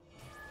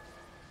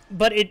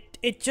 But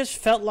it just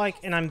felt like,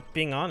 and I'm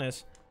being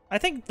honest, I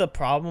think the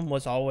problem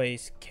was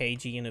always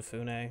Keiji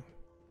Inafune.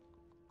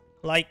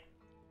 Like,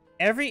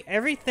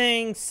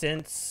 everything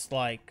since,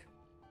 like,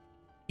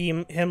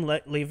 him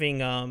leaving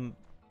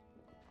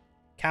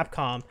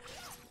Capcom,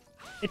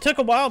 it took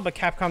a while, but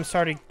Capcom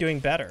started doing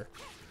better.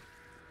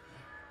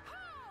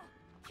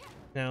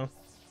 No.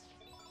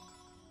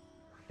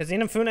 Because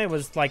Inafune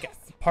was, like,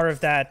 part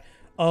of that,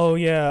 oh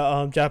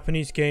yeah,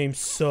 Japanese games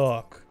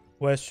suck.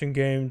 Western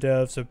game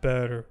devs are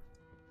better.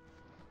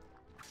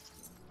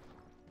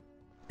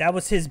 That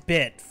was his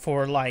bit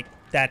for, like,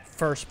 that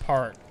first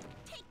part.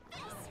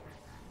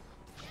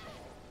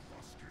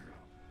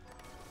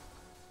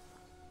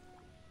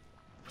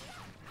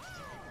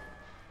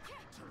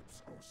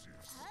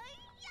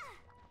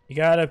 You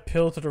gotta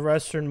appeal to the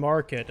Western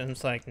market, and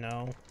it's like,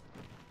 no.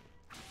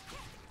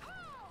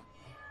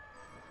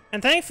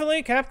 And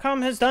thankfully,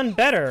 Capcom has done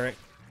better,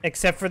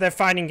 except for their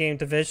fighting game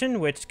division,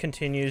 which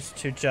continues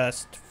to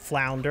just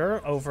flounder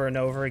over and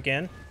over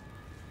again.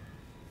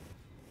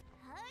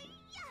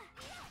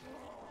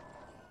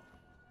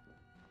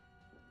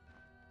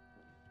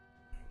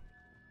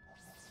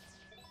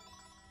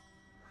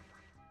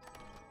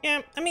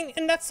 Yeah, I mean,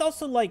 and that's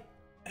also like...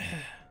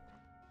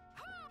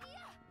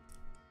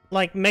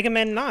 like, Mega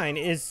Man 9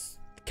 is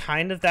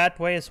kind of that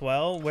way as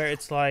well, where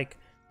it's like...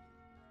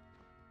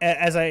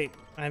 As I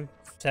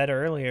said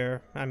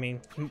earlier, I mean,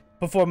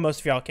 before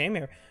most of y'all came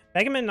here,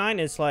 Mega Man 9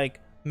 is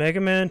like, Mega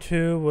Man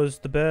 2 was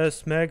the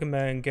best Mega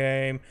Man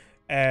game,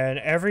 and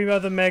every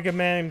other Mega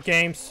Man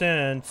game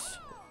since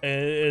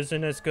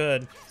isn't as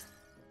good.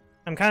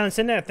 I'm kind of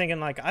sitting there thinking,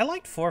 like, I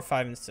liked 4,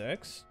 5, and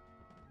 6.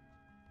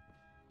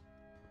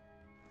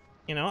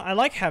 You know, I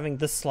like having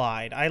the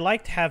slide. I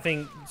liked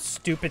having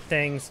stupid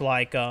things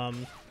like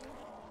the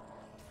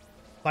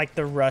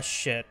rush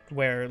shit,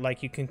 where,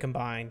 like, you can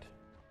combine.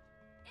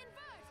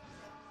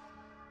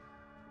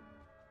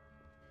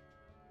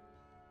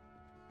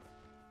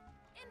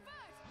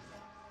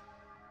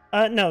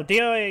 No,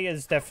 DOA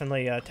is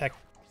definitely Tecmo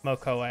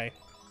Koei.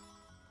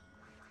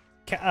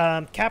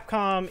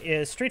 Capcom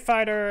is Street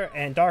Fighter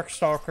and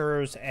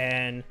Darkstalkers,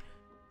 and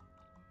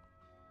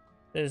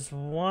there's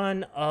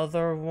one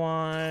other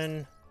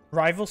one,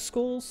 Rival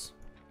Schools,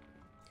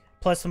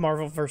 plus the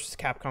Marvel vs.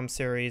 Capcom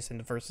series and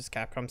the vs.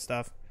 Capcom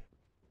stuff.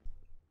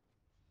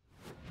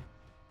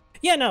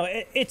 Yeah, no,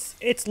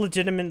 it's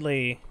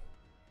legitimately,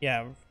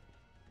 yeah.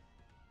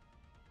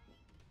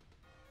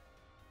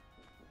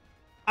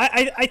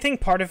 I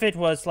think part of it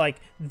was like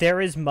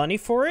there is money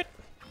for it.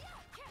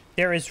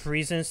 There is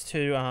reasons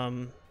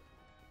to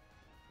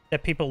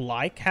that people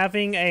like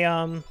having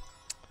a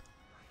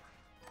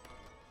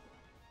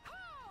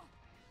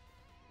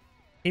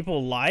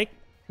people like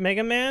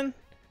Mega Man.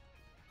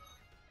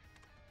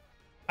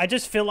 I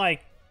just feel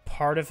like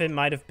part of it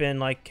might have been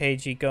like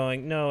KG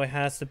going, no, it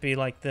has to be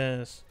like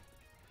this.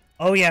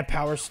 Oh yeah,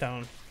 Power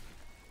Stone.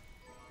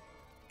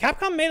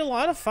 Capcom made a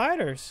lot of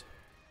fighters.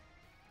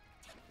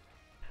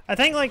 I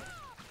think like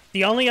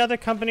the only other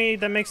company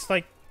that makes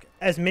like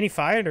as many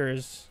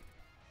fighters.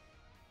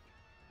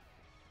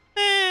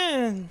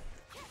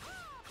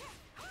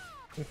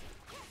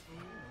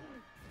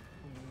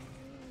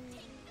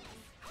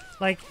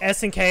 Like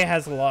SNK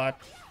has a lot,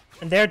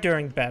 and they're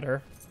doing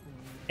better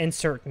in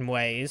certain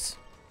ways.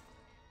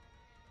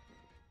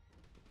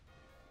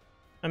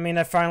 I mean,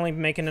 they're finally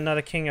making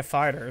another King of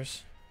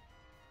Fighters.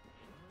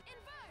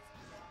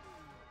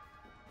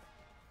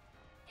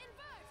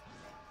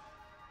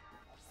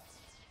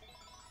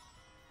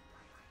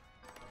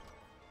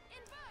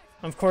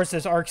 Of course,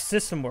 there's Arc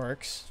System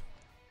Works.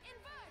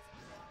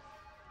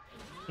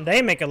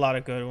 They make a lot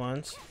of good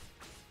ones.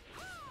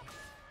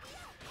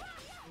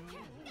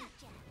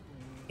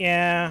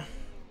 Yeah.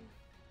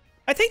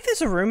 I think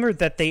there's a rumor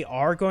that they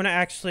are going to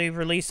actually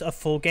release a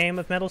full game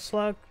of Metal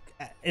Slug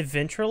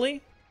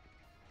eventually.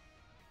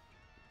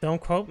 Don't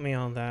quote me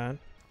on that.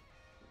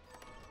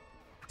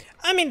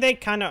 I mean, they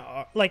kind of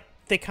are, like,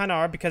 they kind of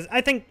are, because I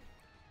think,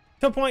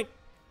 to a point,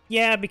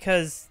 yeah,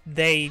 because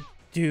they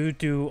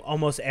do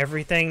almost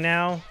everything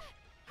now.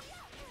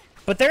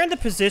 But they're in the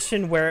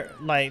position where,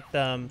 like,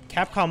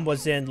 Capcom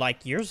was in,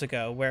 like, years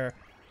ago, where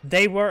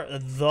they were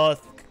the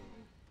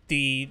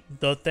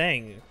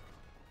thing.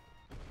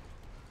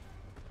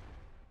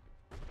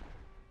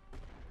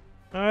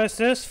 Oh, it's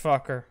this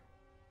fucker.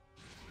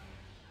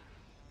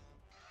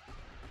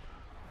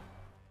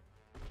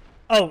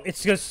 Oh,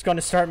 it's just gonna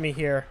start me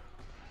here.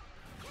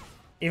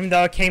 Even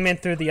though I came in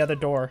through the other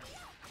door.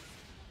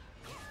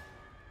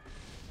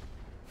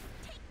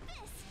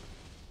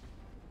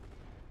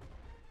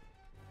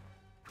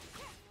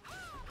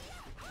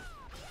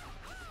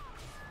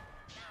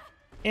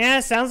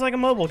 Yeah, sounds like a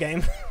mobile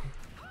game.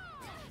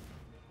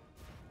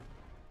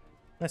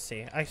 Let's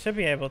see. I should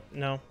be able...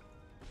 No.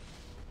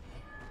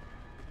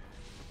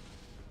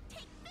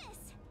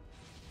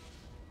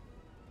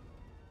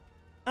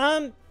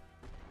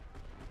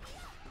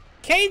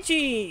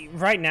 KG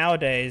right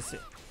nowadays,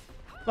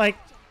 like,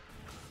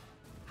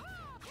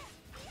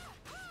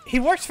 he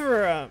works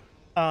for,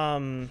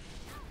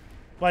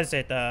 what is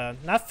it?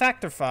 Not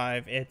Factor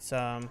 5, it's,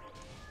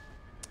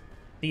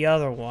 the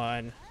other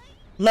one.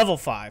 Level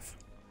 5.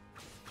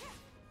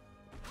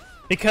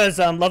 Because,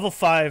 Level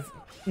 5...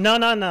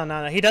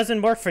 No. He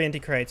doesn't work for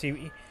Indie Crates.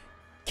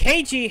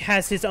 KG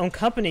has his own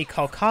company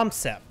called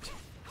Concept.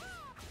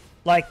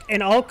 Like,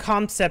 and all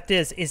Concept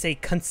is a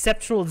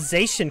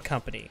conceptualization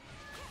company.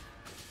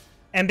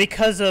 And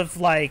because of,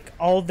 like,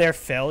 all their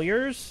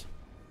failures,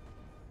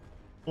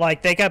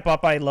 like, they got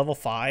bought by Level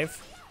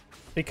 5.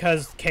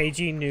 Because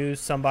KG knew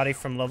somebody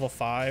from Level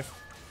 5.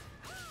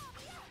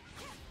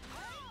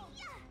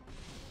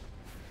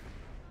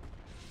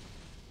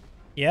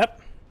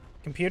 Yep.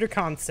 Computer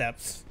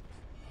Concepts.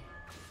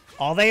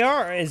 All they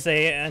are is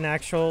an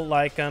actual,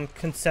 like,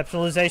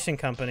 conceptualization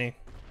company.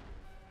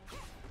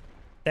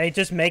 They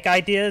just make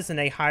ideas and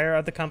they hire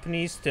other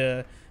companies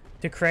to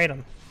create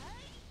them.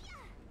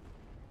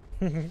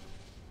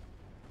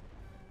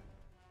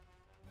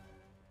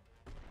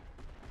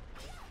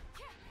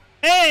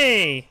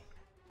 Hey!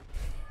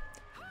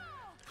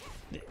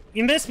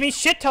 You missed me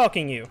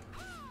shit-talking you.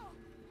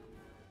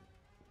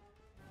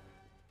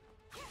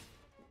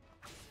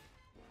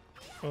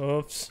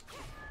 Oops.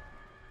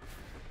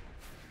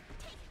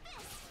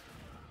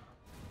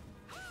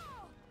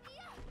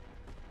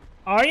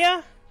 Are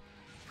ya?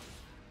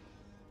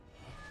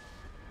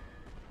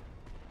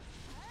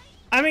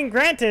 I mean,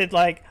 granted,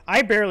 like,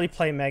 I barely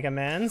play Mega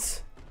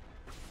Mans.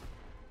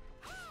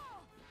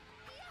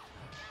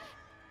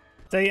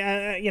 So,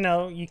 you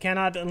know, you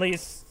cannot at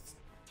least...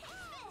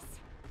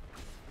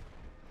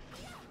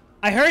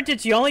 I heard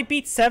that you only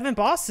beat 7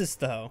 bosses,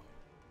 though.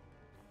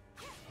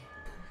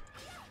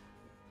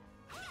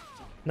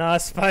 Nah,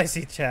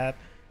 spicy, chat.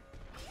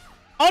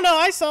 Oh, no,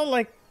 I saw,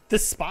 like, the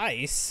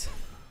spice.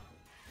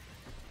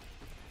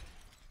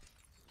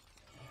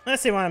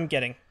 Let's see what I'm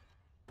getting.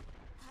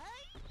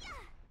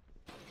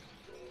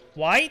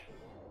 White?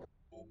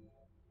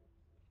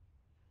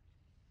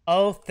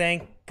 Oh,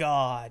 thank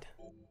God.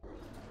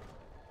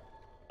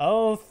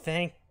 Oh,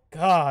 thank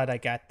God I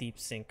got Deep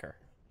Sinker.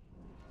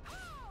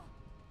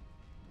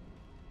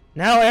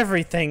 Now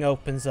everything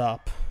opens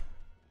up.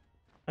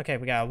 Okay,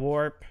 we got a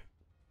warp.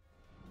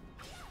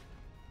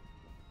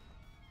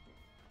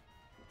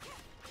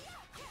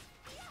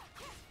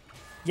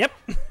 Yep.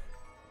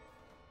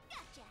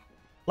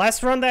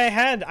 Last run that I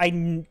had,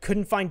 I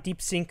couldn't find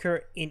Deep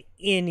Sinker in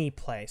any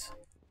place.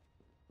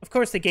 Of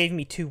course, they gave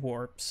me 2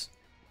 warps.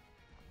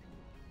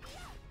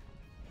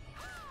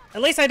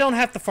 At least I don't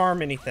have to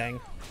farm anything.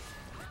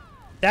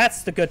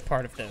 That's the good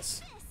part of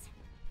this.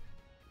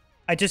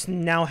 I just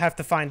now have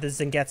to find the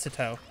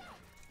Zangetsuto.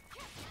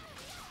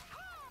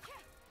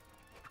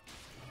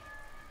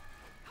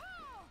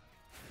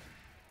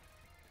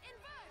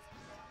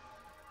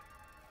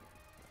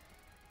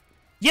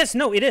 Yes,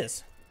 no, it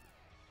is.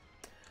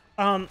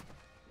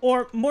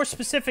 Or more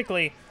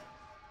specifically,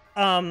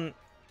 you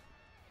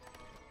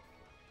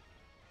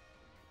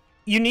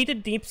need a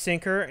Deep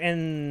Sinker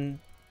in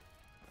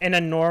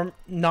a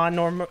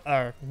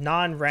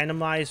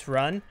non-randomized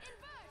run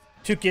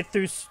to get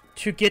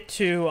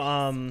to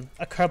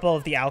a couple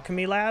of the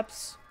alchemy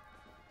labs.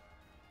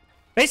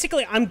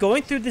 Basically, I'm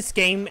going through this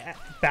game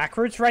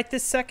backwards right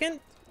this second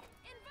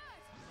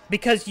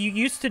because you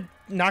used to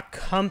not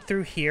come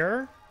through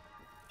here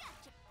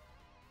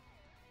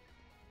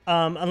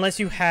unless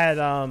you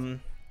had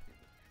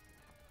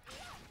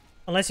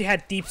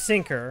Deep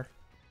Sinker,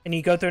 and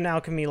you go through an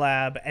alchemy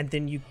lab, and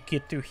then you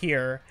get through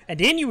here, and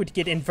then you would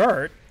get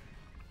invert.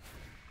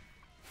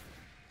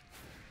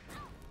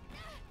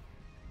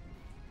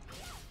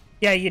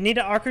 Yeah, you need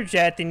an Archer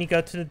Jet, then you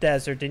go to the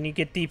desert, then you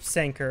get Deep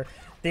Sinker,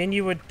 then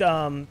you would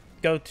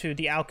go to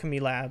the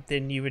alchemy lab,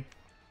 then you would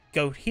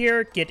go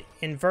here, get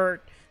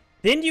invert,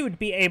 then you would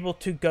be able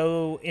to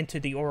go into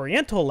the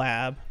Oriental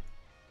lab.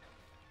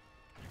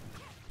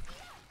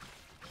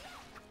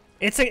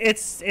 It's a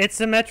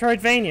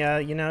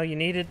Metroidvania, you know, you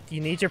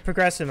need your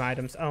progressive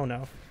items. Oh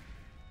no.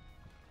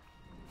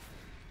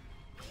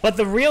 But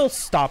the real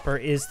stopper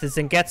is the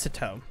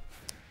Zangetsuto.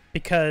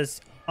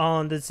 Because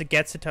on the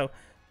Zangetsuto,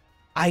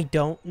 I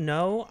don't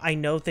know. I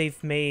know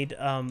they've made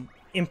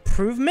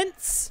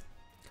improvements.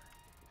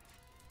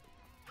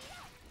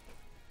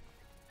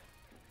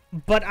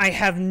 But I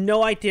have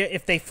no idea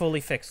if they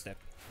fully fixed it.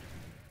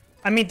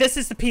 I mean, this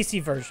is the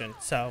PC version,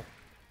 so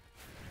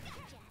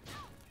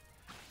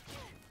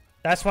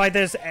that's why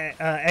there's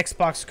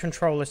Xbox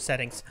controller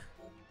settings.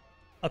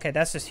 Okay,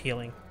 that's just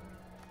healing.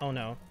 Oh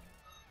no.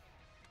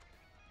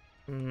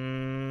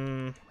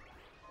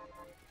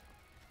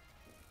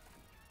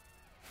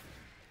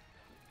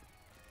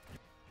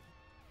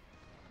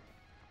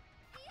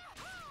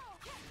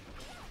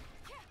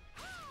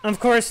 Of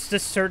course,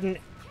 this certain...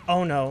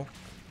 Oh no.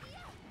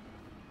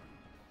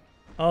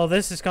 Oh,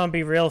 this is gonna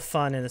be real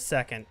fun in a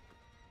second.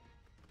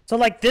 So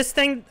like this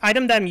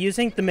item that I'm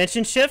using,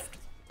 Dimension Shift,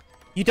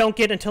 you don't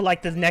get until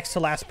like the next to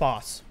last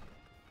boss.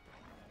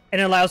 And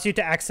it allows you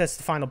to access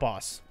the final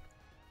boss.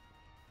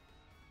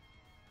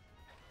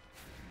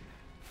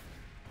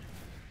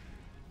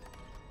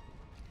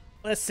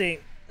 Let's see.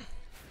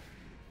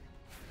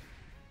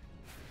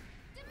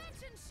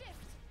 Dimension shift.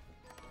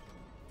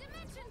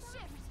 Dimension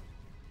shift.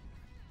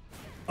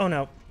 Oh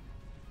no.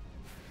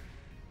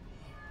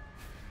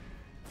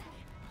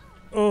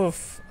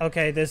 Oof.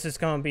 Okay, this is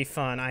gonna be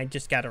fun. I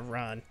just gotta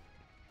run.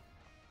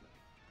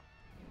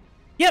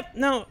 Yep,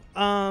 no,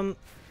 I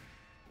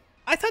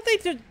thought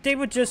they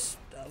would just...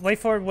 Way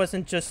Forward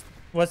wasn't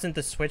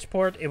the Switch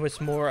port, it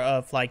was more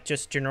of, like,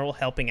 just general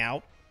helping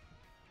out.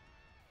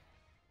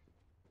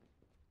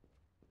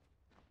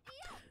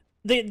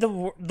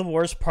 The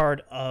worst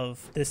part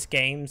of this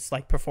game's,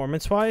 like,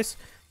 performance-wise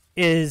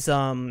is,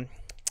 I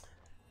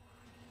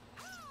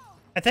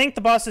think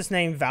the boss is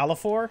named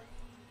Valifor.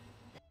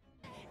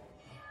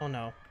 Oh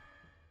no.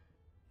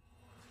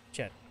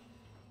 Shit.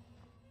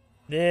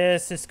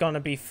 This is gonna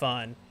be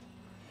fun.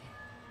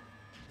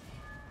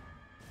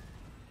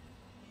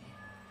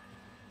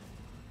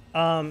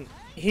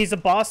 He's a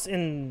boss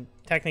in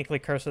technically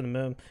Curse of the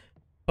Moon,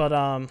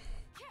 but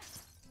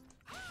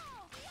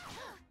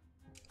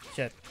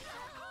shit.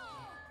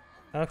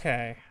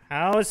 Okay,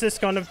 how is this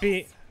gonna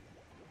be?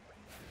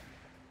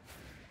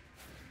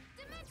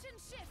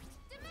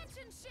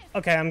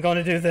 Okay, I'm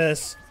gonna do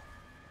this.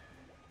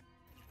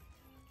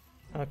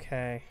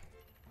 Okay.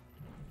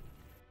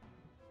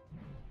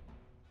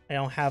 I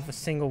don't have a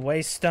single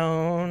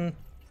waystone.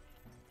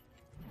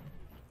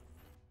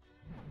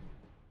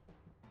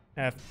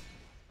 F.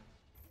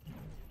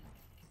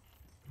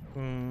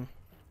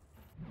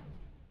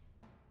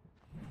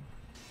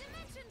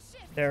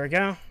 There we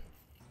go.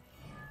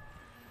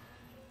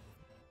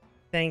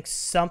 Think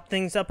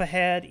something's up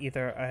ahead.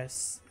 Either a...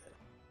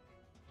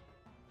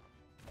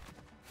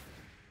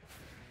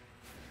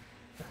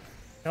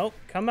 Nope,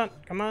 come on,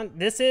 come on.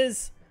 This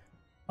is...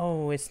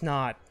 Oh, it's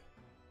not.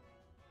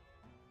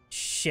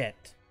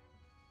 Shit.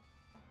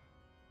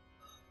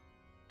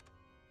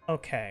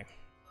 Okay.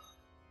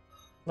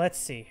 Let's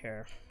see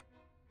here.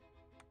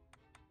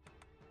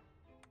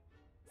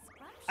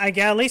 I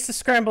got at least a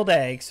scrambled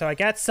egg, so I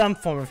got some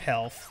form of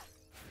health.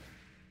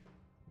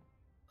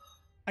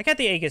 I got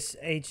the Aegis,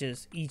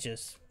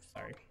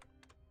 sorry.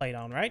 plate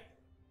on, right?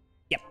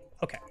 Yep,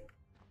 okay.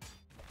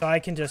 So I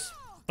can just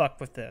fuck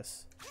with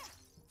this.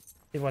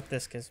 See what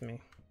this gives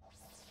me.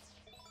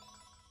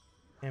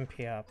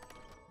 MP up.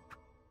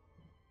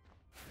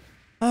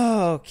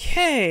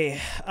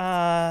 Okay.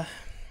 I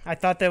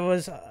thought there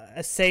was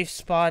a safe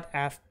spot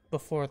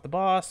before the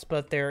boss,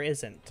 but there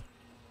isn't.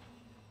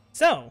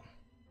 So,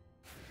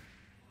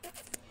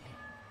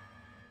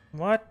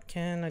 what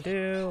can I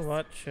do?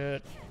 What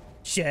should...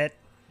 Shit.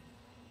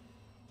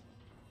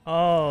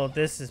 Oh,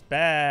 this is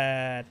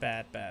bad,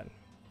 bad, bad.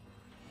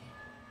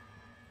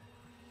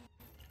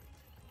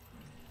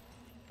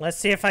 Let's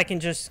see if I can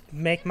just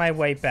make my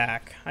way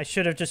back. I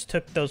should have just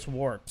took those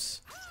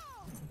warps.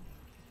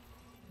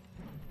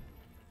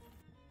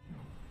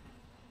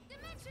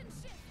 Dimension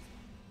shift.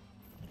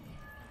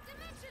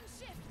 Dimension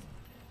shift.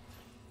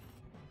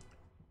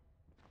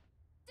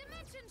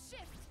 Dimension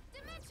shift.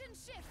 Dimension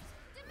shift.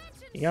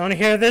 Dimension You don't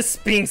hear this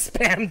being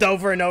spammed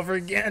over and over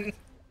again.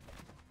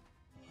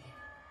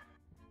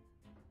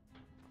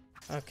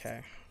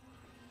 Okay.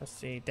 Let's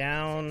see.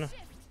 Down.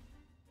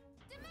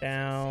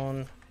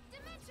 Down.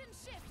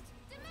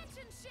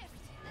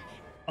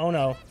 Oh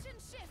no.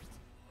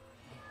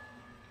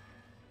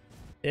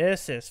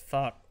 This is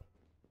fuck.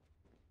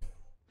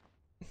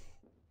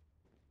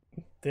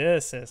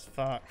 This is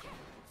fuck.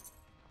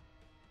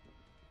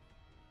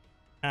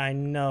 I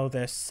know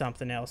there's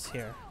something else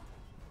here.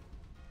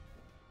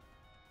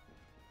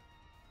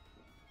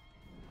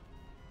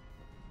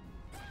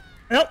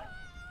 Nope.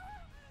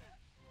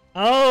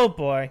 Oh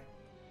boy.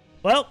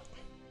 Well,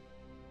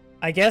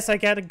 I guess I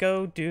gotta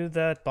go do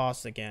the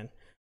boss again.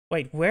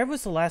 Wait, where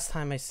was the last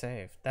time I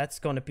saved? That's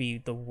gonna be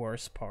the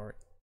worst part.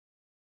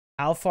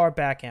 How far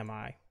back am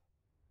I?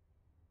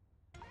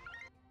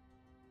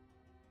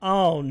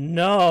 Oh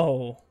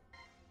no.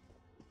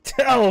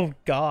 Oh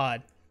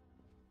god.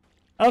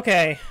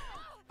 Okay.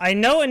 I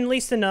know at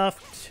least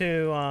enough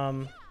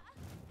to,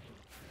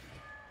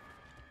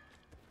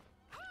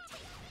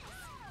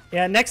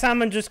 yeah, next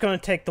time I'm just gonna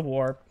take the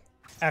warp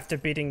after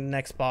beating the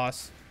next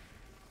boss.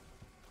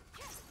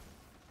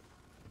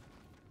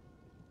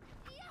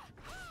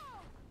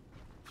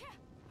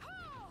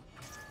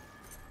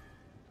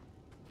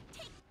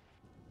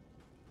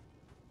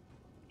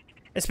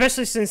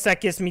 Especially since that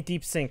gives me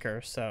Deep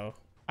Sinker, so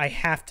I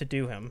have to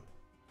do him.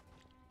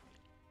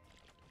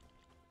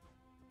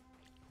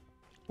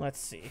 Let's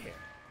see here.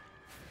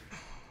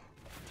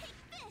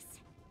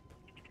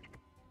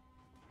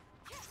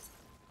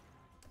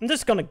 I'm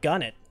just gonna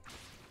gun it.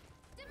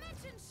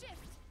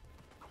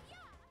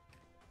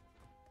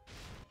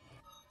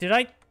 Did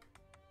I?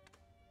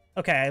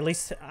 Okay, at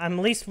least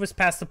was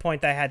past the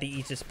point that I had the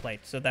Aegis plate,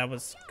 so that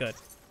was good.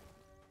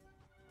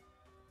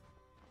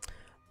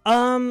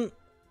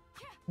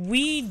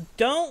 We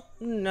don't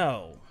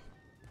know.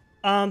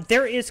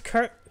 There is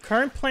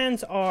current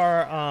plans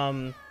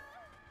are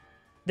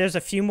there's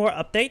a few more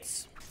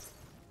updates.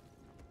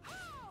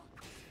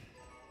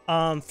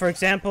 For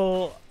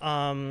example,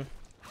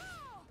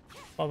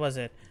 what was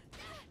it?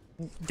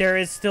 There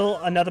is still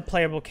another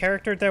playable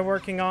character they're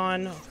working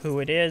on. Who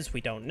it is, we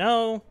don't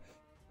know.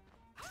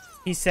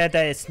 He said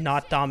that it's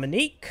not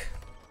Dominique.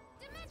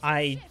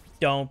 I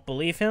don't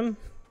believe him.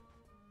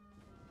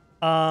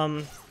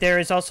 There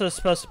is also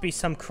supposed to be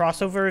some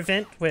crossover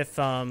event with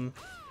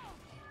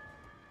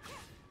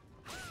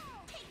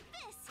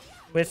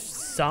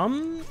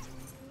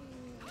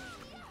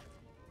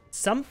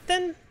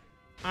something?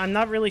 I'm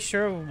not really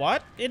sure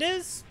what it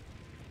is.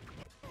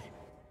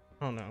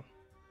 Oh no.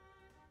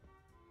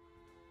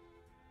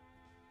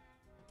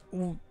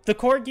 The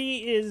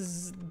Corgi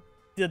is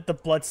the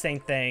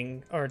Bloodstained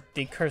thing, or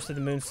the Curse of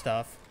the Moon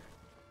stuff.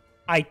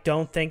 I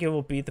don't think it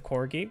will be the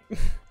Corgi.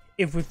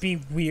 It would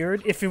be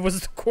weird if it was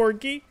the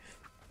Corgi.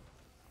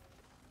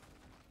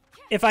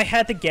 If I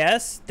had to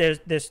guess, there's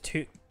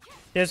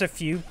a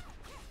few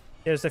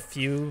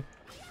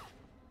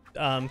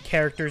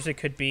characters it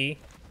could be.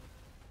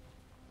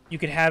 You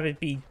could have it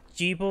be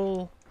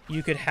Jeeble,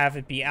 you could have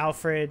it be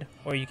Alfred,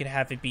 or you could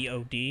have it be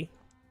OD.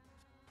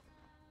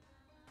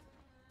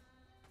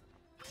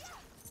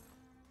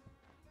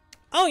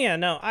 Oh yeah,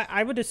 no,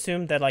 I would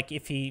assume that like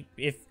if he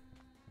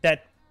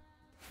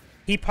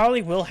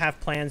probably will have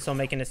plans on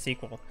making a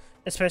sequel,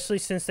 especially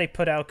since they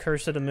put out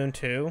Curse of the Moon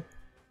 2.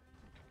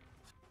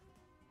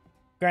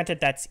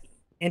 Granted, that's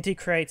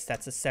Inti-Crates,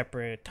 that's a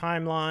separate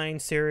timeline,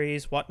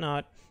 series,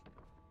 whatnot.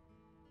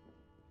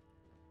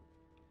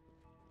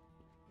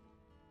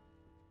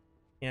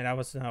 Yeah, that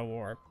was no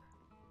warp.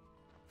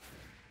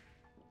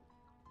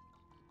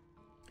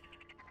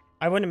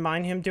 I wouldn't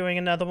mind him doing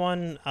another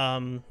one,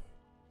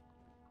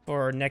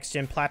 for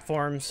next-gen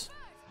platforms.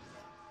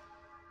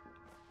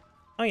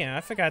 Oh yeah,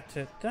 I forgot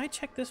to... Did I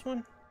check this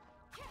one?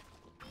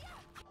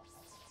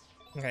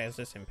 Okay, is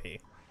this MP?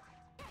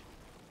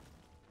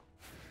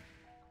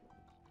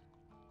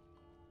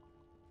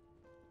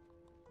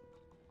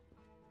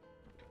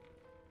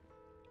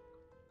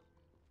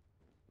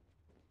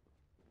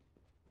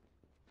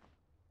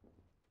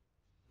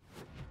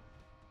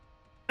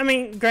 I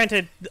mean,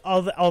 granted,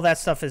 all that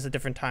stuff is a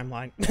different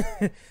timeline.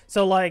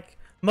 So, like,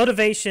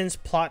 motivations,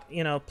 plot,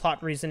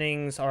 plot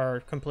reasonings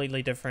are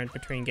completely different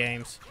between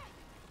games.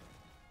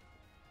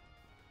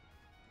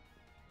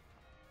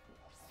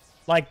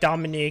 Like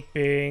Dominique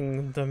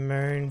being the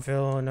main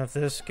villain of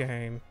this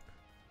game.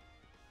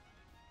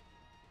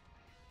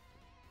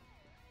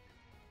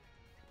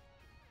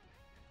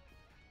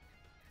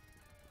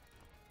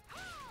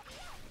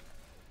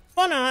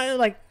 Well, no,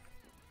 like,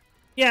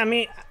 yeah, I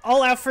mean,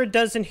 all Alfred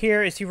does in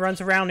here is he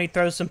runs around and he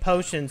throws some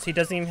potions. He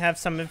doesn't even have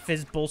some of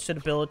his bullshit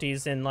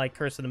abilities in, like,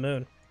 Curse of the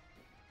Moon.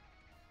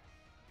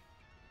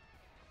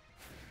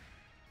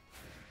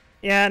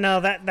 Yeah,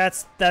 no,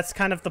 that's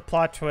kind of the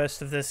plot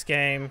twist of this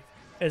game.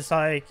 It's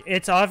like,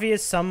 it's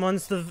obvious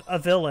someone's a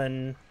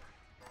villain.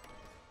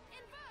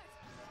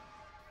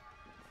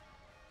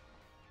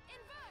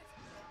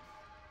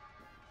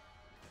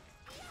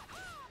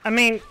 I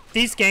mean,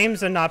 these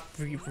games are not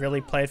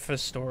really played for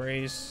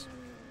stories.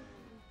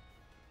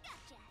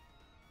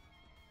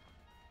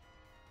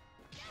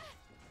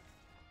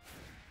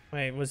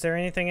 Wait, was there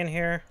anything in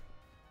here?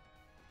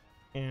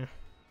 Yeah.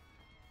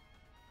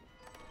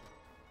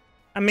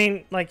 I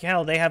mean, like,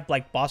 hell, they have,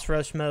 like, boss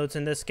rush modes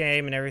in this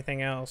game and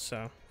everything else,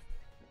 so...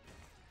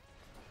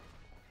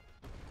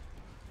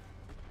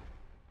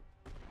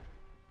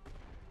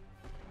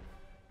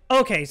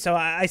 Okay, so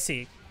I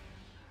see.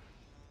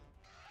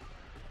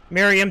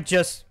 Miriam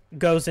just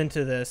goes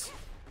into this.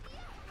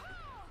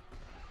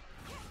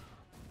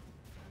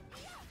 I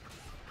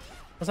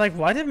was like,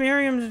 why did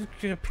Miriam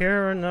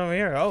appear over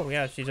here? Oh,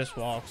 yeah, she just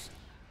walks.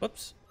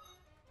 Whoops.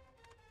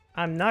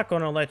 I'm not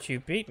gonna let you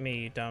beat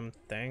me, you dumb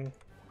thing.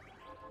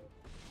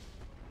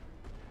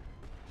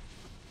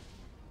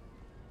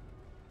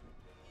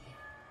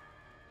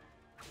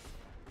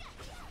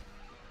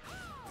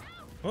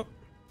 Whoop.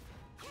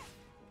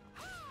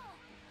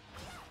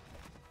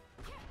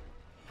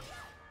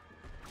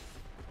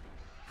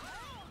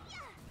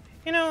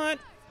 You know what?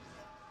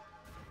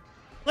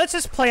 Let's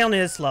just play on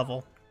his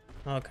level.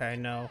 Okay,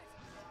 no.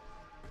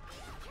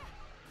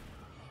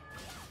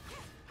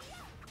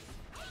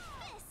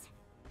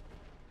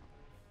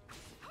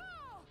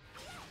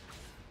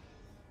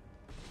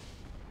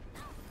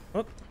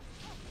 Whoop.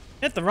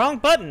 Hit the wrong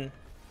button.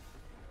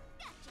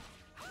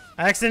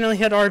 I accidentally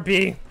hit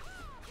RB.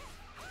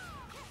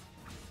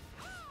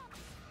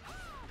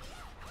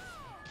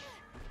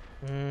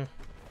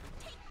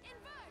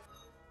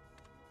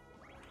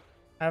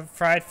 Have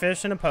fried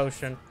fish and a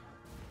potion.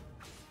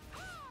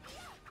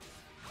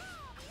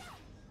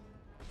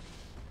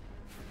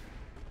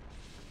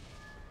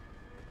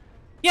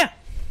 Yeah.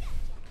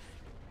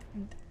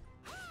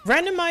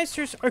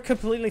 Randomizers are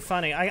completely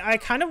funny. I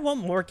kind of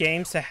want more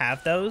games to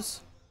have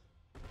those.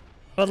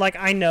 But, like,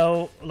 I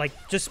know, like,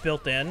 just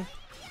built in.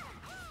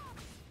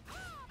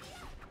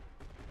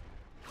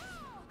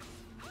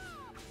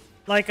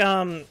 Like,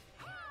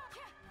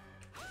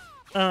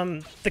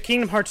 the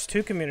Kingdom Hearts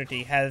 2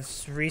 community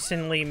has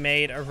recently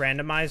made a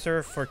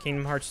randomizer for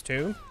Kingdom Hearts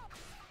 2.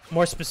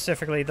 More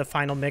specifically, the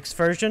final mix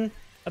version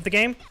of the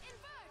game.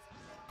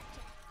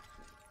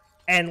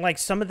 And, like,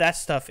 some of that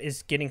stuff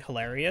is getting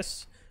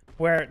hilarious,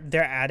 where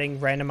they're adding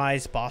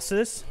randomized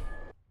bosses.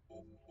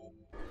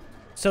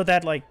 So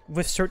that, like,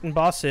 with certain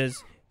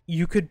bosses,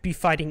 you could be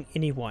fighting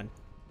anyone.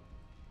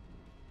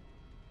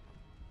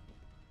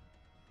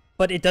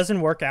 But it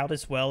doesn't work out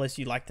as well as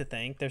you like to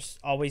think. There's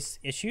always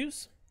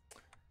issues.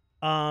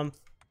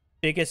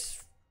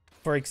 Biggest,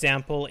 for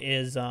example,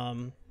 is,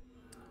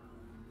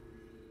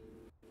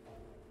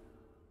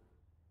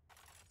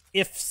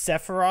 if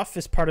Sephiroth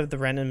is part of the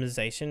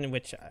randomization,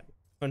 which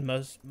for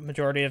the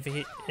majority of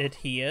it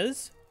he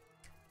is,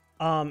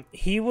 you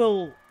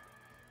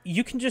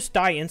can just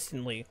die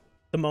instantly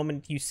the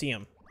moment you see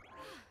him.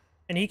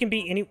 And he can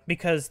be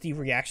because the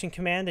reaction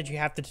command that you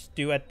have to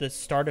do at the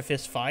start of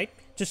his fight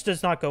just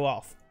does not go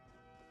off.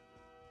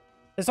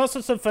 There's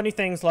also some funny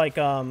things like,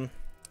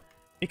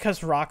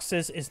 because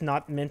Roxas is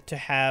not meant to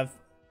have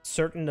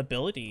certain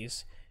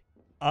abilities,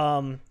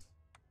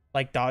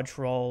 like dodge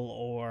roll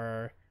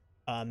or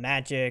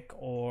magic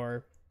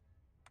or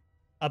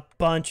a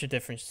bunch of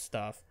different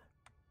stuff.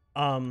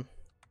 All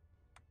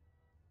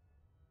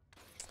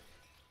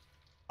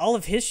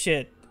of his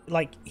shit,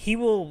 like, he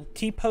will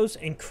T-pose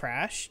and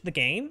crash the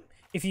game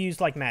if you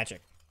use, like,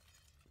 magic.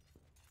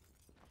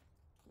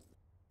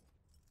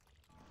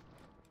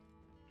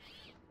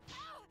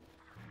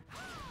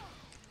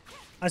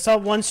 I saw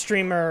one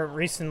streamer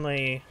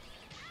recently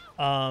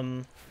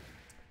do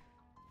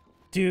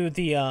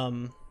the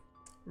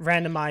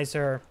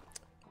randomizer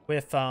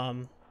with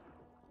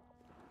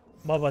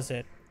what was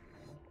it?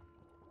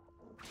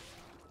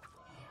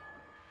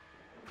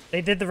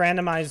 They did the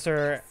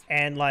randomizer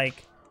and,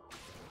 like,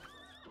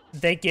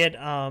 they get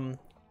one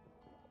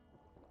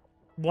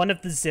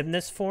of the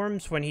Xemnas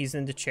forms when he's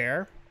in the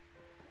chair.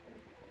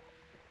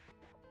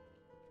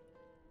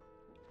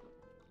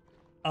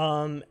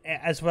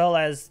 As well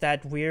as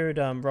that weird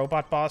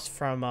robot boss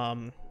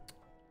from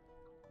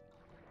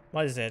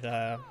what is it?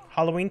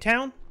 Halloween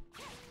Town?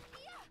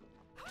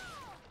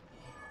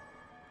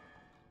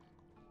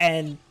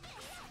 And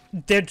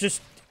they're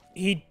just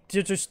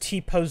they're just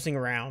T-posing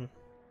around.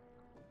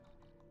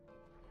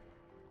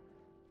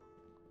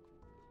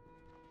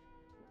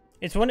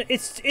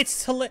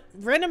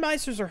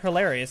 Randomizers are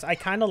hilarious. I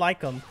kind of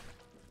like them.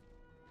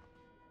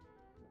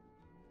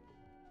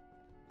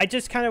 I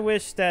just kind of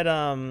wish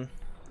that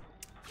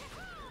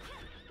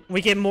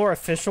we get more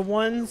official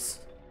ones.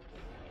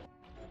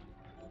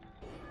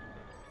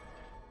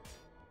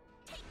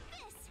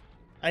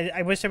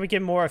 I wish that we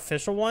get more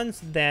official ones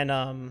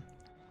than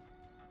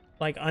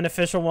like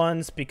unofficial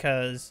ones,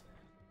 because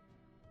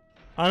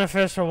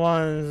unofficial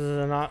ones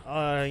are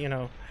not you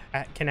know,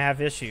 can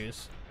have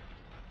issues.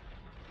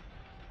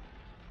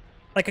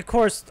 Like, of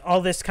course, all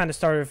this kind of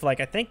started with,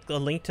 like, I think A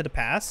Link to the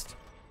Past.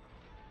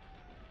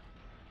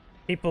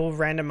 People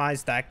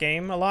randomized that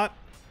game a lot.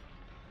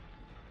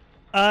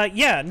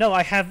 Yeah, no,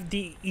 I have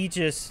the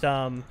Aegis,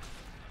 I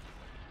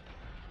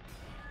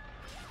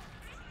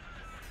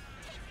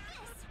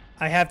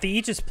have the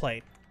Aegis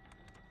plate.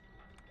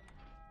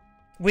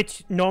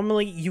 Which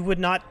normally you would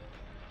not...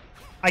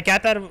 I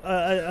got that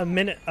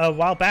a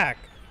while back.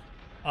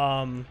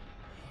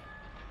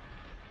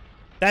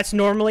 That's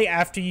normally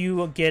after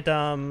you get,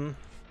 the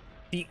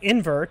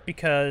invert,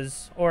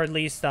 because... Or at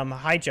least,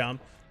 high jump.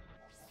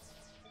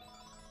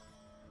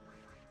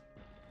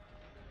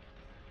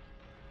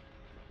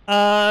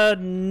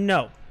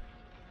 No.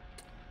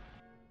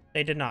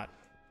 They did not.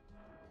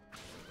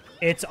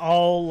 It's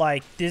all,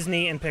 like,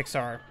 Disney and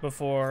Pixar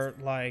before,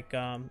 like,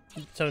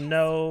 so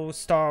no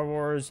Star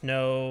Wars,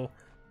 no,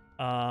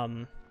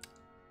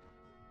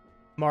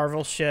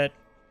 Marvel shit.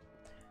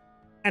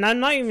 And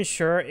I'm not even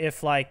sure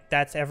if, like,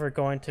 that's ever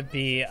going to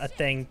be a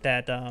thing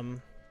that,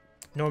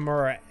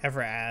 Nomura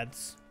ever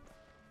adds.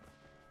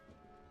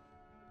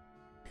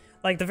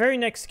 Like, the very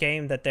next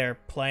game that they're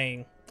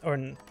playing,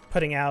 or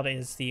putting out,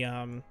 is the,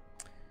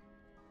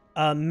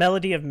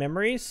 Melody of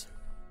Memories.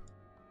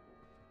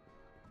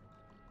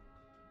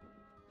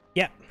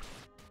 Yeah.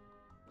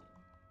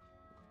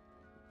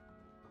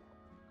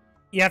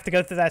 You have to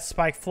go through that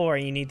spike floor,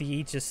 and you need the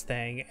Aegis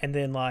thing, and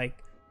then, like...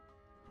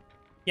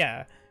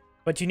 Yeah.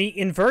 But you need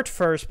invert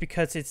first,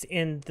 because it's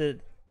in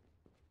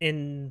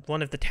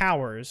one of the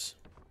towers.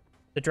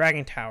 The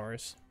dragon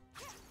towers.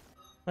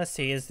 Let's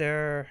see, is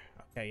there...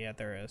 Okay, yeah,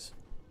 there is.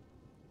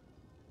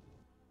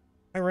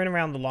 I ran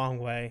around the long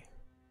way.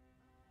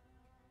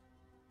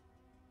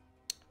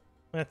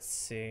 Let's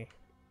see.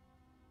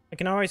 I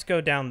can always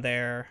go down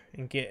there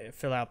and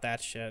fill out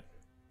that shit.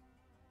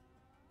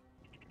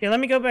 Yeah,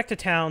 let me go back to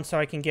town so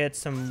I can get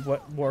some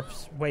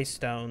waste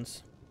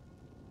stones.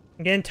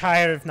 I'm getting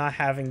tired of not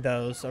having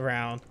those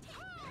around.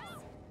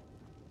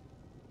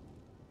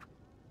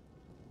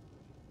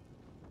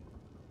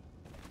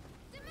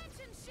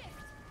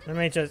 Let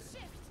me just...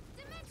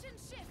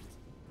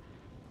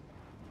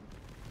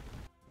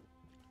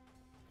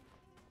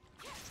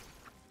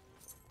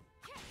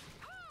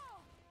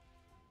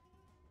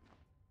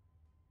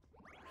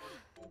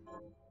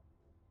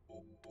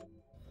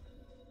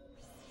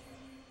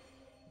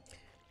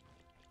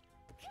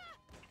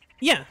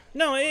 Yeah,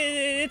 no,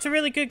 it's a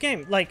really good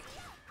game. Like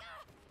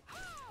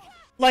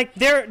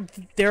there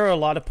are a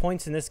lot of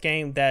points in this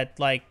game that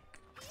like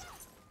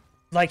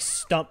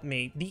stump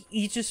me. The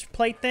Aegis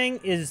plate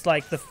thing is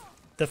like the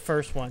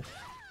first one.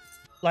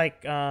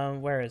 Like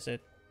where is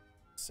it?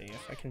 Let's see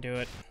if I can do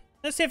it.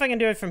 Let's see if I can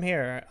do it from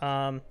here.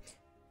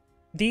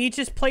 The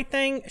Aegis plate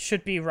thing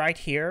should be right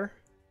here.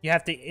 You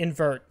have to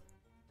invert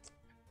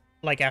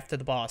like after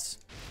the boss.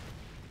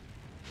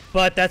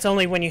 But that's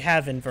only when you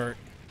have invert.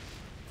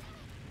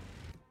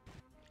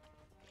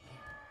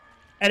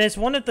 And it's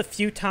one of the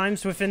few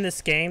times within this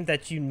game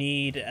that you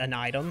need an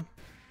item.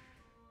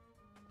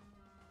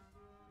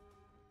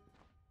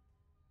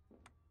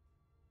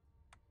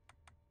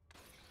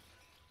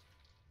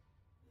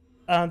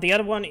 The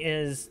other one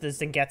is the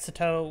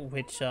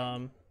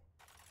Zangetsuto,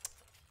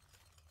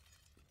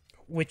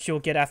 which you'll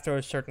get after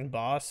a certain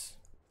boss.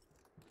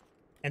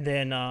 And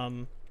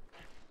then,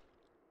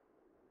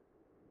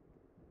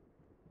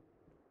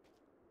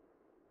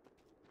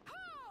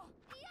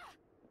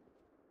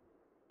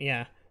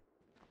 yeah.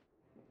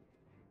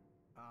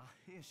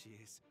 Here she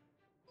is.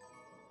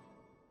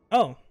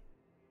 Oh.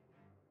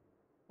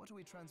 What are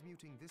we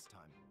transmuting this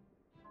time?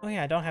 Oh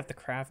yeah, I don't have to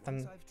craft them.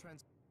 I've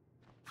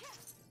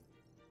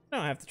I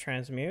don't have to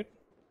transmute.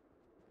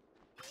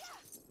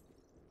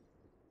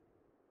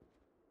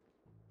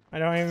 I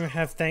don't even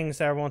have things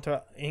that I want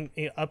to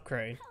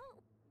upgrade.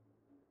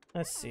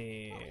 Let's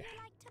see.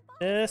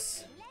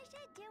 This.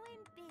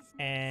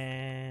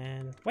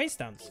 And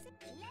waystones.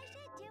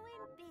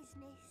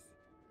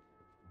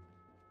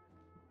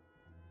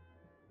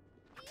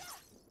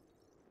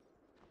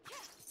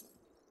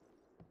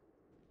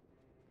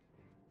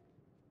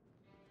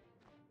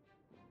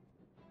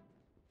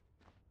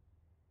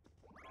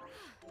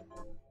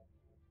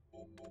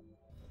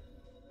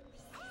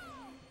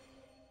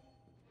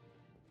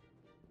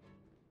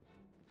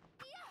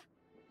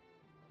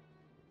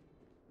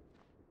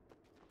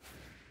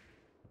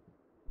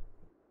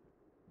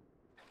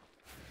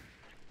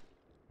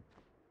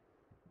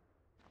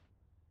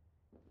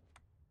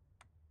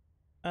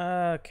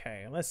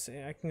 Okay, let's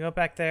see. I can go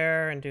back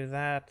there and do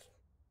that.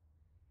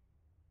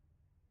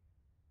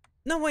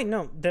 No, wait,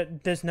 no.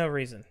 There's no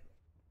reason.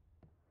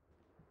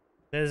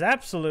 There's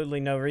absolutely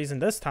no reason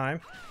this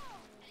time.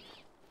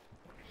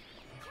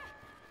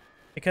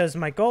 Because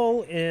my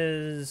goal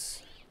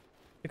is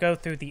to go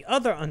through the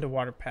other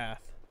underwater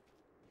path.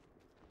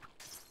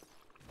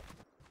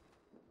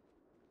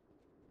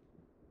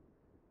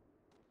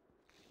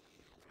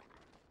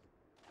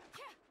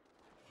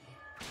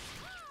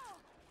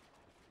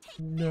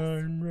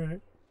 Darn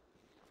right.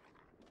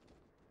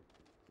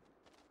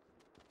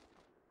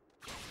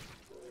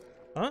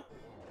 Huh?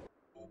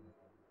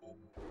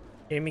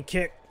 Gave me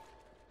kick.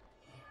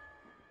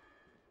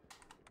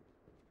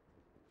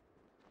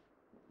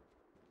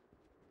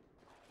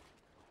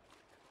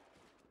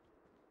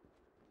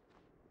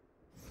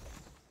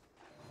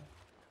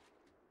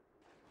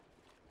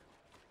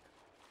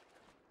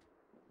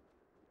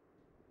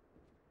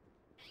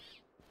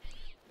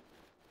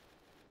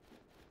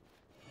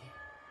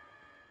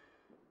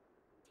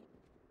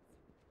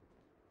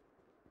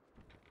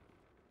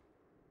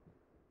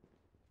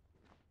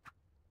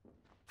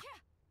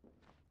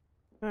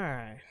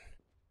 Alright.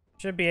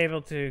 Should be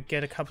able to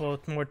get a couple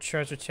more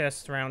treasure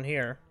chests around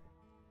here.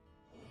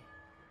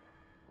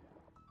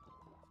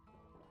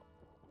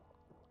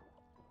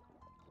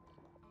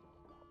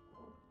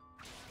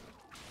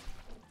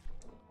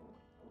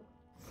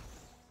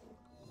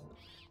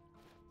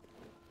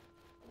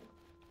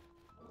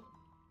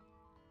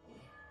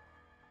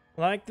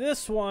 Like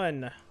this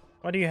one.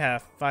 What do you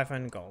have?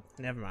 500 gold.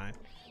 Never mind.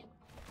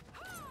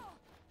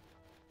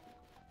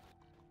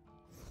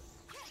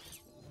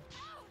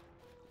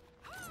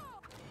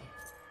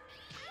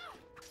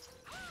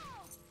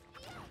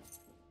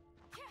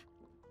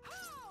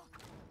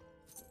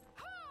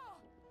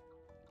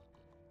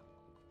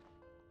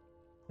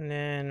 And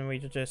then we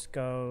just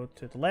go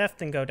to the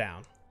left and go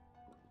down.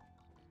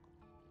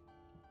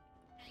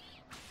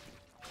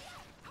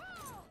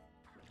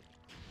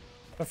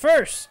 But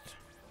first,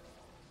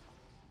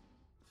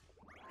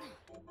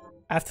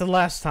 after the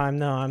last time,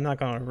 no, I'm not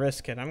gonna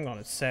risk it. I'm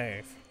gonna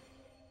save.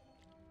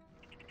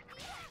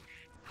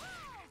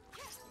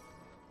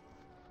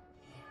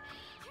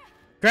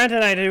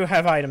 Granted, I do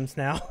have items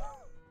now.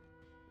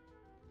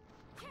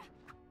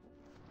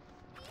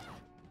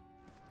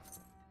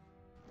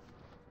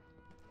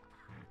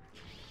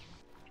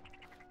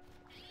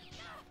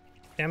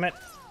 Damn it.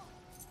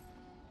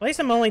 At least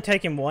I'm only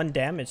taking 1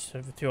 damage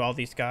to all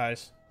these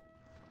guys.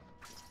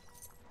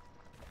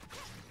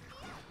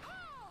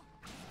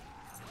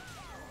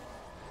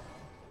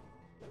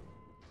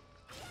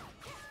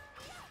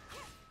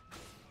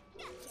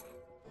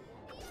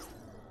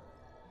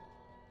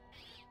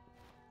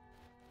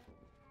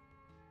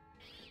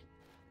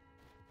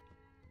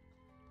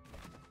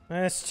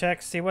 Let's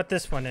check, see what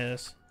this one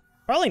is.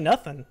 Probably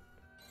nothing.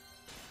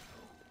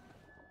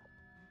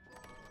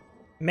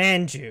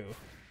 Manju.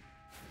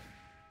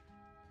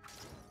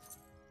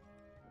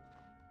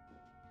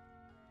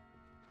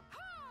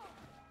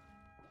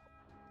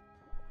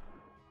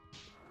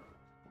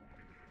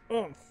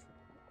 Oh.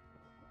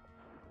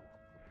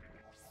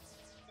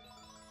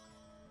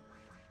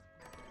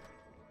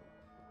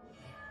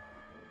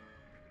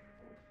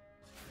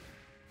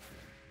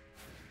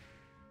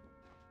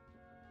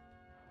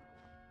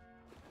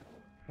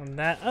 And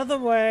that other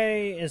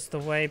way is the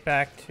way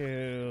back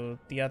to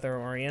the other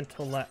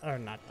Oriental lab, or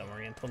not the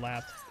Oriental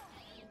lab.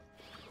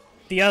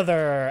 The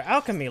other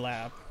alchemy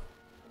lab.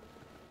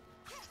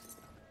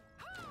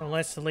 Well,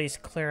 let's at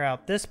least clear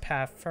out this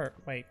path first.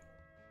 Wait.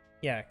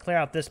 Yeah, clear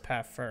out this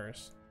path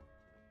first.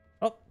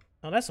 Oh,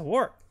 no, that's a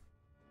warp.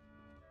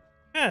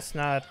 That's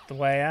not the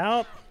way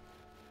out.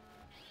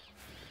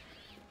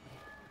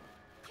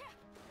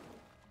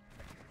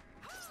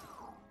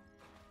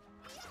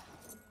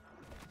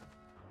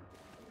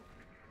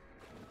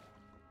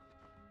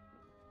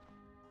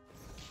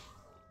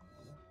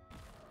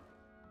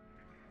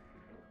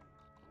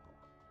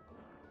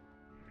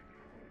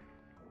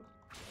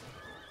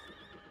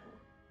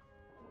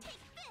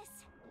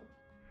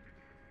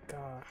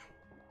 God.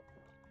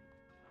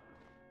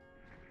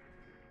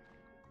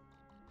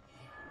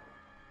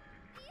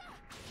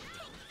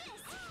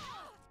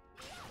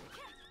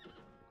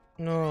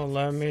 No,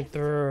 let me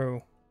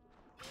through.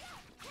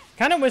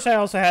 Kind of wish I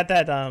also had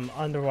that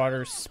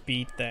underwater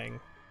speed thing.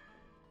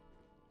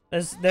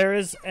 There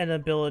is an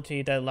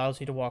ability that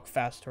allows you to walk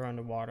faster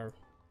underwater.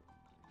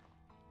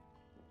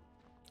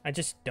 I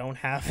just don't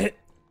have it.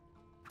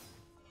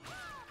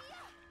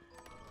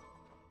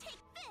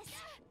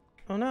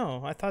 Oh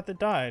no, I thought that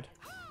died.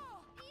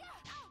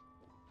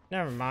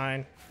 Never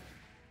mind.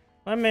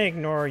 Let me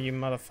ignore you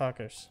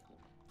motherfuckers.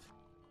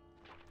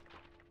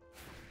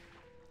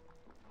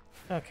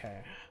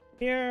 Okay.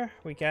 Here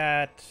we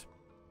got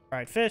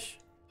fried fish.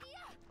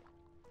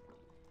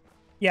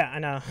 Yeah, I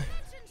know.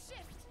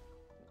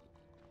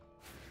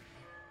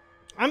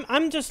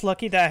 I'm just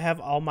lucky that I have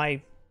all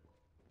my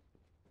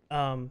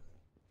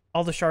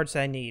all the shards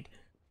that I need.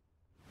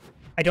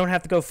 I don't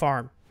have to go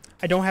farm.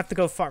 I don't have to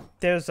go farm.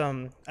 There's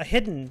a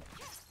hidden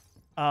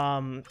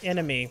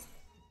enemy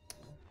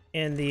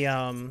in the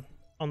on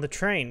the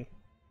train.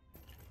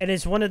 It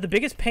is one of the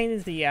biggest pains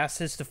in the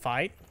asses to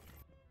fight.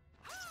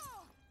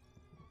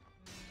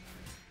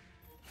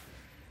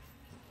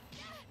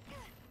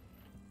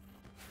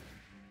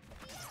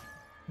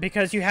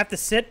 Because you have to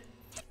sit.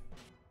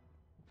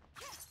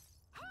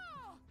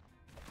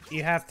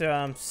 You have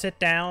to sit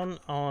down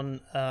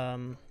on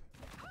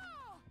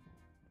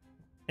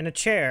in a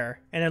chair,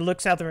 and it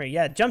looks out the window.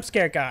 Yeah, jump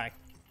scare guy.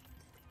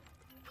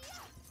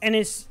 And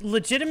it's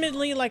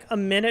legitimately like a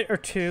minute or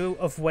two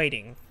of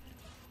waiting.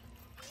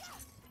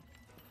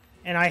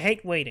 And I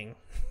hate waiting.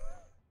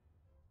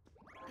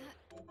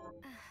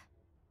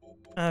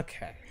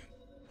 Okay.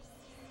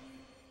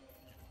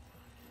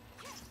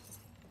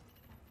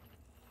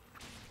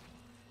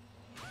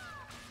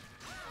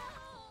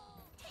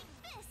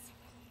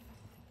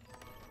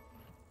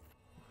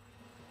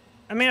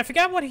 I mean, I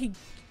forgot what he...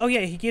 Oh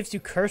yeah, he gives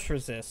you curse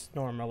resist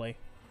normally.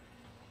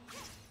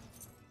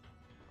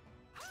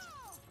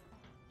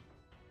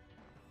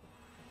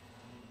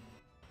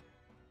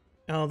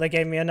 Oh, they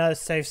gave me another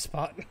safe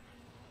spot.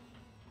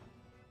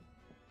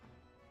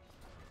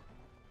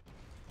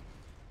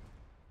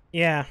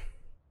 Yeah.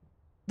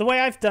 The way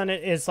I've done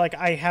it is, like,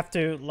 I have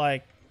to,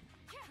 like...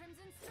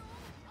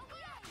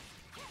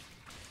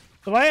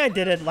 The way I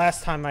did it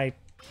last time I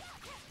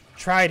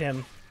tried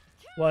him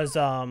was,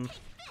 what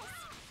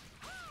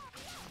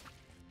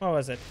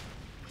was it?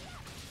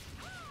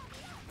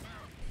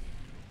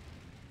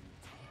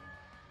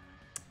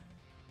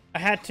 I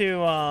had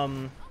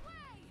to,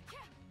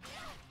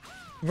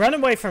 run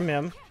away from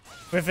him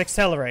with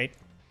Accelerate.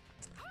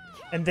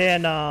 And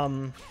then,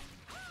 I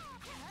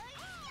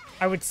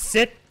would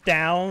sit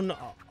down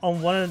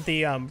on one of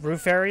the,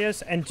 roof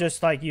areas and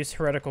just, like, use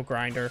Heretical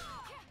Grinder.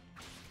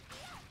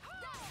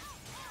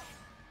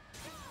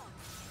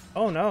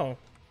 Oh, no.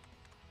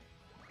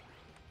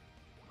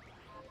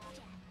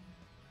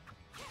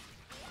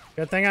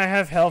 Good thing I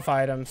have health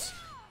items.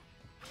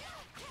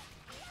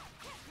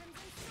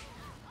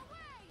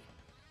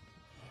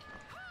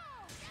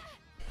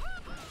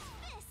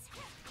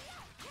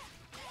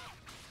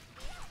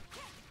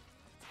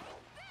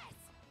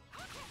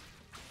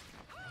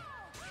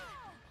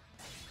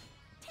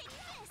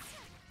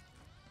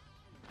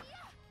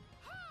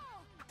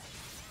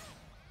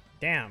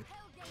 Damn.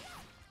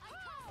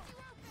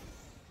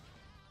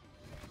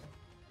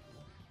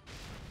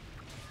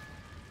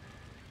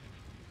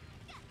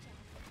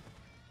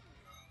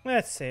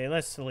 Let's see,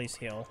 let's at least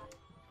heal.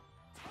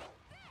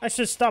 I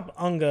should stop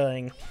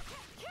ungoing.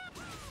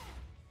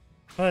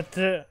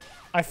 But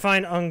I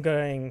find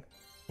ungoing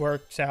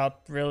works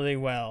out really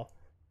well.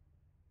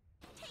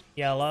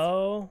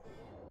 Yellow.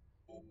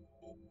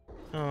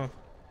 Oh.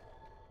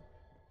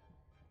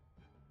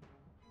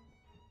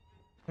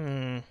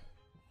 I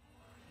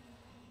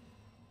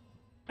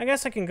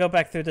guess I can go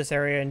back through this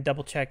area and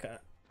double check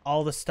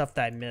all the stuff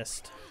that I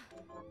missed.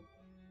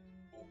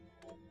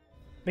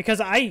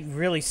 Because I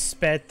really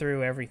sped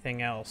through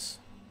everything else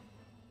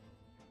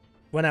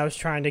when I was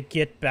trying to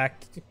get back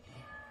to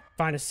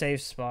find a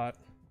safe spot.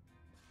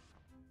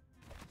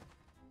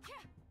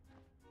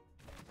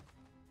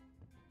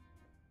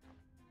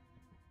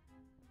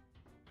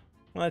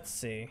 Let's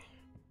see.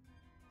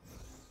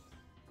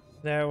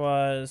 There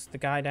was the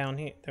guy down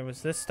here. There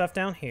was this stuff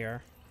down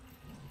here.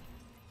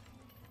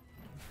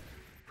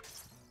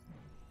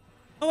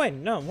 Oh wait,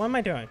 no, what am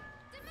I doing?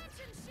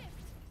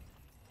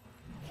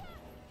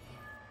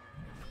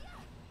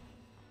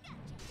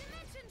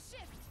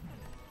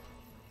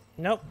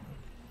 Nope.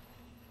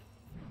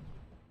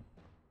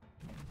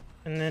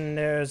 And then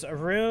there's a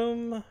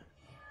room.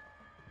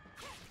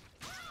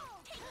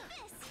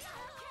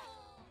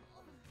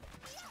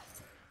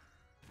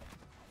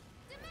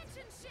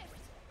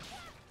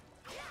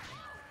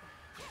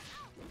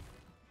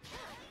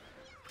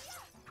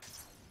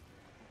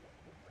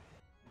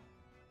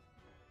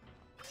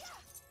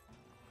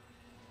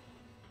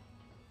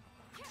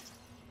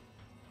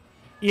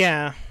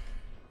 Yeah.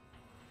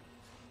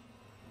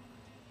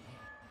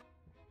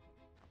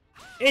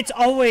 It's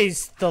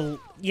always the...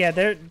 Yeah,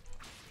 the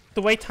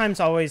wait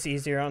time's always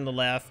easier on the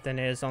left than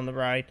it is on the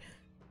right.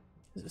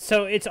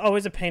 So it's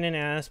always a pain in the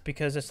ass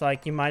because it's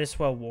like, you might as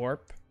well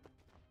warp.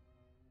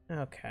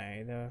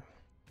 Okay,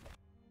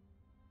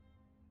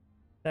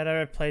 that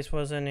other place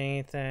wasn't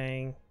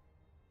anything.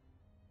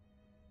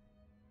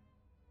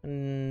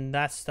 And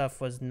that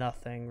stuff was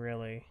nothing,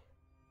 really.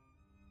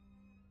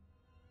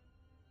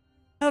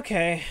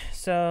 Okay,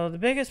 so the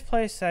biggest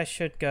place I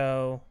should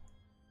go,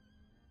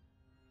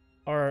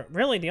 or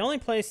really the only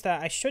place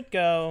that I should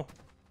go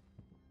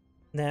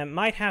that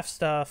might have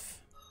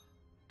stuff,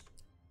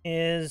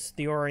 is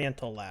the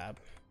Oriental Lab.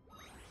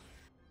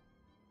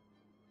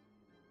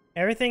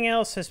 Everything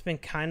else has been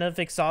kind of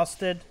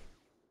exhausted,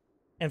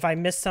 and if I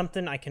miss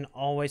something, I can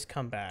always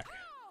come back.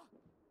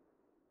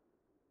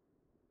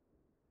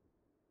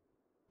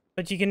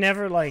 But you can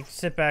never, like,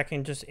 sit back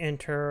and just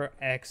enter,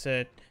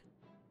 exit.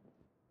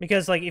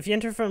 Because, like, if you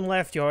enter from the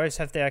left, you always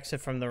have to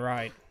exit from the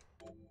right.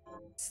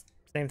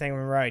 Same thing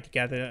with right. You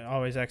gotta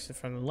always exit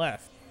from the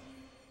left.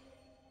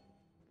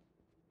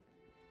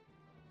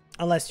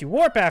 Unless you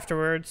warp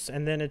afterwards,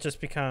 and then it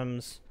just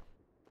becomes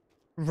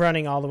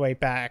running all the way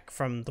back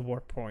from the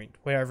warp point,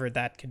 wherever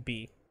that could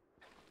be.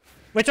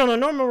 Which on a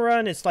normal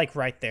run, it's like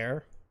right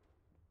there.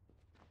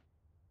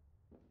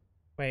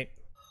 Wait.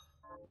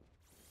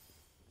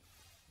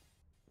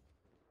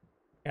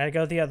 Gotta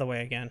go the other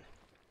way again.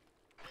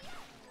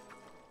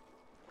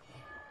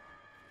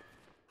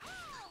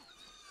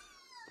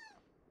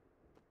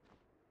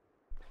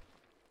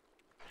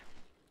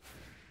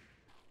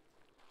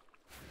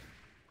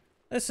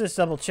 Let's just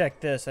double check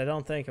this. I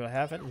don't think it'll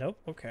have it. Nope.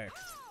 Okay.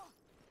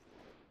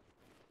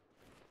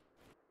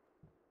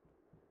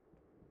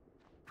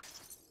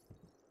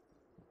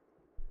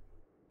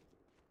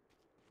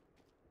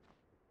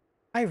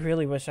 I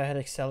really wish I had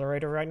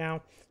accelerator right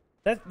now.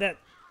 The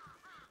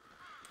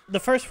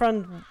first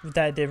run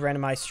that I did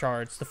randomized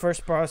shards, the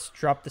first boss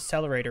dropped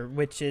accelerator,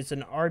 which is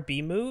an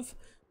RB move,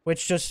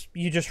 which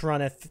you just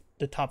run at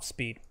the top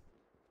speed.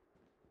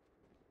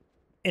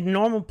 In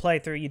normal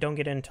playthrough, you don't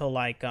get it until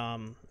like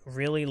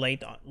really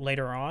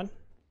later on.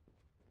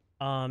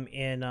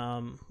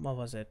 What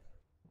was it?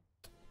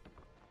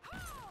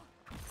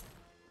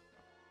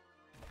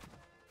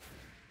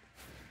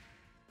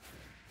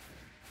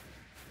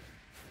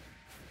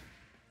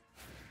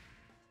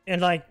 In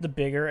like the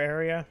bigger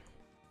area.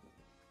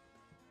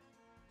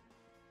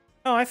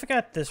 Oh, I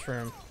forgot this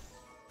room.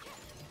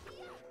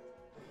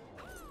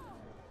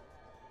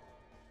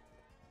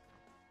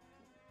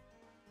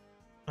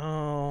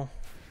 Oh.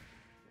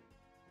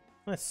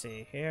 Let's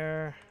see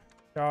here.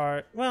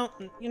 Start. Well,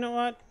 you know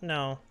what?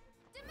 No.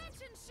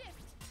 Dimension shift.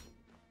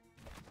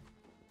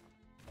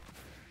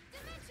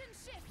 Dimension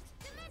shift.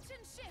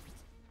 Dimension shift.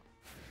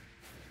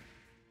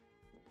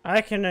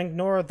 I can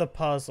ignore the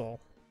puzzle.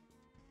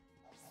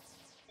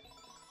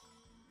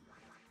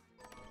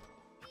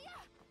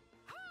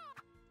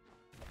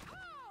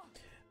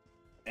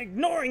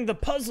 Ignoring the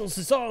puzzles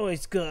is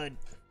always good.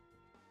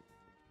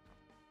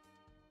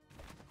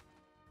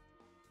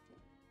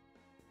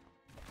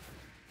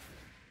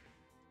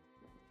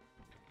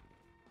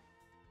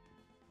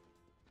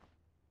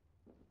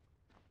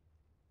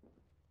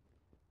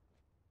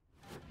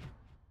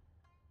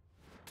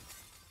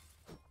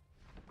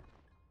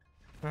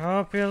 I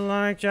hope you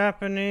like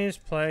Japanese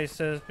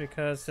places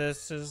because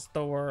this is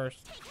the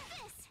worst.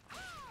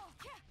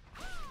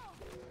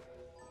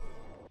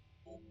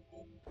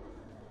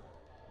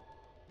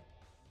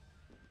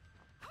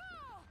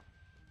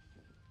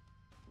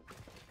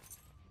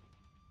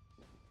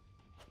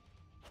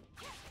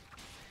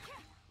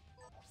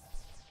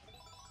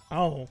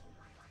 Oh.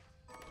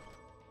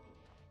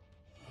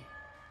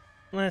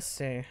 Let's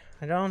see.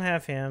 I don't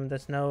have him.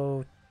 There's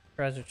no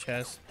treasure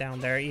chest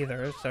down there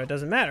either, so it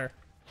doesn't matter.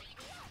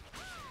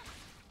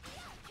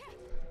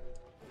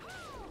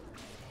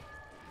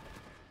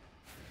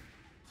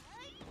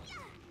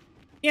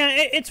 Yeah,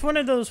 it's one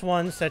of those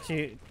ones that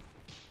you...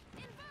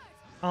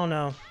 Oh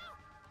no.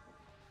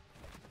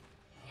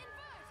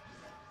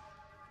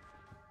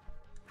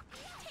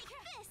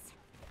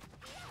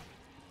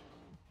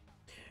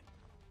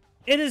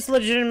 It is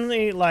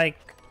legitimately like...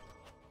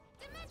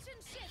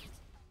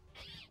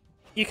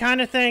 You kind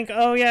of think,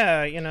 oh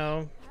yeah, you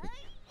know,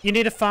 you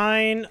need to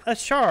find a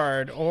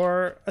shard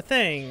or a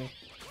thing.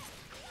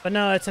 But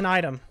no, it's an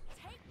item.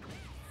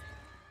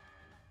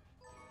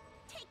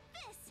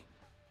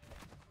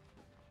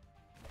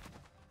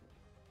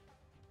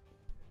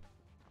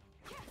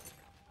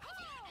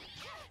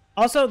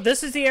 Also,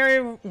 this is the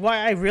area why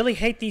I really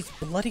hate these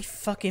bloody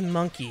fucking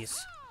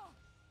monkeys.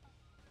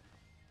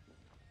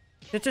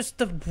 They're just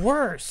the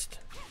worst.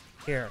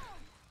 Here.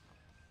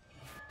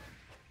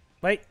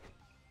 Wait.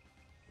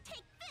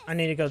 I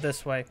need to go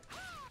this way.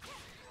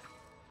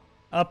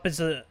 Up is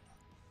a...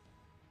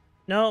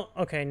 No?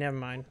 Okay, never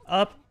mind.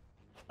 Up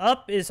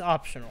is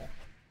optional.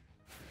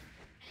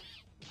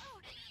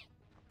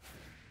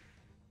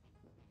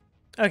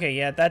 Okay,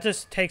 yeah, that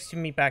just takes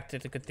me back to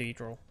the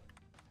cathedral.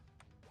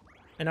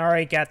 And I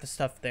already got the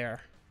stuff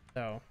there,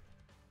 so...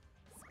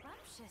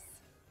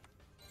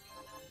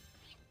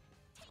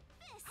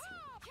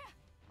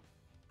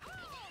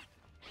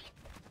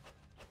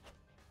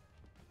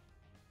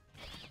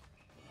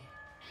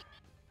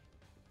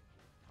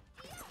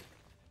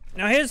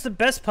 Now here's the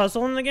best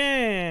puzzle in the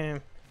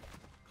game.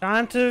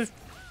 Time to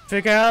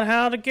figure out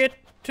how to get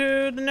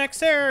to the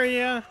next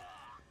area.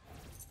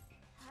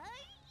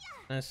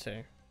 Let's see.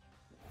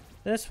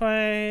 This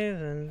way,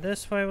 then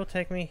this way will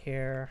take me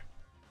here.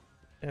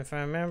 And if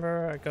I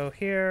remember, I go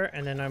here,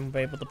 and then I'm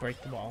able to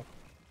break the wall.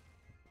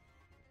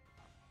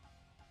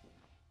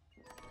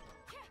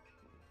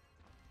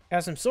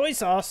 Got some soy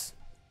sauce.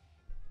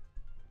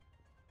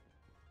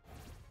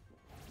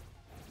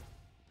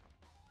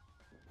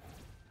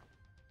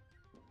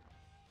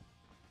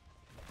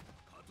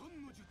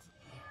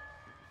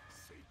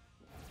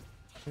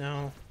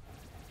 No.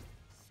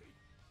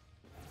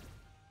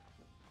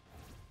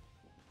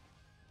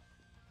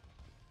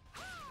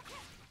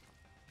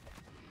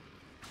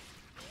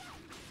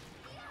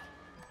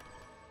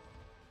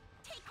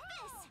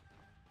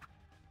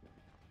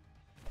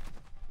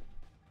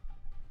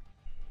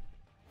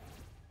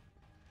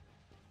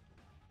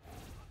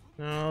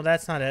 No,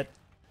 that's not it.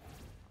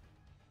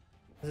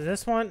 Is it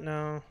this one?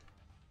 No.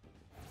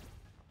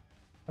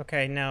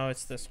 Okay, no,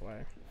 it's this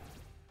way.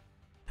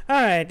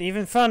 Alright,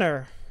 even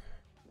funner.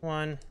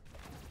 One.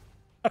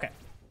 Okay.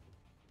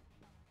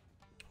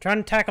 Trying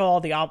to tackle all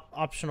the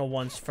optional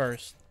ones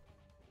first.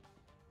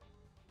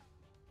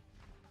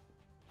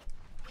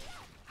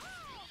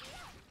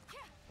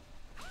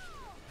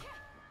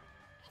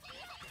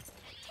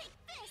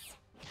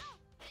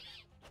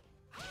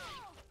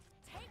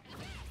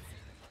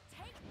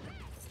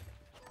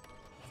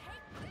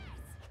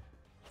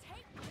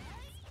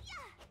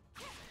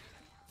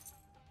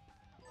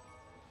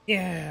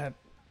 Yeah.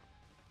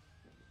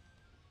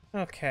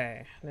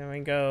 Okay, then we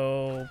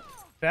go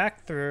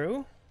back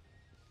through.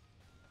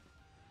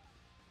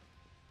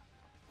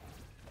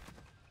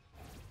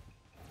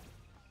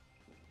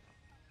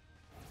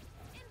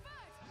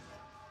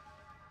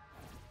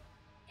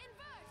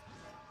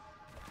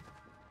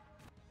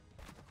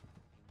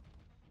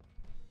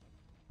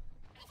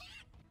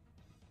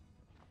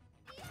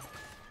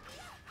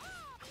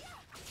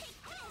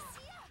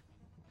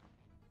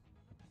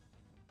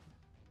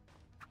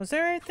 Was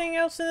there anything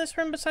else in this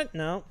room besides?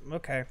 No.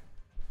 Okay.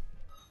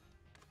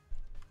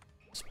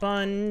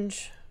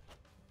 Sponge.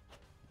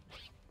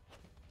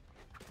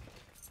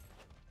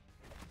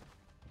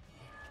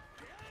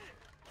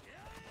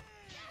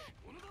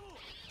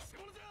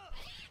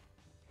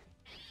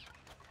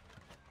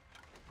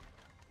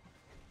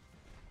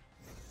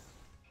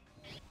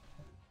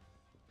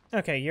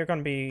 Okay,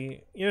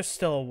 you're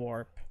still a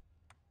warp.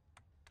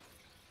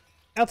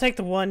 I'll take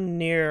the one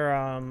near,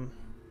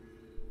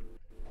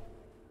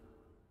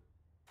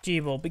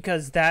 Jeeble,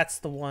 because that's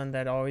the one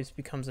that always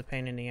becomes a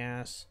pain in the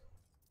ass.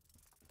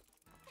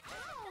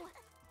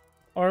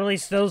 Or at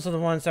least those are the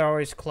ones that are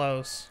always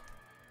close.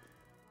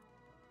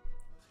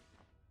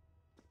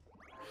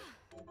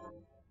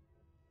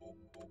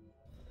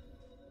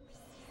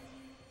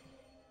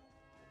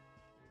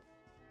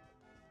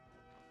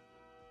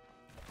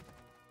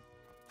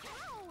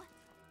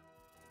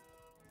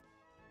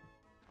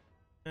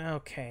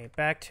 Okay,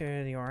 back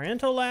to the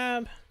Oriental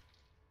Lab.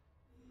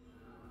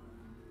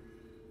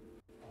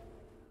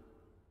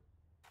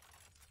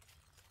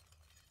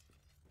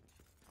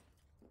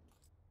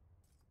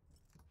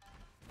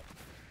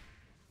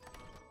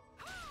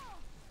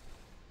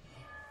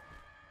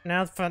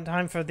 Now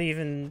time for the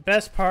even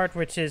best part,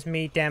 which is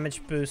me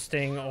damage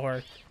boosting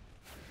or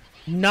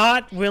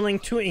not willing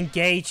to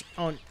engage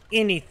on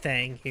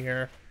anything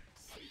here.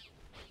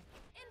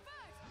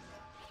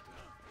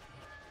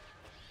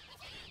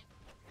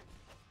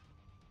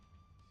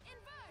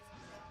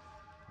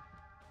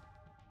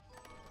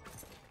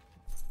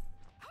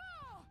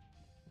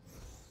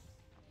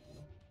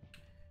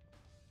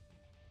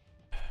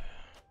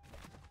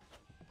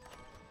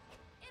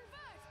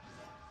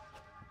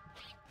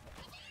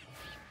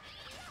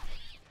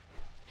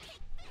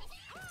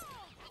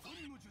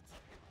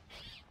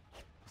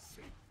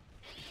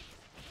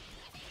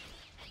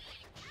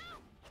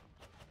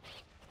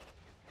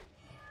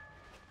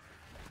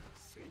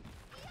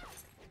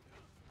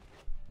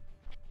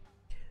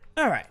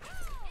 All right.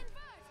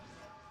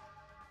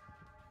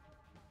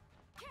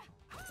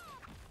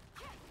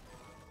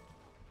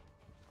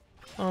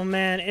 Oh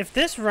man, if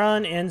this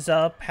run ends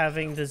up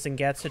having the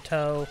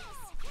Zangetsuto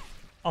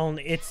on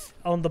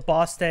the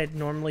boss that it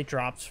normally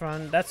drops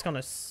run, that's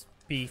gonna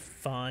be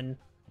fun.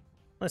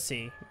 Let's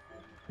see.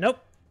 Nope.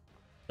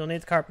 Still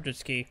need the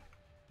Carpenter's Key.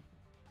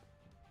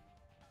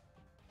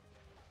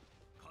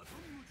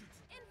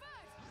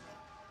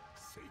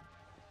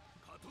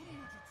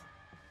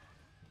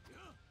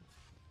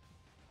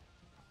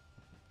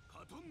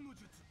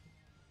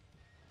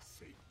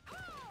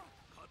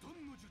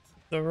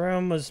 The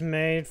room was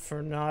made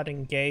for not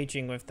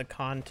engaging with the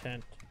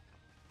content.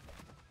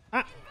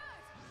 Ah!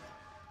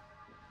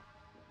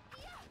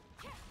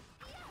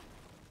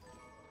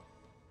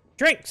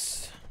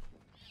 Drinks!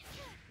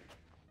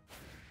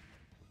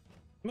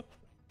 Oop.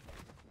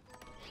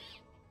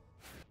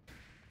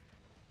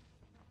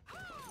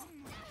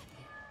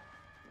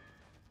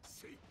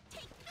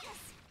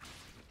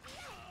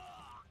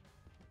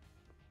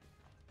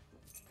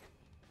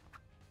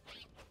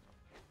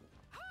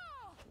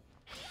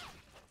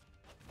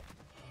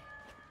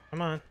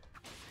 Come on.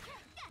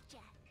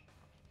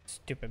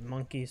 Stupid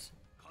monkeys.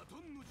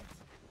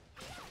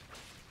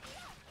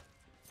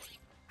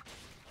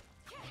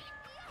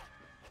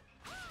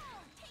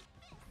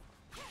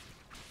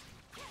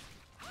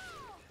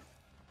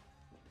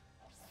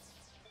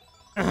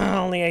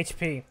 Only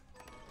HP.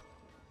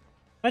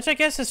 Which I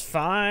guess is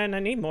fine. I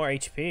need more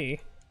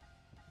HP.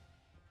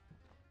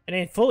 It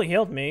ain't fully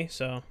healed me,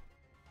 so.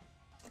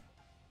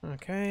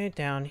 Okay,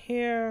 down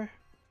here.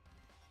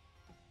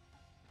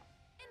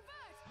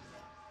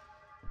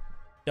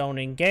 Don't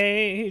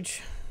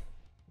engage.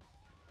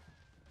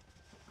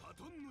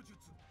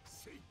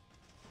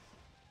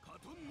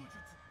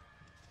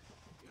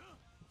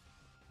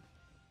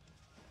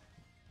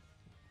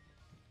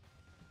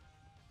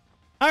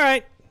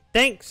 Alright,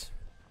 thanks.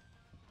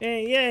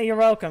 Yeah, you're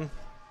welcome.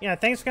 Yeah,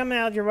 thanks for coming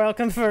out. You're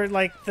welcome for,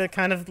 like, the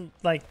kind of,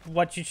 like,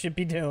 what you should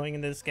be doing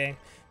in this game.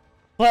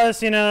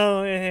 Plus,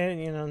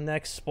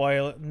 next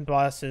spoil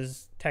boss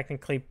is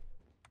technically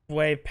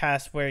way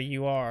past where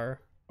you are.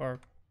 Or...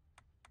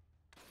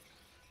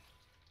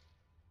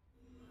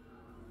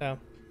 So,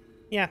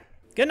 yeah.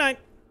 Good night.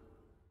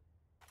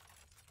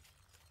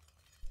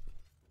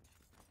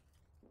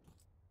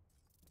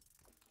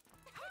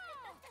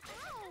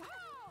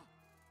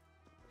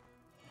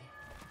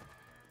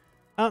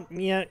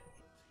 Yeah.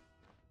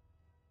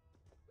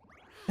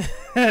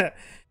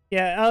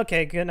 Yeah,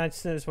 okay, good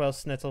night as well,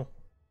 Snitzel.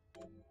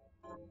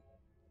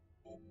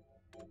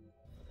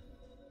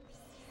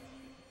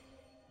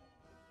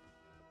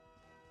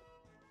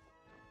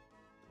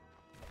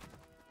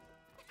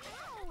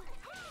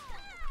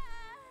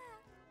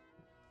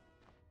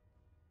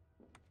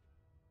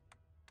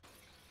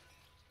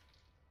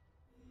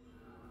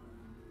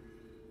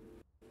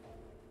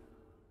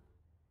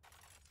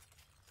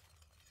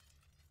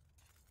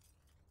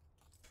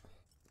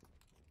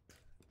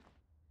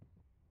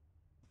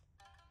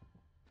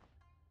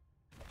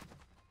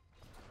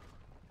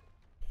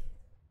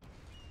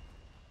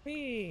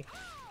 Whee!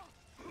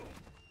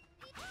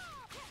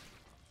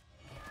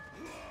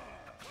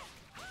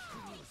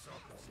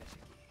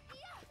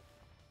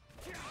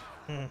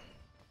 Hmm.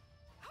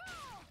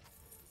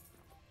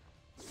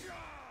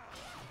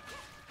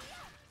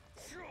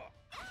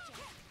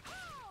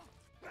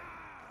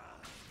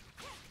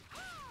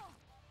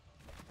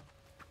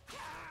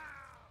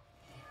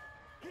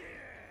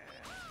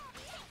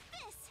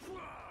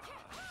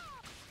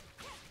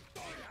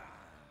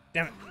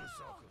 Damn it.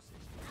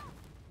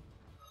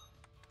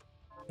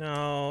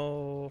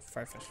 No,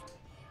 Firefish.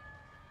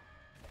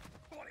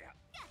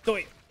 Do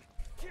it.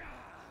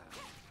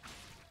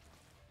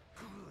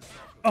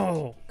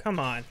 Oh, come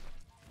on.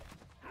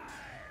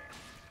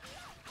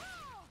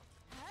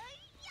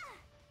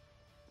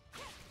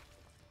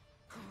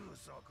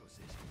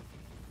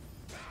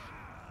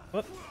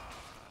 What?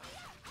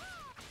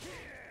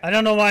 I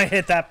don't know why I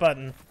hit that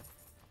button.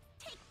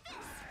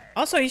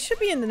 Also, he should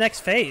be in the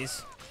next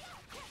phase.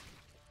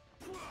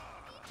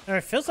 Or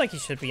it feels like he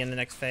should be in the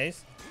next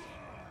phase.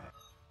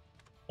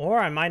 Or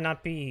I might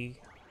not be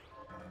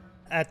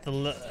at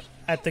the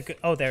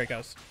oh, there it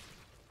goes.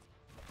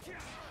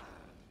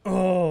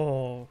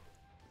 Oh.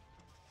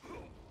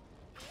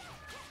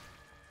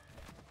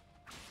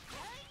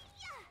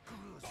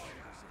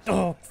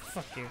 Oh,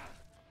 fuck you.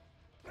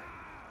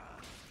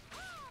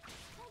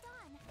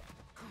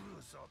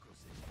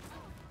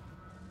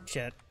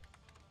 Shit.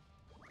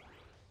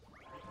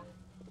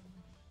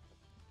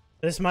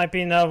 This might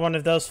be another one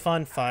of those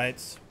fun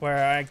fights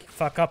where I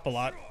fuck up a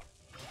lot.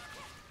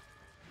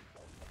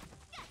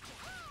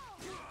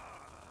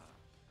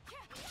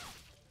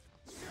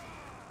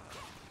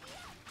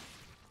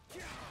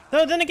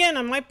 Though then again,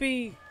 I might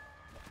be...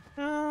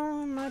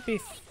 Oh, might be...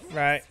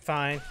 Right,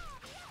 fine.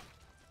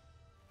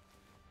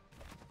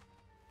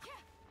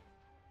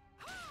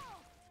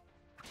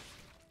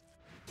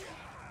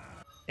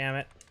 Damn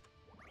it.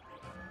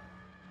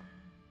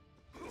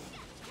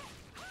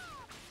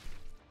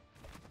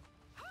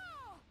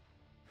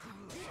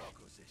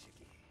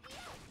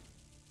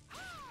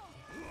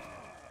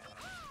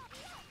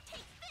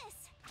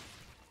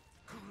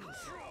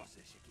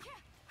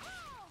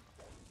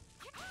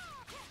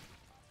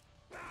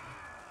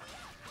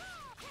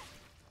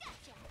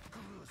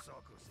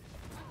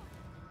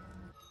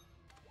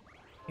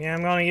 Yeah,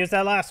 I'm gonna use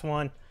that last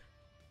one.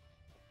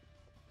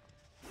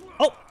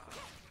 Oh!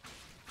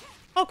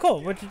 Oh,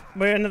 cool.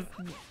 We're in the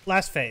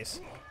last phase.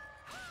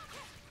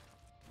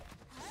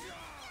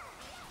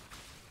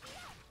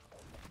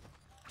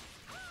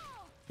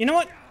 You know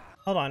what?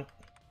 Hold on.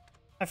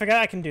 I forgot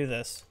I can do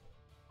this.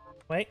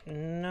 Wait,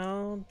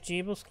 no.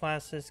 Jeeble's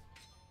classes.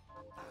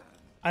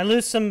 I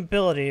lose some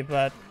ability,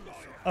 but...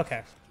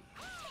 Okay.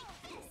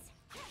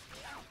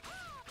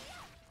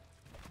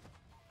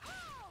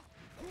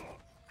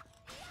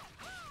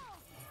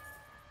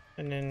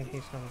 And then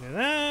he's gonna do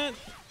that.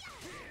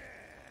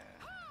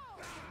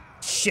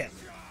 Shit.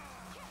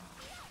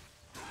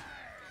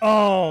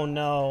 Oh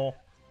no.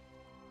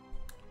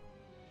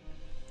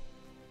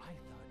 I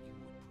thought you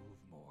would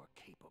prove more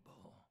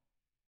capable.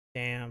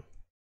 Damn.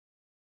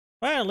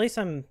 Well, at least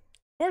I'm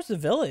towards the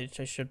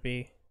village. I should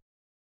be.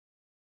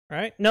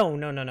 Right? No.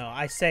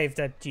 I saved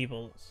at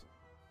Jeebles.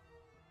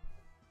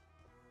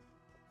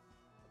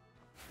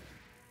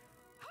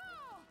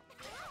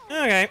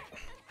 Okay.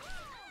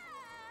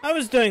 I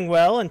was doing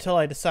well until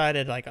I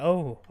decided, like,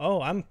 oh,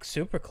 I'm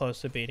super close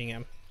to beating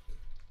him.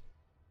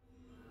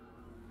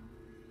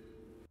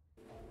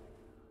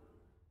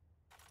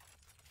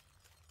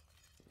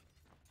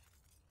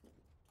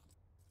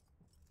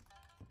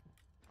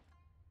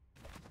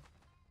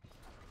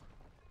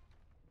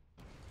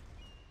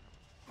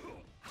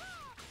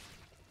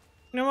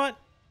 You know what?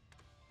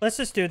 Let's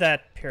just do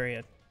that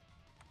period.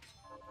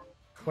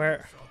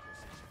 Where...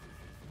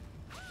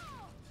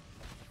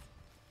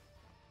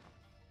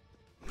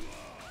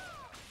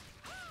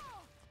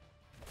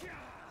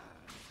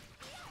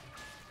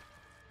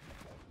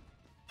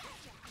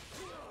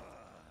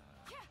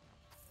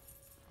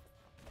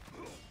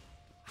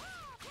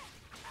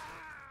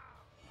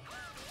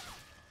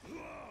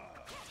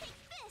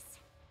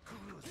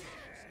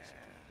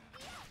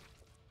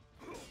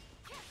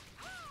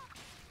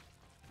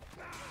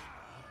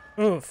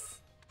 Oof.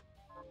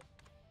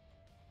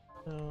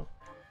 Oh,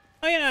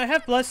 you know, I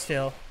have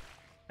Bloodsteel.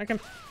 I can...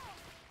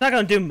 Not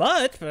gonna do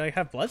much, but I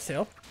have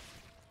Bloodsteel.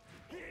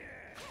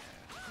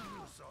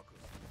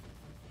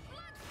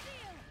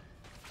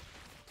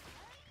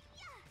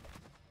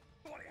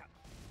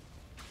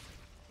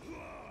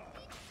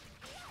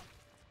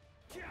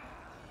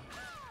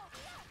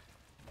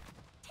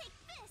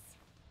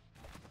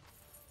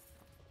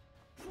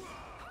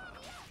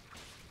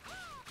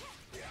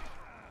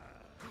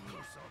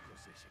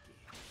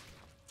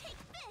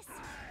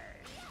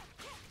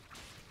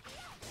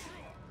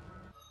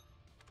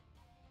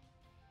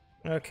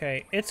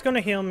 Okay, it's gonna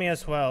heal me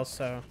as well,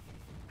 so...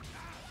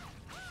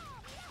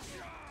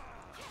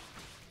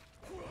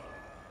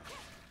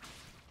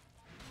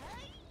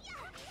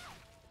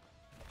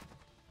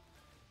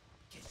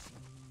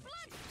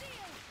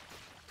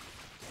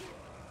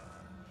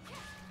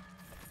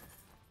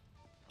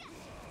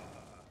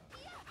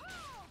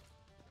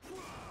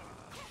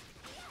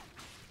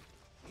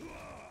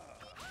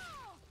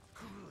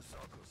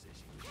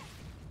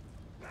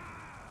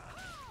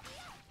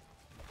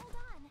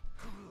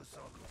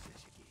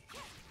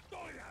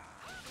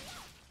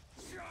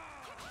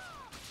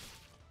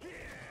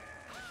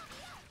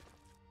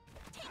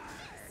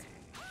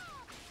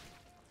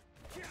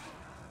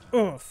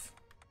 Oof.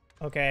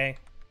 Okay.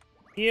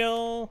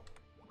 Heal.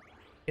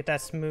 Get that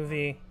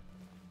smoothie.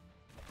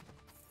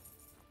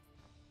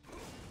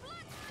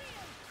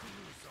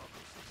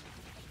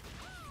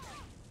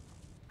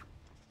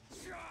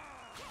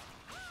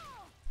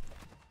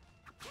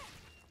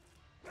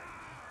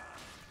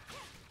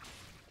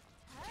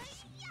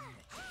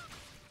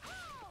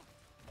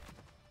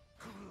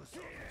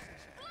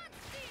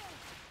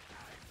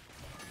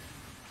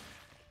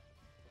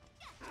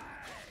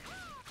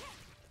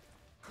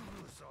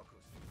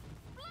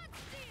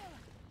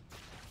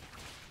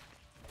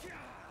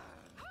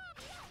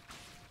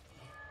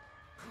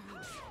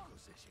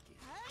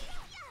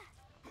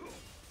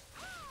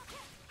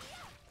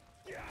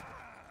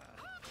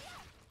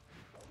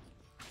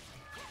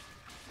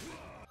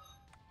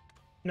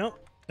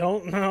 Nope.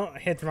 Don't. No, I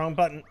hit the wrong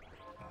button.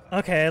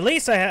 Okay, at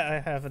least I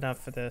have enough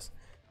for this.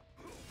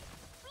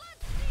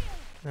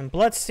 And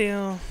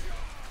Bloodsteel.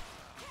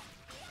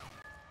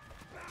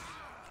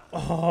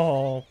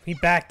 Oh, he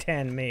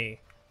backtanned me.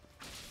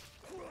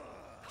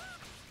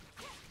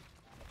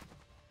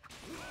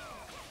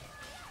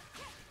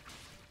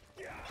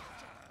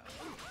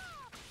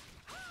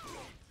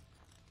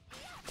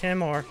 Ten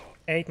more.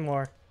 8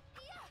 more.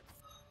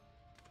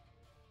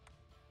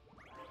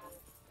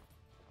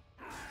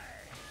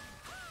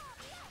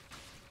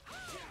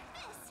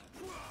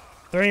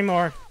 Three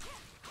more.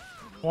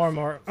 4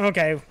 more.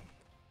 Okay.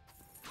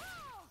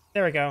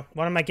 There we go.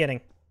 What am I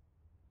getting?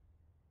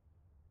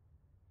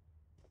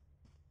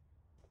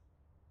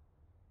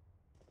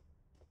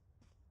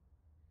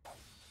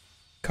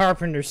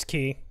 Carpenter's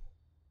key.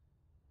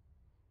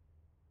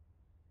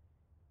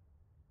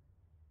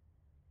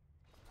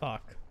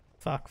 Fuck.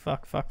 Fuck,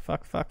 fuck, fuck,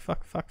 fuck, fuck,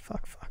 fuck, fuck,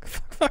 fuck, fuck,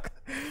 fuck, fuck.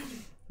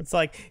 It's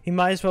like, he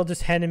might as well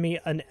just handed me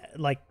an,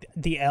 like,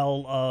 the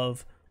L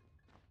of...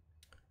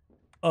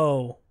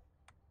 Oh.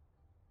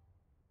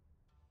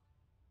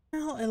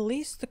 Well, at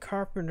least the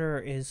Carpenter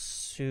is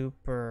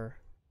super...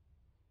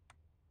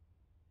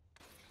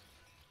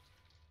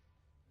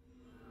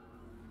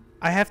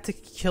 I have to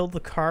kill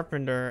the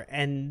Carpenter,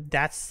 and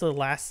that's the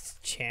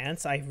last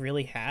chance I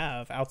really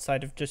have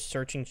outside of just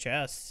searching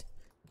chests.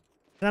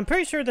 And I'm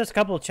pretty sure there's a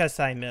couple of chests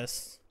I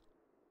missed.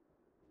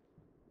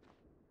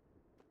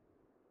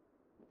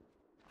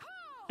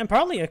 And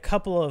probably a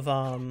couple of,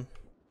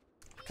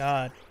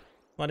 God,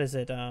 what is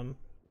it,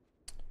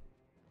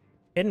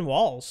 hidden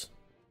walls.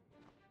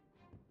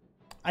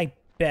 I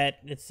bet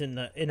it's in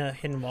a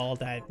hidden wall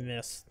that I've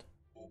missed.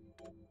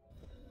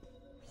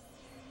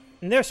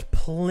 And there's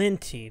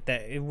plenty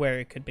where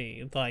it could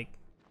be, like...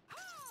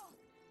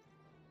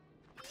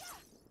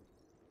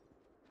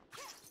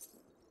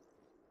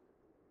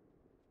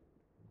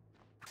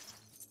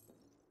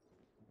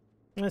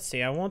 Let's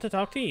see, I want to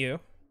talk to you.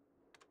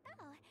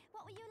 Oh,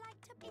 what would you like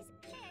to...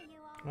 Here you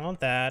are. I want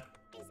that.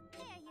 Here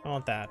you I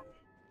want that.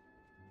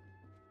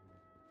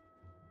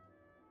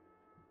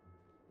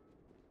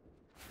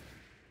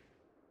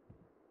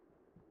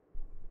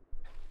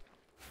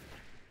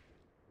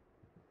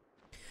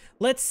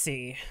 Let's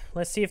see.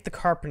 Let's see if the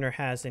Carpenter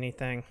has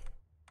anything.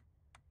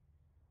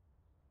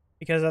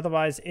 Because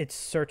otherwise it's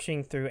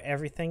searching through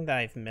everything that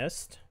I've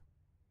missed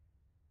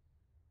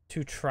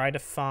to try to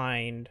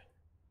find,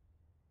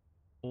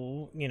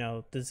 you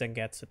know, the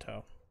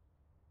Zangetsuto.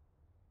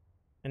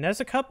 And there's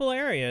a couple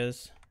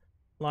areas,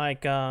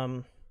 like,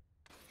 hold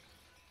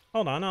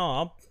on,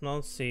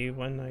 I'll see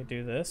when I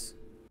do this.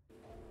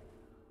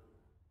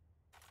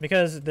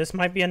 Because this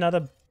might be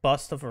another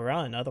bust of a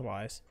run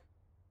otherwise.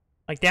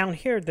 Like down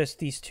here, there's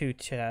these 2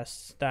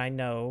 chests that I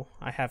know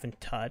I haven't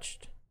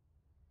touched.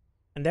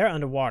 And they're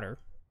underwater.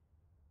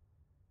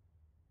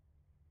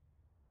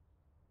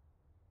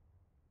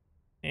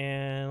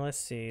 And let's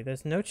see,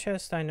 there's no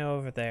chest I know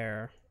over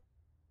there.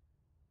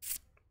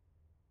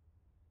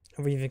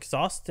 We've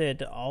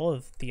exhausted all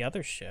of the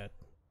other shit.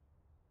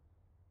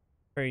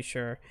 Pretty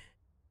sure.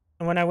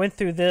 And when I went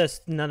through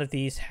this, none of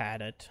these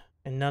had it.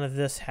 And none of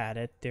this had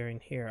it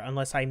during here,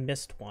 unless I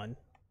missed one.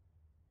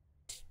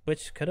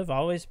 Which could have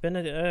always been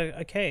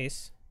a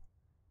case.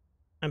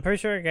 I'm pretty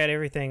sure I got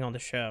everything on the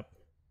ship.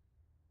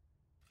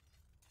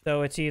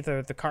 So it's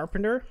either the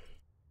carpenter.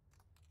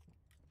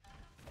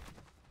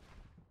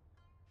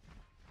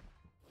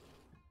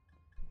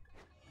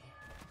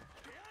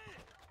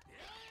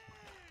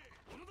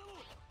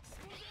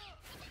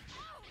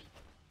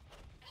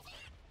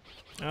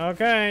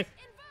 Okay.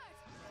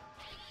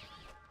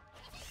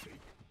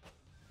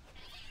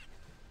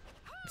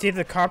 It's either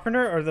the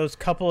carpenter or those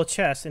couple of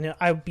chests, and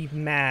I would be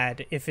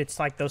mad if it's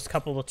like those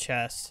couple of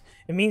chests.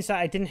 It means that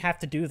I didn't have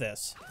to do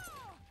this.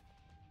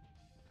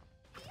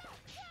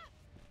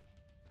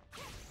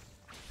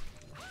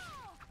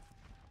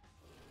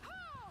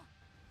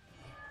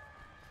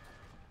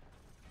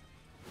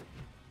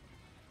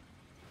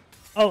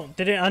 Oh,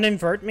 did it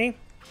uninvert me?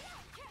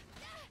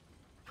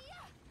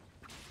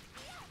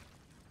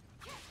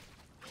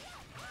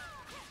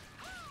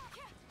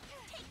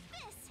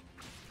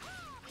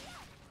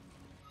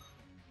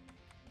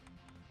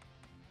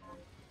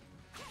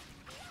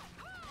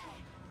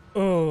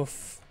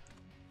 Oof.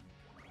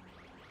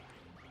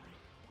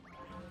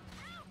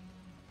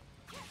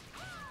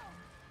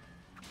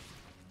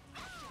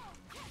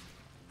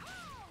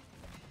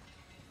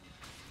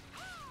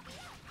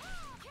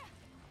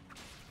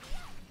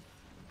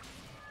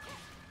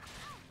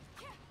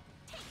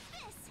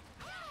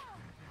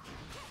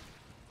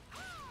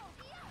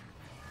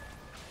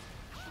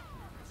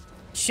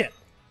 Shit.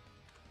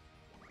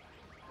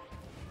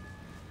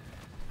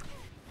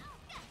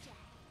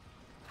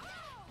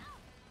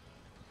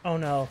 Oh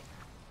no.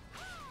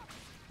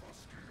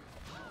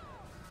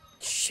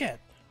 Shit.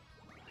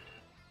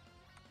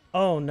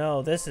 Oh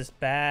no, this is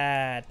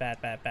bad, bad,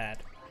 bad,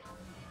 bad.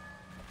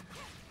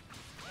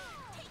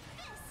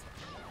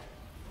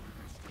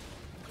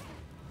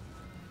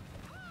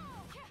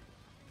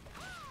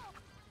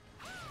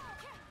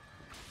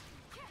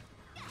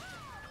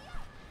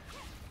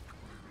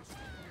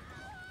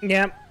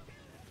 Yep.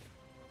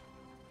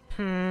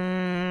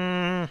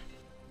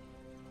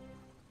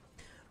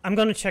 I'm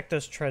gonna check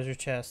those treasure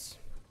chests.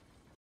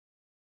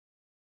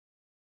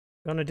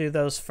 Gonna do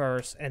those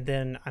first, and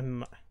then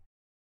I'm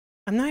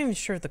not even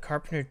sure if the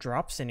carpenter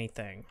drops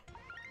anything.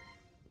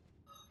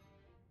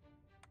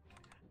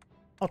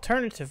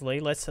 Alternatively,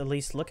 let's at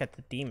least look at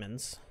the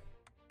demons.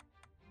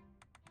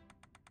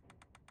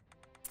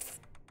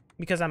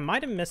 Because I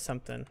might have missed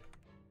something.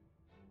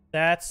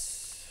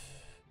 That's...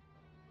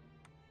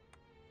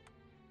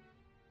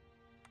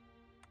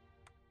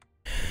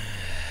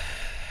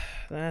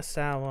 That's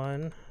that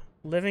one.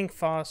 Living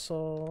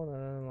fossil,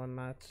 one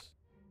that's...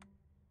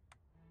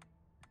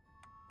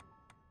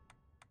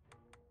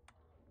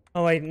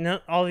 Oh wait, no,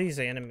 all these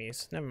are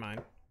enemies. Never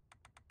mind.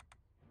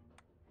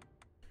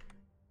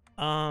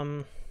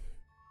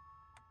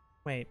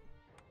 Wait.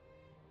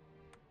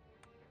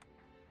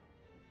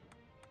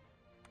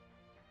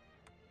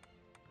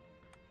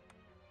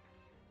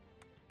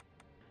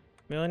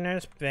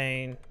 Millionaire's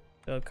Bane,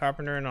 the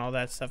carpenter and all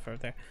that stuff over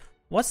there.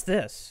 What's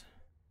this?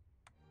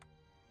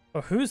 Oh,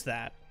 who's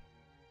that?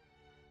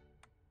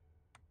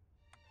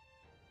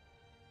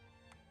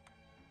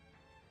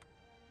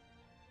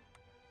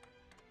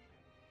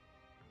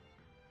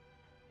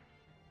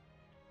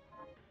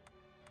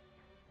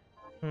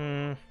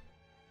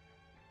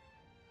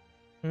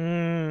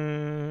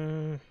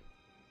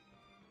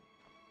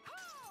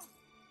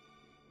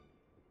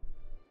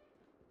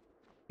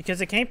 Because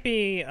it can't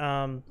be,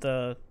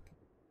 the...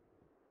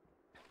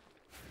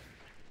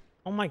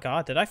 Oh my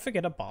god, did I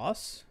forget a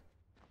boss?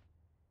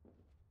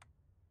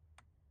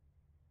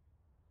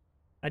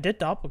 I did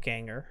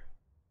Doppelganger.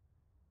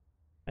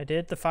 I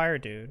did the fire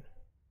dude.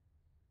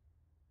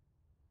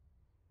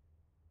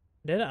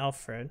 I did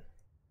Alfred.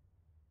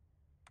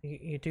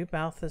 You do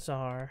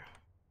Balthazar,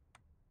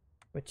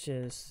 which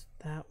is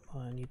that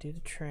one. You do the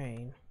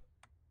train.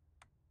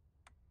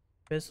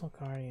 Abysmal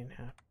Guardian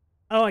half.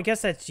 Oh, I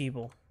guess that's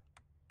Jeeble.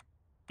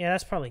 Yeah,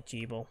 that's probably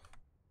Jeeble.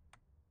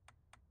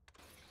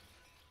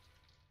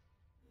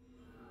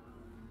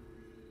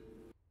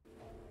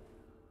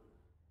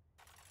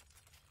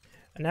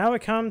 And now we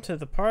come to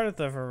the part of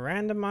the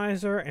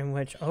randomizer in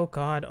which, oh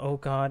god, oh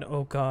god,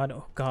 oh god,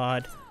 oh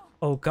god,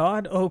 oh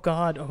god, oh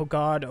god, oh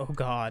god, oh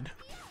god.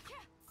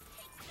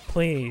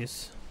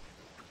 Please.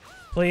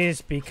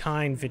 Please be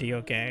kind,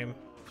 video game.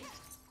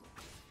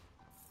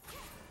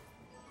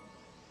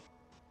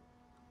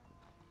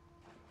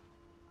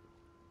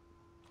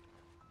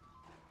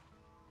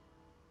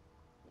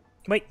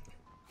 Wait.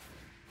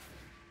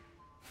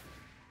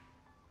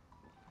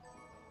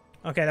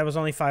 Okay, that was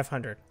only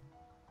 500.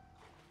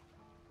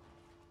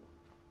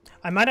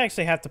 I might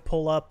actually have to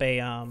pull up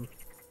a,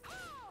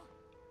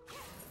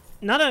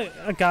 not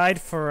a guide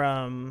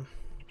for,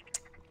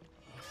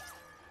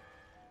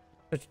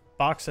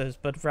 boxes,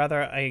 but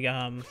rather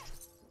a,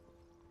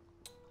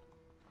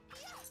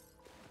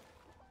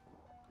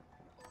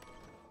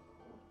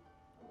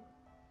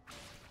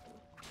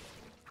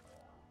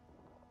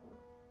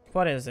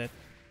 what is it?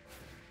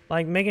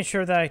 Like, making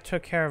sure that I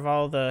took care of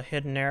all the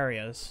hidden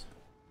areas.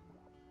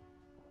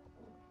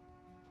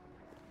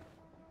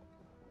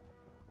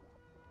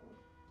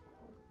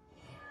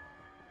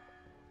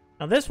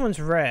 Now this one's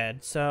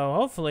red, so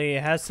hopefully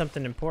it has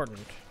something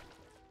important.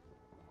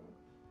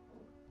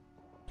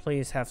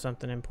 Please have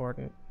something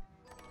important.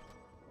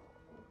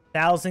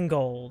 1,000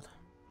 gold.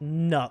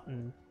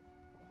 Nothing.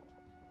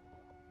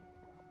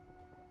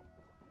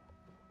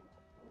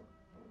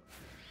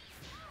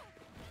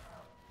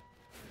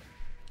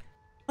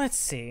 Let's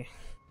see.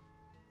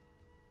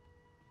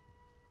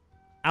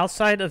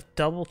 Outside of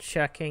double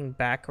checking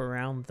back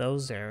around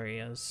those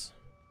areas.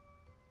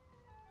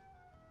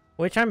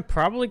 Which I'm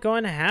probably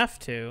going to have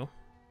to.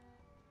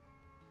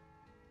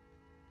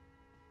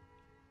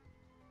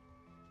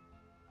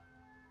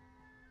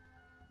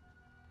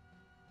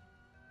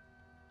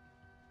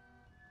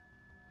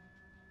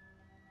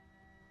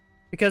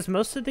 Because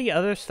most of the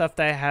other stuff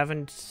that I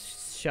haven't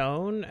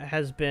shown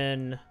has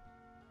been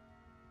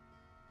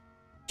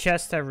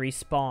chests that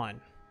respawn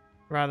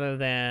rather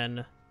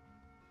than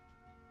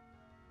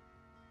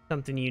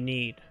something you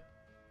need.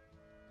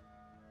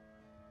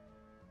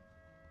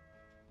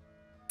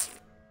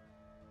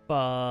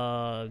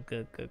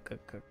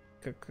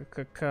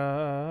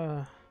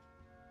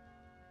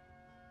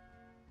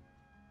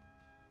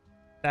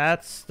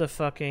 That's the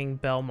fucking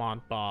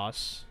Belmont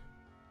boss.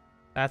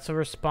 That's a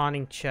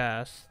respawning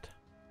chest.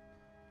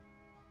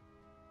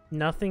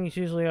 Nothing's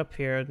usually up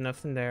here,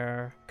 nothing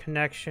there.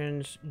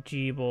 Connections,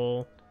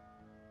 Jeeble.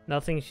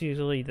 Nothing's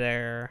usually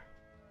there.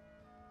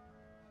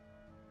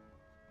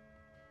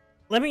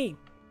 Let me...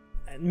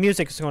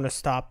 Music is going to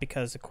stop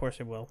because of course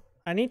it will.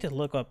 I need to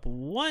look up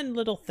one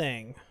little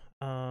thing.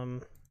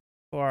 Before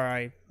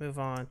I move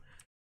on.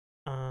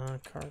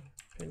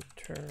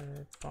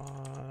 Carpenter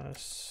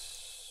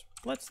boss...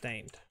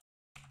 Bloodstained.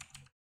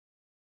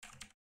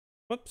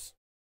 Whoops.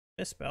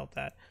 Misspelled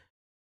that.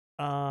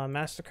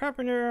 Master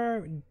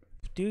Carpenter,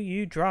 do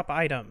you drop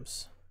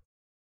items?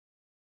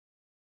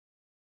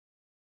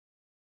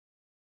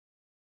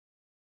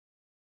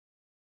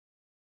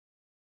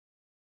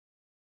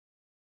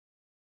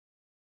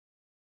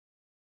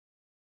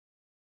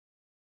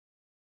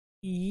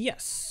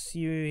 Yes,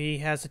 he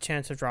has a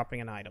chance of dropping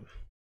an item.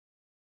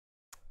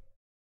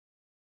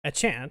 A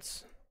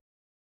chance.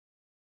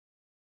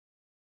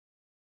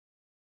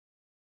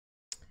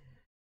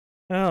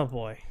 Oh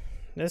boy,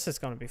 this is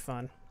gonna be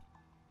fun.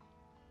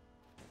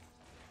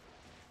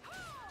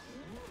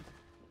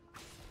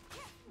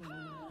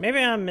 Maybe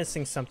I'm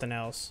missing something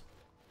else.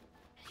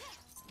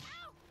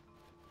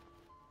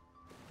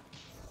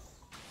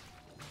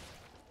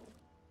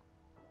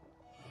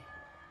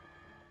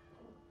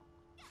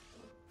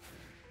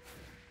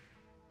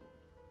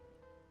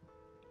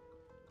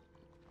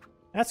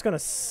 That's gonna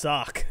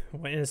suck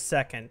in a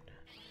second.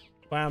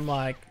 When I'm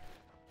like,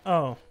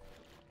 oh.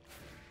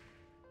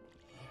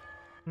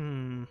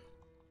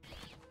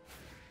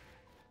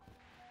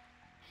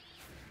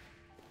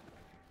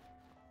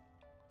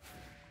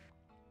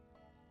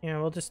 Yeah,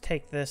 we'll just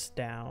take this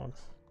down.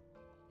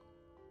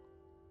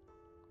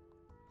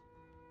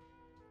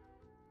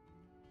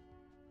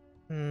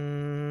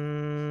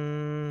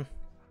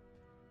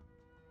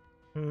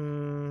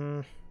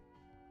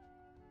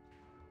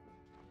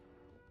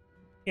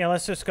 Yeah,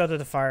 let's just go to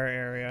the fire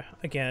area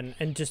again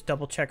and just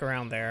double check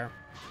around there.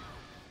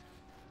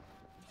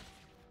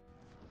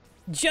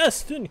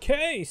 Just in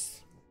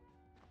case!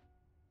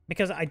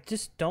 Because I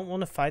just don't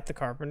want to fight the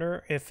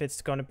carpenter if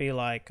it's going to be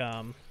like,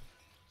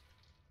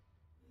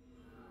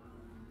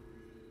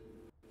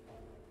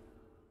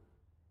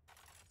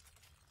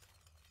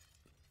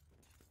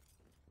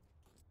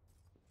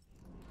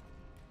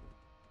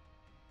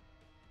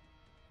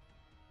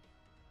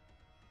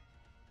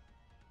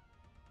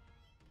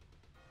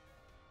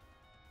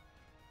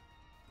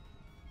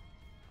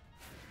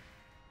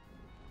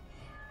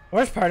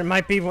 worst part, it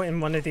might be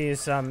in one of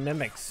these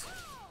mimics.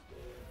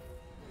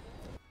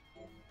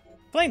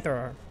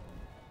 Flamethrower.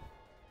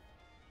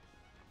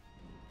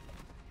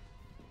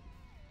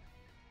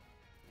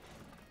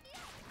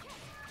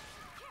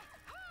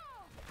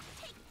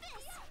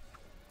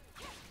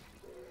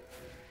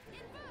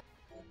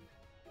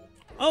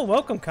 Oh,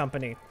 welcome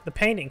company. The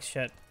painting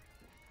shit.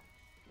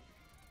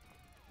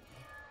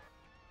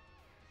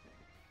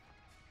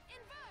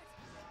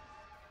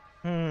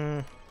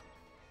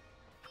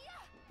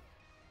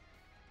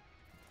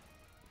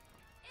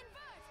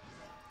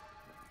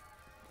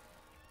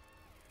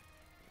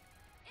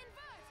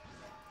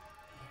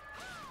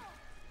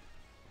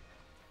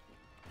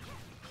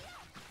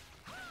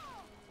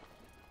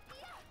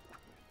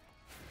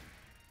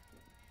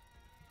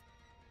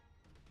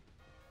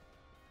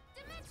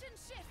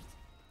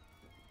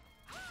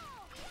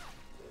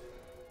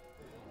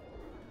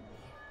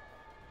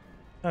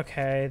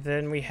 Okay,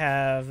 then we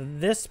have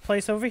this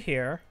place over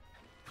here.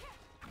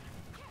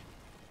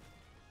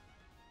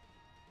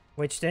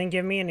 Which didn't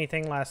give me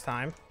anything last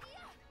time.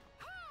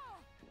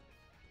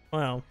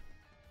 Well.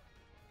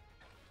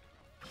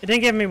 It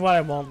didn't give me what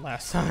I want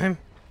last time.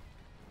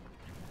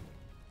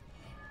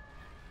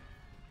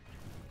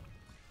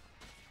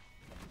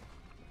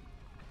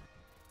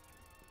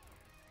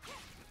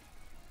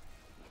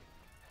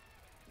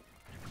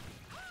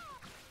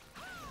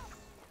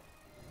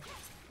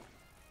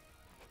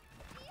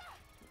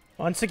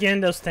 Once again,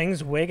 those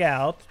things wig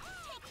out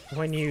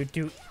when you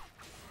do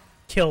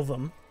kill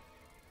them.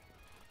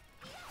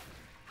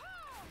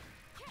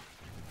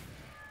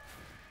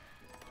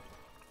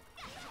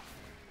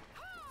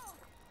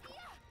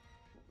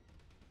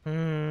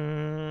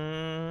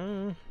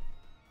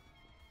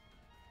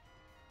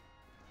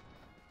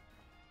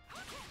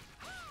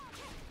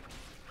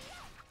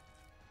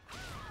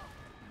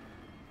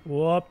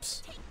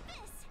 Whoops.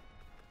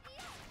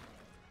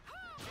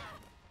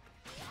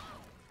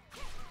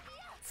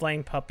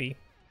 Flame puppy.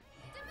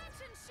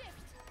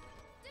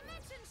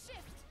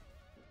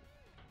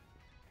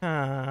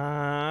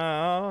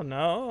 Oh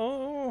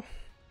no.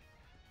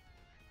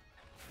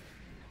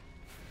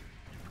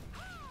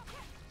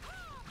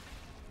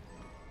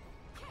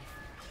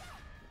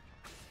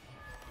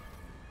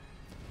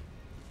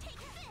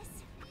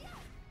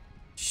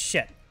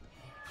 Shit.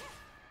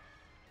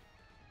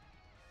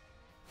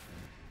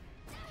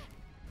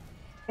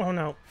 Oh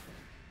no.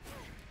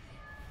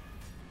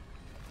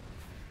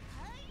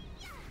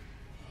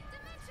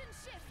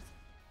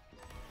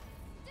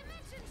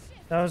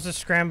 That was the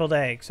scrambled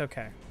eggs,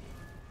 okay.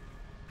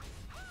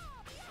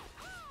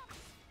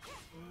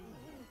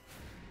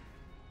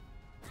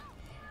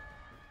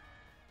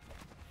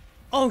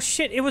 Oh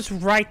shit, it was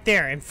right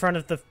there in front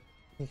of the...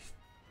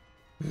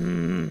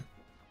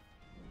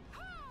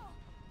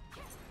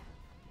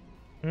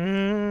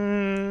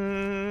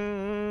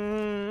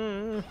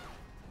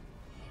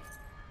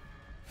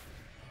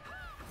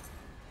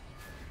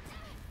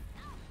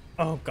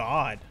 Oh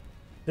god.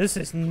 This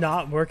is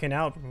not working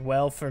out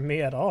well for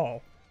me at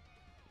all.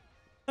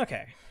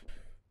 Okay.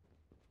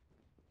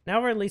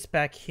 Now we're at least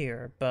back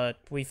here, but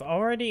we've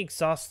already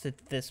exhausted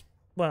this...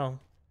 Well...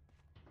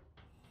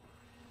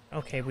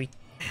 Okay, we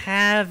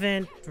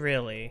haven't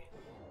really.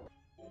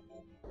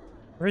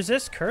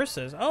 Resist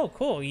curses. Oh,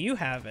 cool. You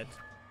have it.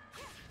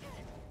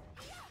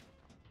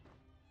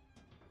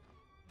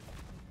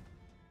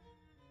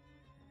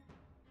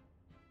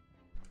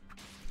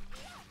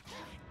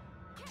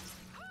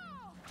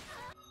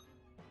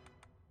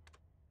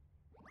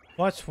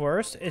 What's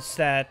worse is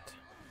that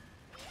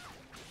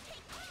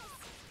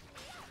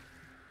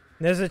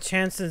there's a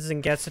chance that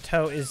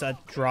Zangetsuto is a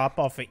drop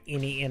off of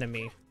any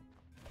enemy.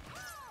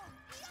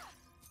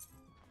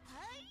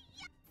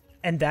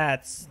 And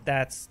that's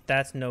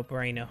no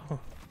bueno.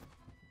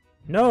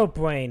 No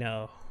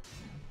bueno.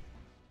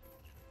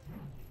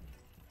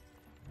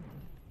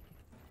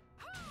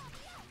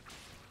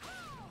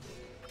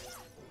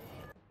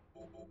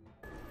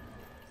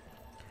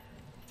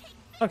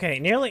 Okay,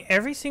 nearly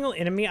every single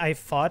enemy I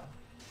fought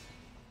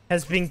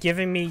has been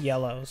giving me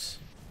yellows.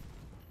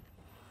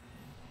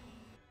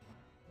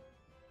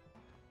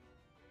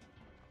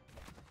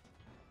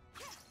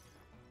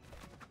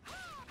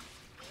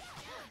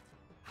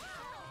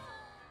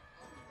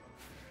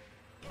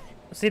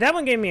 See, that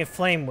one gave me a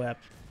flame whip.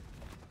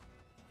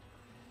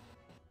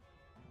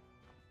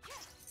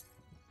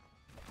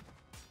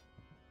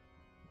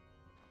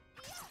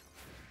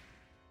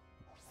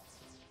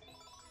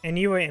 And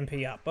you were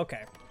MP up,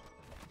 okay.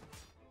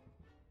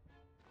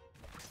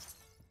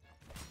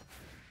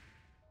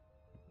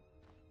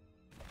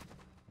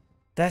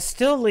 That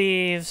still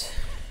leaves...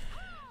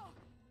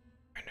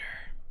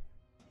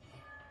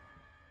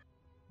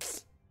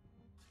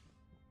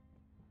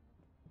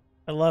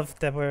 I love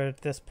that we're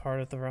at this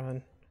part of the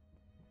run.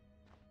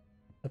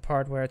 The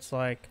part where it's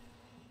like...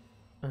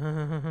 Oh.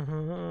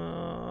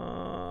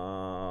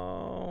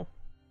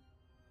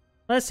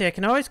 Let's see, I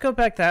can always go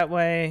back that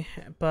way,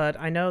 but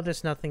I know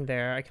there's nothing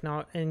there. I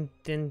cannot... And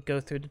then go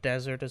through the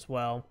desert as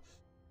well.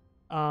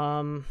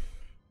 Then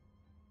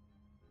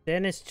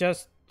it's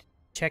just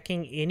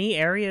checking any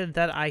area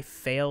that I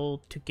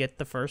failed to get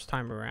the first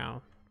time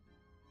around.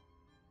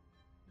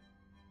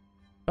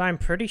 But I'm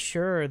pretty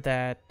sure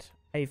that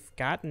I've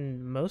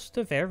gotten most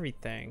of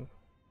everything.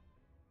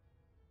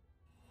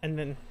 And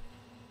then...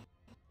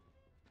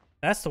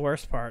 That's the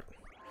worst part.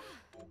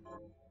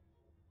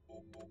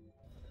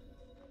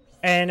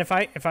 And if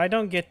I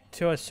don't get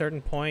to a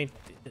certain point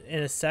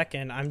in a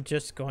second, I'm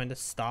just going to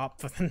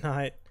stop for the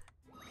night.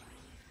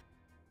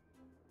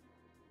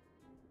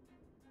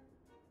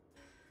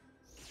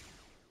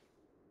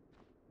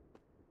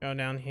 Go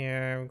down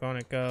here, we're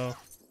gonna go...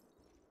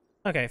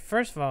 Okay,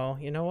 first of all,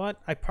 you know what?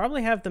 I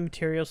probably have the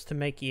materials to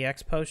make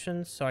EX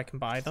potions, so I can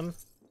buy them.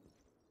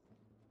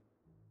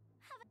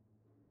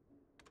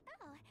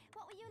 Oh,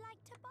 what would you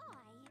like to buy?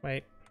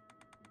 Wait.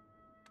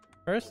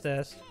 First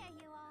this. Here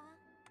you are.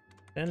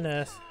 Then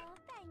this. Oh,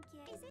 thank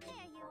you. Is it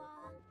here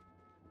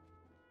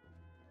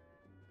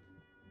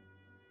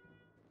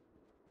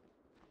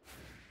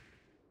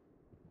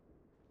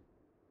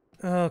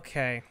you are?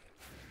 Okay.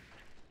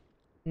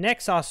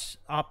 Next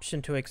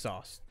option to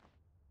exhaust.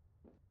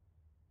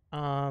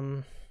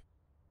 Oh.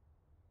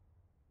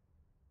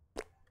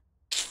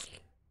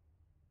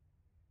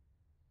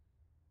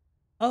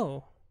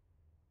 Oh,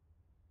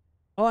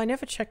 I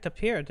never checked up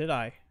here, did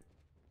I?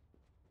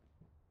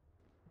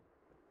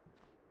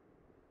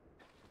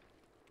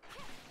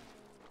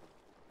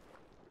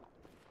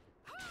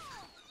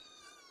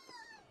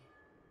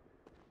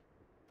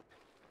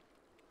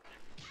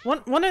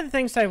 One of the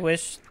things I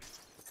wish,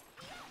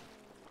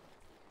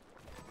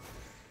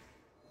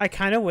 I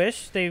kind of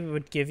wish they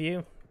would give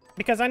you,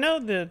 because I know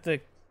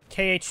the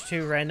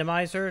KH2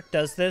 randomizer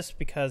does this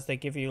because they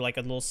give you like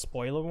a little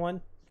spoiler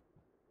one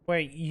where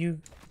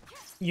you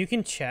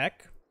can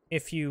check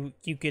if you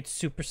get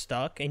super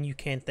stuck and you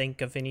can't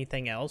think of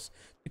anything else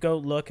to go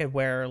look at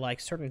where like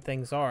certain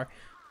things are.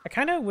 I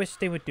kind of wish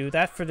they would do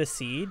that for the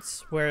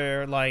seeds,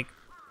 where like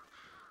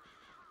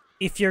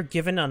if you're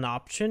given an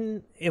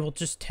option, it will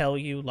just tell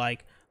you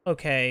like,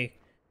 okay,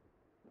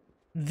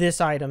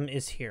 this item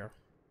is here.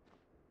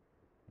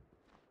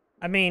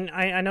 I mean,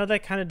 I know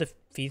that kind of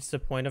defeats the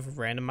point of a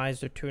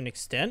randomizer to an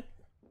extent.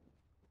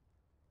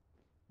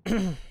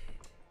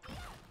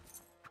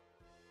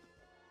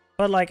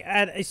 But like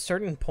at a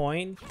certain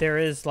point, there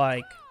is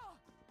like,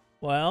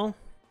 well,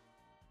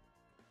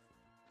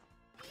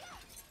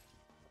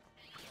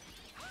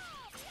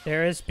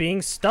 there is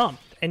being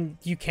stumped, and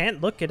you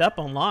can't look it up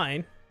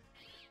online.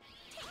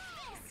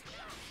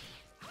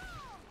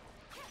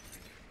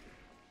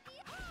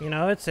 You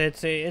know,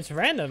 it's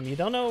random. You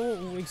don't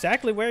know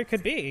exactly where it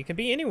could be. It could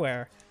be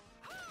anywhere.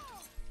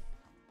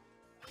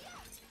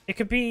 It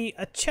could be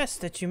a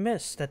chest that you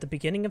missed at the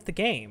beginning of the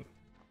game,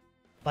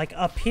 like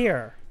up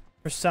here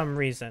for some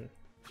reason.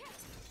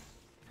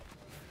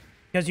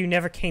 Because you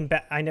never came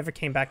back. I never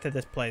came back to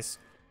this place.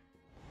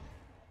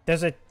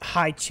 There's a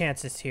high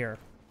chance it's here.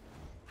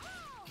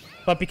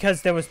 But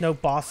because there was no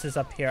bosses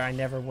up here, I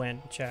never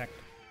went and checked.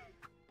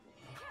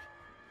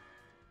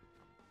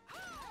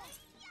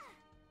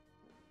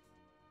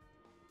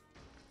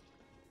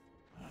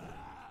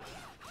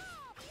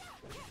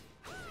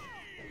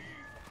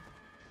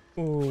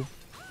 Ooh.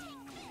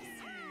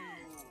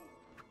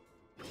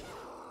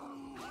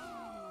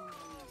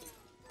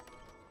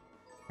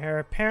 Heir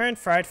apparent,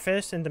 fried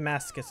fish, and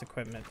Damascus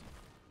equipment.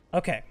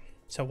 Okay,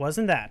 so it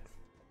wasn't that.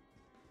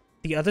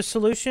 The other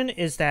solution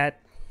is that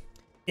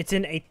it's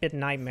in 8-Bit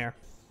Nightmare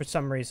for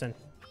some reason.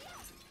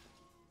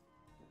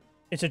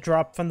 It's a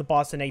drop from the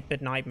boss in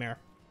 8-Bit Nightmare.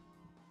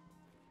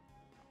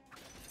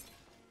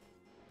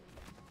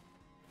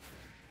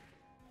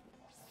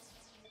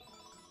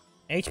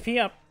 HP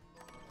up.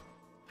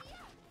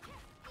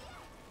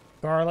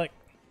 Garlic.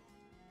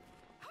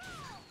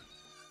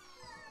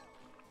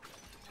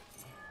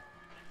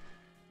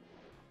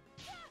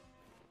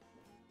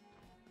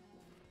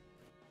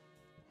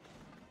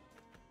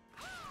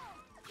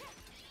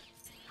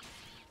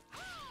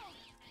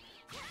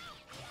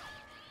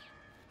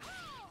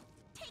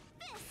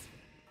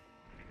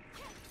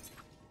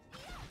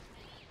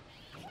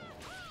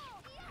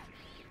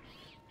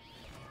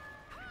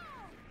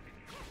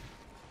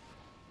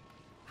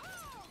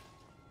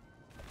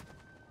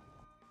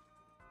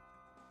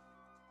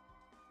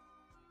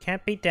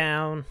 Can't be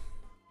down.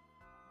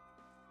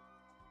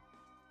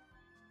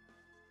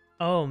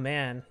 Oh,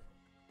 man.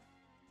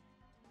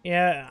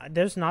 Yeah,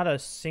 there's not a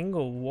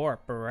single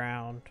warp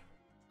around.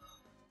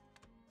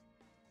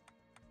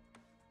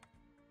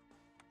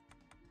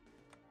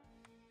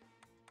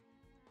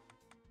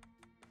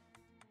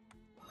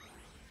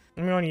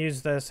 I'm going to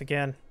use this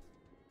again.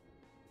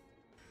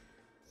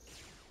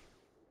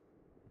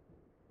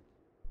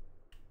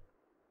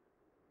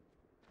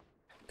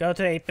 Go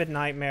to 8-Bit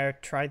Nightmare,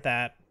 try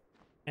that.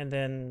 And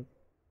then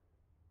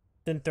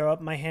throw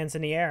up my hands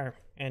in the air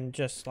and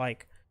just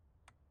like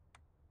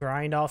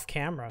grind off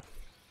camera.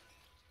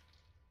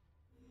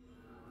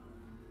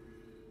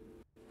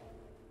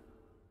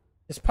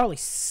 There's probably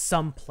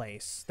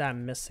someplace that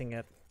I'm missing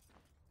it.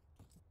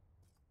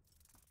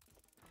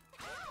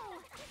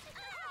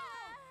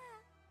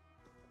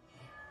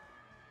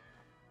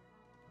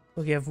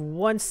 We'll give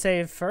one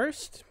save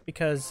first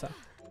because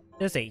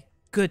there's a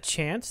good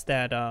chance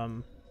that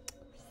I'm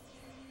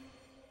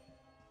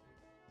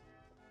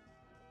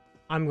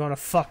gonna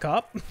fuck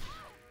up.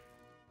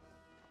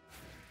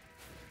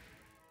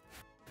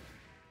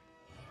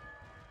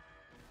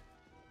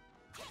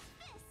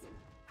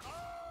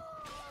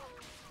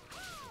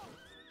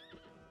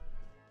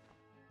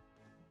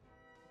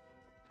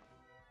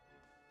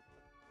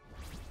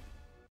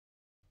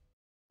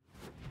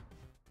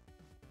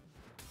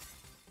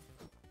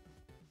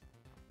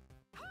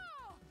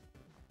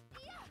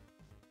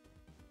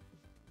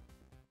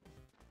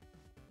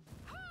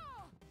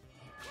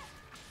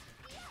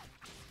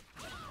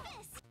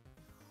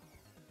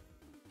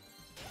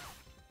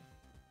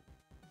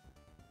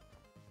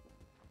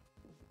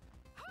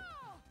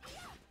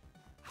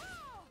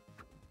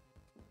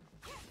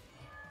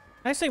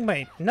 Actually,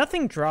 wait.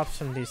 Nothing drops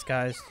from these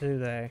guys, do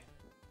they?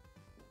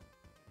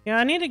 Yeah,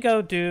 I need to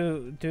go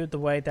do the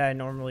way that I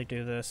normally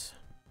do this.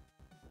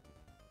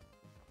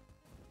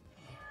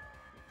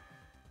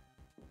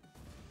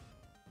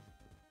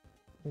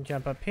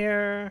 Jump up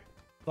here.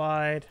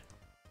 Slide.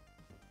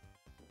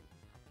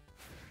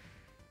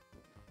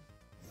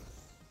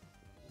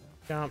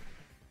 Jump.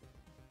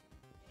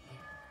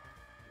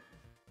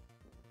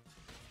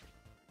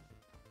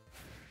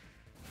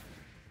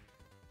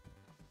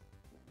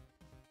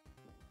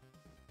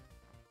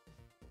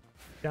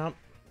 Jump.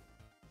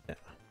 Yeah.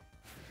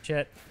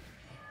 Shit.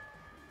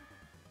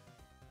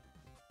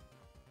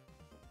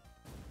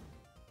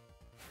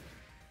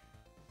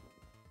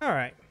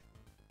 Alright.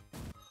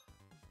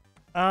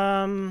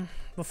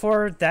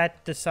 Before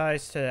that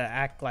decides to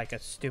act like a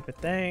stupid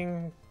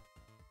thing,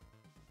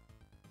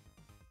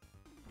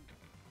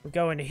 we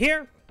go into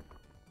here,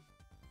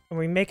 and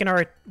we're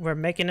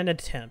making an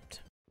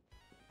attempt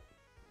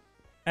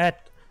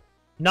at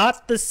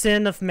not the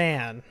sin of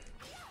man.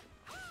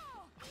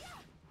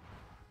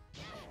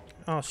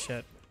 Oh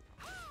shit.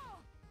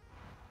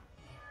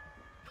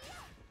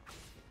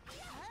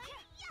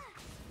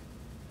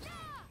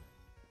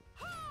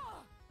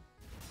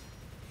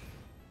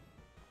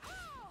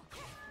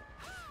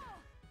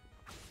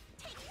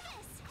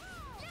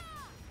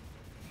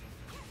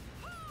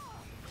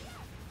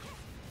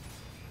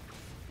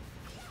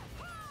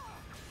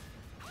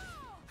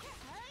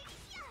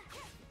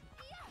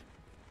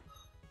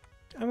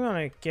 I'm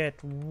gonna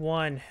get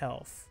 1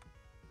 health.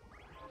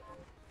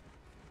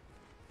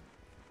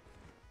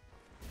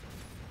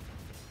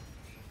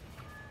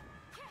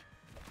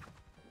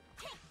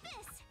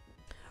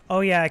 Oh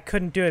yeah, I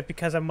couldn't do it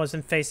because I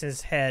wasn't facing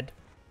his head.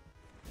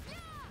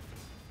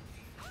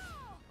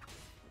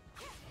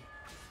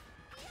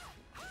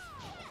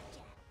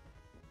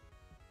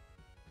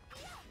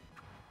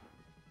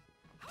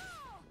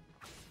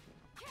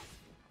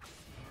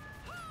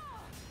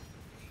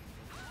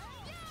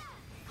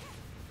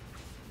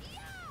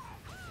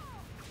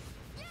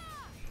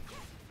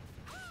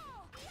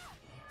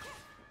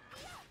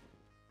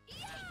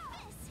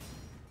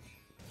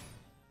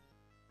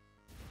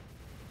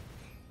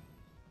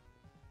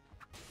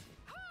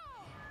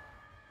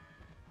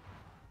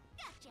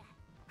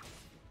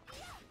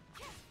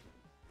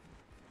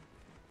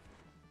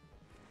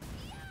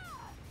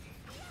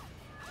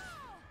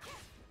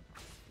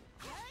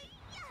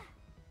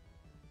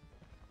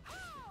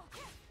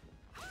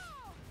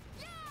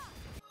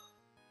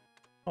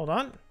 Hold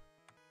on.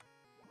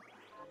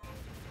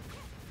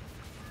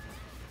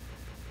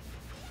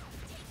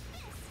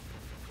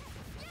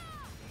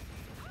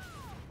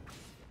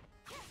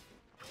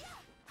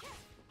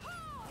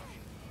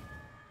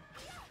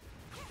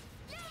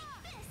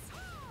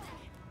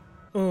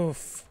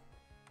 Oof.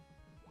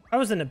 I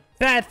was in a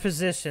bad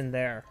position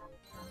there.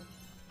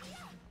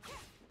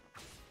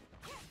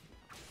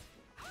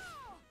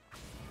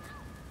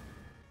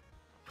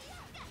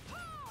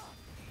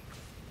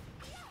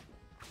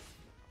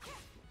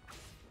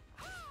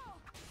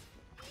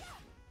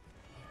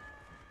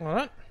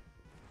 What?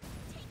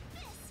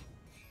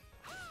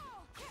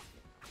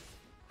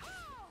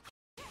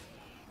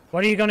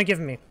 What are you gonna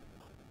give me?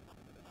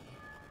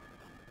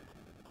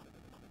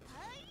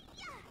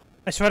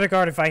 I swear to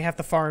God, if I have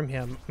to farm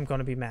him, I'm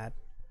gonna be mad.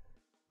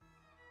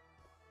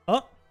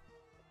 Oh!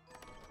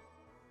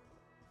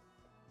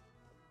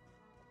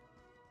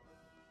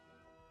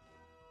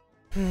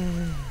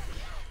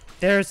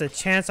 There's a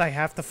chance I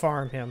have to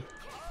farm him.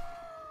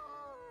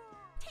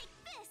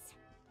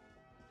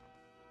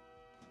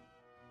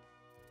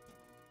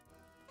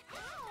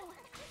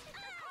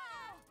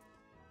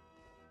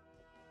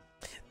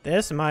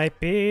 This might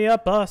be a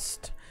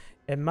bust.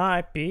 It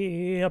might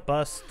be a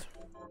bust.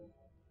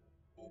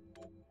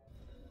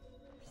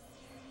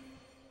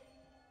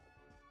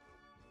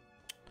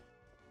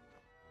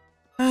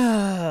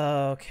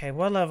 Okay,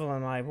 what level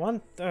am I?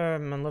 I'm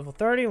on level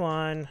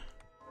 31.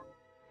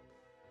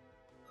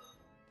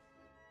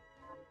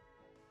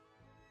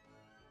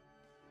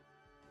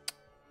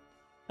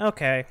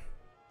 Okay.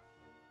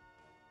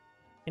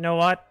 You know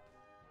what?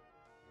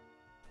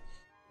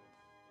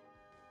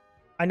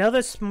 I know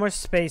there's more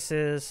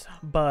spaces,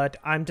 but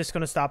I'm just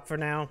gonna stop for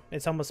now.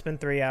 It's almost been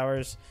 3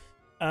 hours.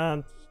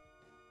 Fuck.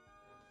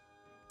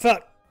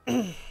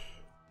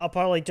 I'll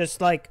probably just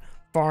like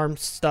farm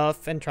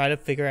stuff and try to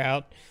figure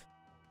out.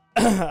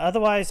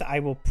 Otherwise, I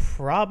will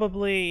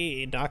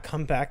probably not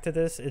come back to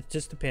this. It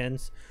just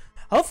depends.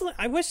 Hopefully,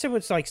 I wish there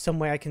was like some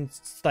way I can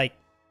like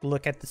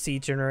look at the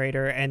seed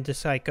generator and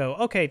just like go,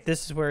 okay,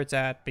 this is where it's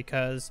at,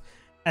 because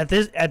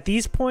at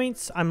these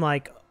points, I'm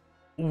like,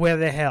 where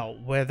the hell?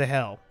 Where the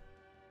hell?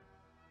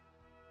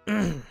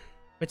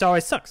 Which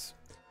always sucks.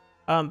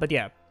 But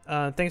yeah,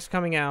 thanks for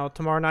coming out.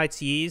 Tomorrow night's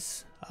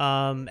Yeez.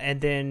 And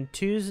then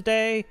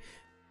Tuesday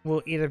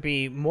will either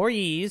be more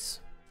Yeez,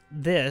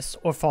 this,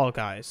 or Fall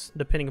Guys,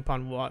 depending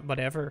upon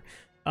whatever.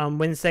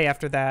 Wednesday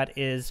after that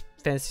is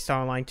Phantasy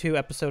Star Online 2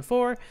 Episode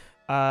 4.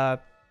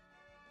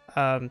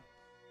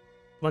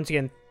 Once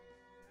again,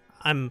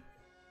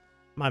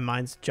 my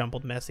mind's a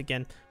jumbled mess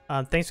again.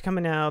 Thanks for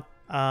coming out.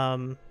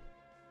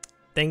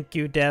 Thank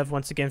you, Dev,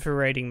 once again for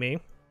rating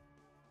me.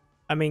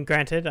 I mean,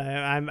 granted,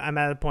 I'm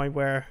at a point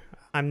where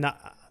I'm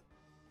not.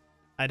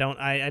 I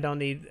don't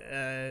need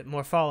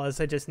more follows.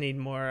 I just need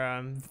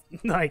more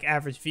like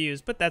average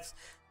views, but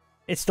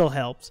it still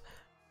helps.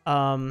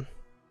 Yeah,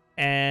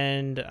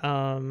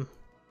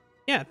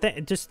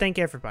 just thank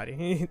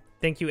everybody.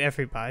 Thank you,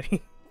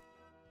 everybody.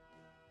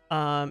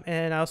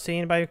 And I'll see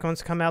anybody who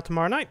wants to come out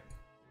tomorrow night.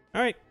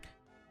 All right.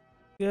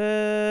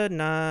 Good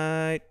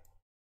night.